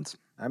difference.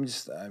 I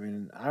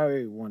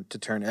want to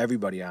turn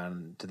everybody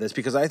on to this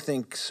because I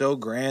think so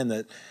grand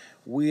that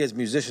we as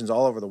musicians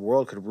all over the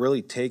world could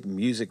really take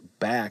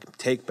back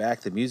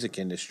the music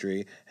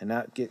industry and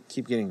not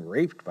keep getting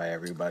raped by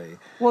everybody.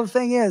 Well, the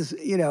thing is,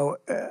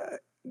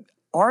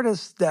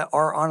 artists that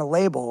are on a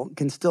label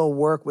can still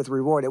work with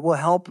Reward. It will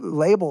help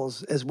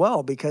labels as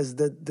well because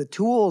the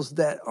tools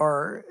that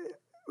are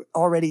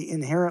already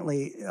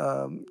inherently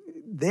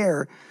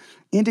there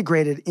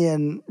integrated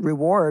in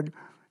Reward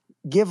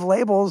give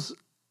labels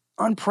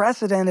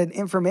unprecedented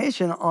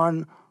information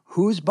on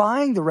who's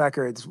buying the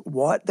records,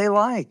 what they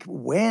like,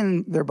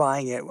 when they're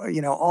buying it.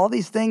 You know, all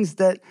these things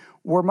that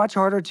were much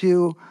harder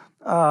to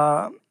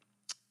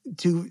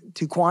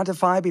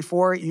quantify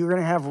before. You're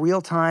going to have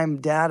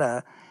real-time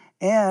data,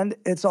 and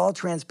it's all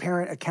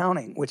transparent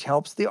accounting, which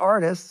helps the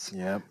artists.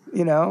 Yep.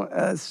 You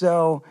know,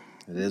 so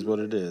it is what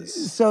it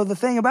is. So the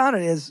thing about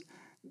it is,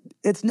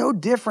 it's no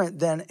different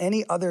than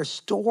any other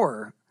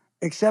store,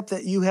 except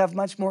that you have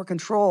much more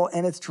control,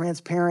 and it's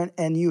transparent,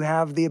 and you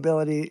have the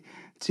ability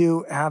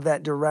to have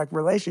that direct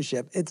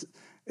relationship.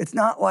 It's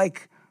not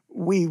like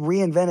we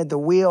reinvented the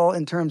wheel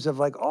in terms of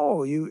like,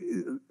 oh,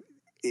 you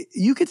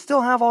could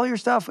still have all your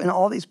stuff in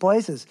all these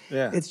places.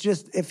 Yeah. It's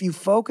just if you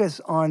focus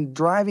on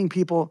driving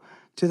people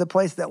to the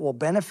place that will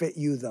benefit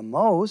you the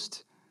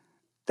most,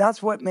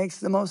 that's what makes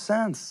the most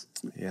sense.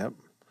 Yep.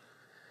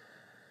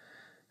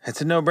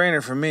 It's a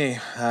no-brainer for me.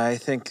 I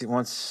think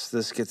once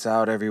this gets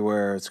out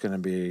everywhere, it's going to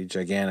be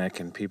gigantic,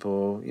 and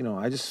people, you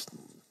know,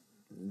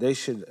 they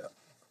should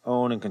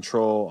own and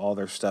control all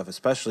their stuff,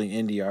 especially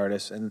indie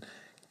artists, and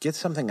get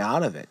something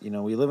out of it. You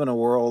know, we live in a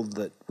world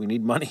that we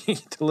need money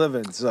to live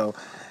in. So,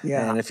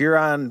 yeah. And if you're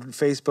on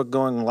Facebook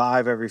going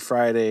live every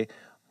Friday,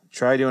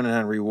 try doing it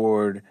on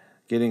Reward,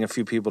 getting a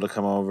few people to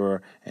come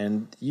over,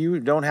 and you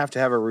don't have to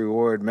have a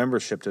Reward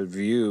membership to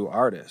view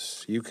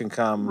artists. You can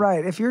come.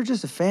 Right. If you're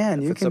just a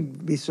fan, you can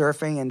be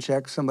surfing and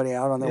check somebody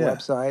out on their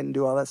website and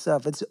do all that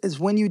stuff. It's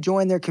when you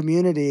join their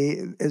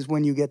community is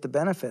when you get the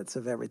benefits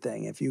of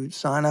everything. If you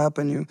sign up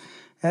and you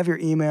have your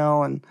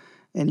email and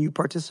you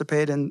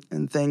participate in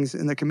things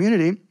in the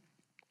community,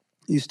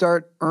 you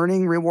start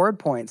earning reward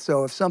points.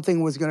 So if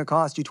something was going to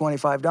cost you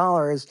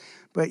 $25,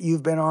 but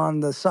you've been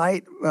on the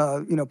site,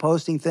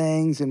 posting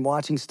things and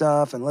watching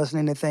stuff and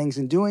listening to things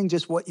and doing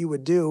just what you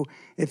would do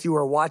if you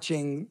were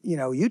watching,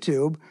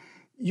 YouTube,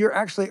 you're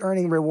actually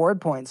earning reward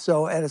points.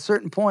 So at a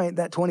certain point,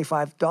 that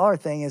 $25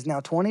 thing is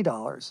now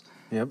 $20.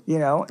 Yep.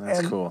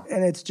 That's cool.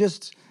 And it's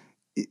just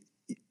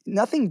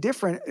nothing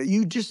different.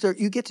 You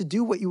get to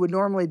do what you would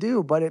normally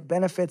do, but it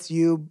benefits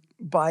you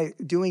by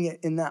doing it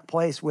in that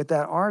place with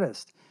that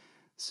artist.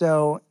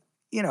 So,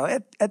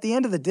 at the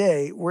end of the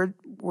day,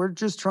 we're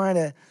just trying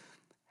to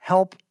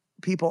help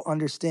people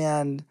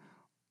understand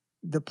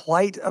the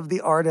plight of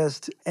the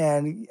artist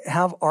and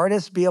have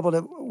artists be able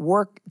to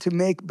work to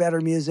make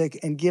better music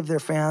and give their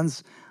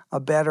fans a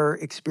better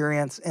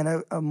experience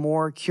and a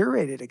more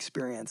curated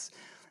experience.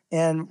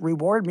 And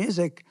Reward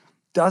Music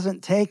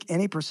doesn't take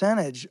any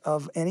percentage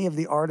of any of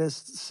the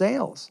artist's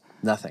sales.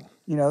 Nothing.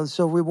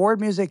 So Reward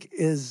Music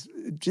is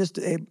just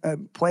a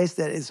place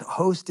that is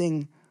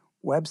hosting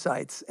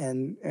websites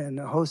and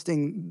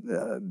hosting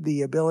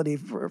the ability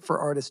for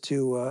artists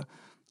to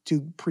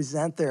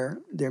present their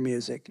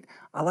music.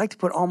 I like to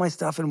put all my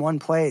stuff in one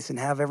place and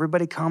have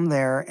everybody come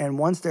there. And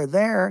once they're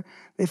there,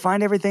 they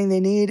find everything they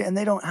need and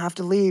they don't have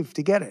to leave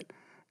to get it.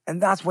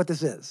 And that's what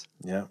this is.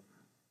 Yeah.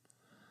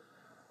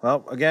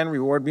 Well, again,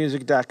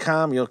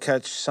 rewardmusic.com. You'll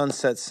catch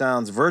Sunset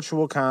Sound's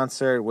virtual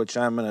concert, which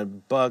I'm going to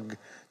bug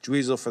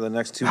Dweezil for the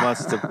next 2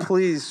 months to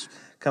please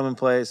come and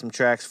play some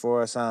tracks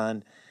for us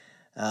on.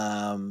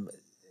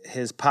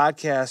 His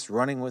podcast,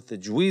 Running with the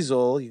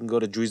Dweezil, you can go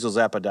to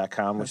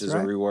dweezilzappa.com, which is a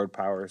Reward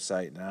Power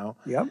site now.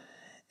 Yep.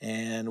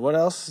 And what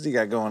else do you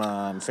got going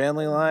on?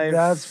 Family life?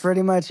 That's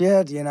pretty much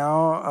it,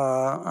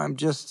 I'm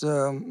just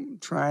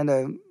trying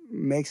to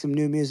make some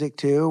new music,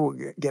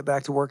 too. Get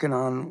back to working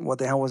on What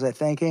the Hell Was I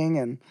Thinking?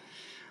 And,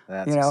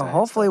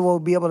 hopefully we'll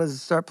be able to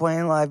start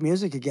playing live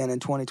music again in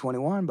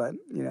 2021. But,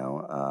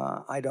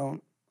 I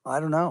don't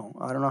know.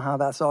 I don't know how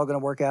that's all going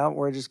to work out.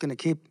 We're just going to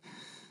keep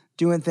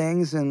doing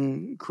things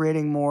and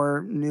creating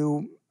more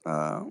new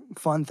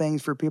fun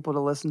things for people to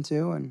listen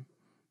to and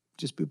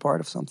just be part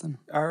of something.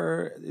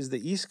 Is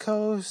the East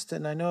Coast,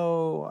 and I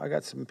know I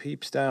got some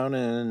peeps down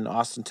in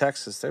Austin,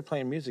 Texas, they're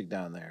playing music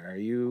down there. Are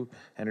you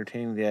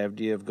entertaining the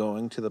idea of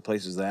going to the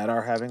places that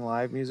are having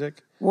live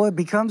music? Well, it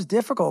becomes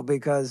difficult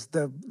because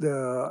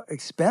the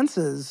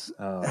expenses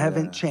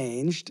haven't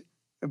changed,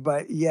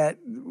 but yet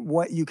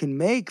what you can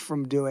make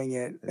from doing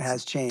it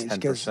has changed.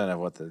 10% of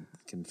what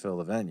can fill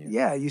the venue.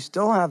 Yeah, you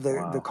still have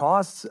the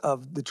costs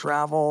of the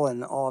travel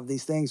and all of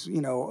these things.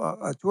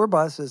 A tour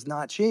bus is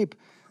not cheap.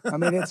 I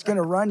mean, it's going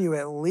to run you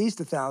at least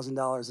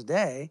 $1,000 a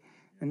day.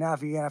 And now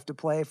if you're going to have to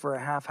play for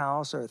a half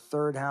house or a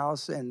third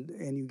house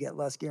and you get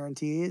less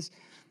guarantees,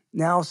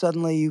 now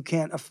suddenly you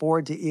can't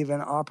afford to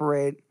even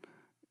operate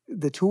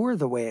the tour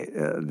the way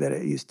that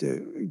it used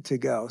to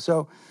go.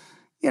 So,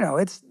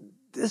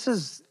 this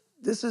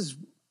is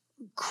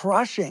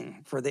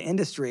crushing for the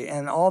industry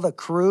and all the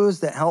crews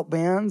that help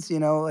bands,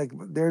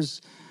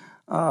 there's,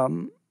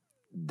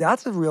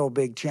 that's a real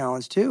big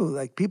challenge too.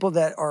 Like people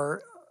that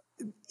are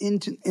in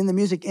the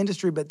music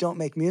industry but don't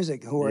make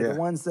music, who are the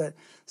ones that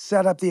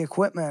set up the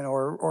equipment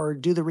or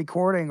do the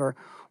recording or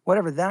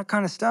whatever, that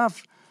kind of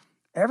stuff.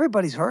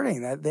 Everybody's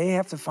hurting. That they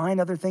have to find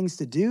other things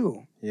to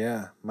do.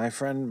 Yeah. My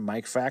friend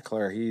Mike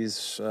Fackler,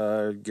 he's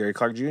Gary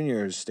Clark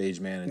Jr.'s stage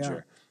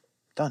manager. Yeah.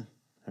 Done.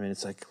 I mean,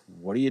 it's like,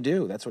 what do you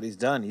do? That's what he's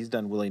done. He's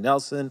done Willie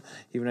Nelson.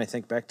 Even I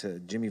think back to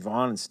Jimmy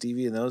Vaughn and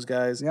Stevie and those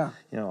guys. Yeah.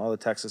 You know, all the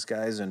Texas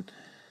guys, and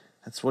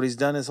that's what he's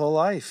done his whole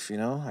life. You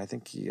know, I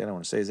think I don't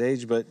want to say his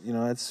age, but you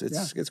know,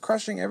 it's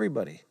crushing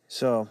everybody.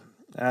 So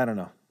I don't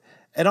know.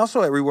 And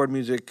also at Reward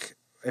Music,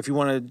 if you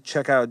want to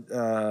check out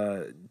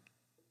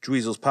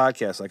Dweezil's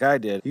podcast like I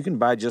did, you can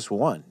buy just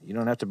one. You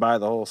don't have to buy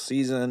the whole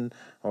season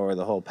or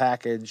the whole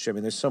package. I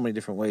mean, there's so many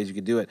different ways you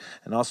could do it.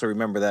 And also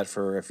remember that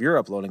for if you're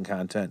uploading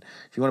content,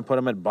 if you want to put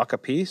them at $1 a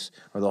piece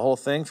or the whole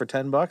thing for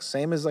 $10,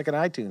 same as like an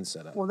iTunes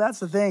setup. Well, that's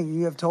the thing.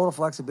 You have total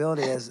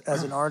flexibility as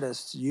an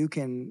artist. You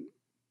can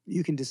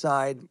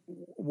decide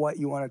what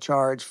you want to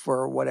charge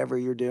for whatever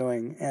you're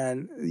doing,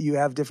 and you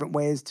have different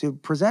ways to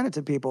present it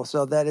to people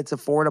so that it's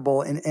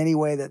affordable in any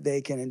way that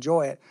they can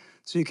enjoy it.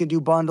 So you can do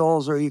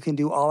bundles, or you can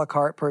do a la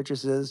carte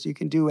purchases. You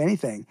can do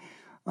anything.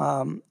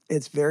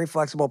 It's very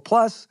flexible.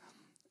 Plus,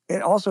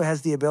 it also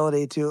has the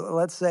ability to,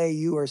 let's say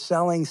you are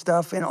selling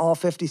stuff in all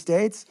 50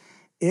 states,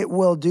 it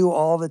will do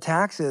all the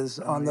taxes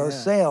on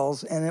those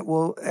sales, and it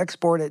will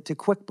export it to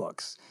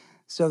QuickBooks.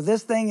 So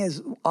this thing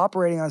is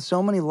operating on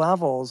so many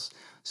levels,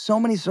 so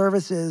many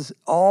services,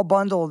 all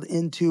bundled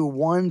into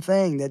one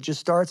thing that just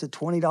starts at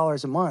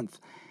 $20 a month.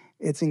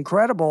 It's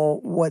incredible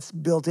what's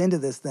built into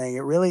this thing.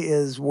 It really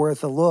is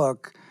worth a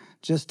look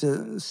just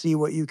to see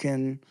what you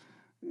can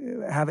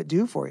have it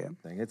do for you.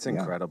 It's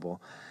incredible.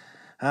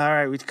 All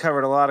right, we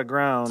covered a lot of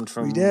ground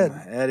from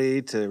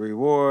Eddie to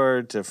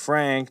Reward to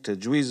Frank to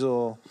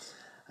Dweezil.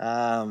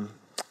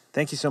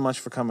 Thank you so much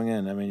for coming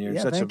in. I mean, you're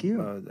such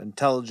an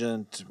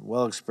intelligent,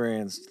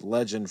 well-experienced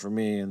legend for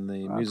me in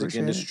the music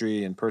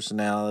industry and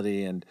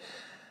personality, and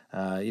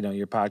you know,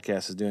 your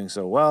podcast is doing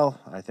so well.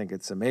 I think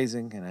it's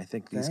amazing, and I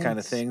think these kind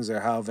of things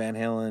are how Van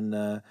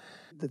Halen.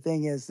 The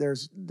thing is,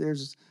 there's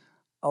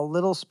a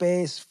little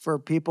space for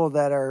people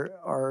that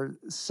are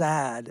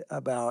sad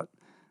about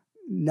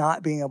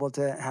not being able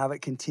to have it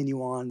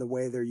continue on the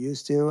way they're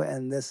used to,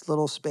 and this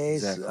little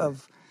space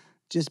of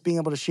just being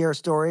able to share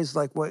stories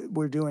like what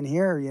we're doing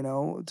here, you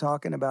know,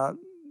 talking about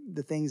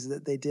the things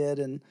that they did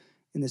and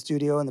in the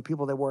studio and the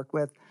people they work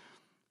with.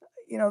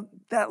 You know,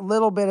 that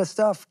little bit of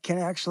stuff can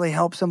actually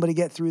help somebody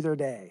get through their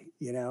day,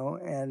 you know,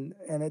 and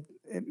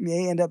it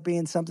may end up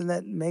being something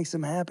that makes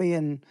them happy,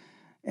 and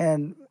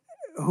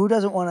who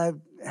doesn't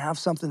want to have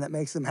something that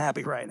makes them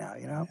happy right now,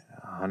 you know?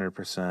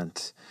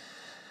 100%.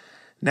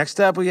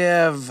 Next up, we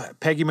have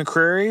Peggy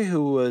McCreary,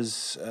 who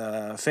was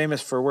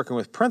famous for working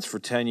with Prince for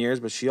 10 years,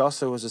 but she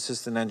also was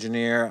assistant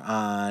engineer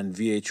on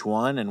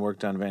VH1 and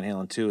worked on Van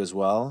Halen 2 as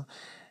well.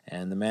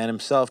 And the man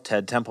himself,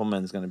 Ted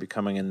Templeman, is going to be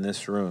coming in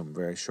this room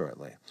very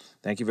shortly.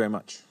 Thank you very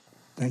much.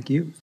 Thank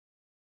you.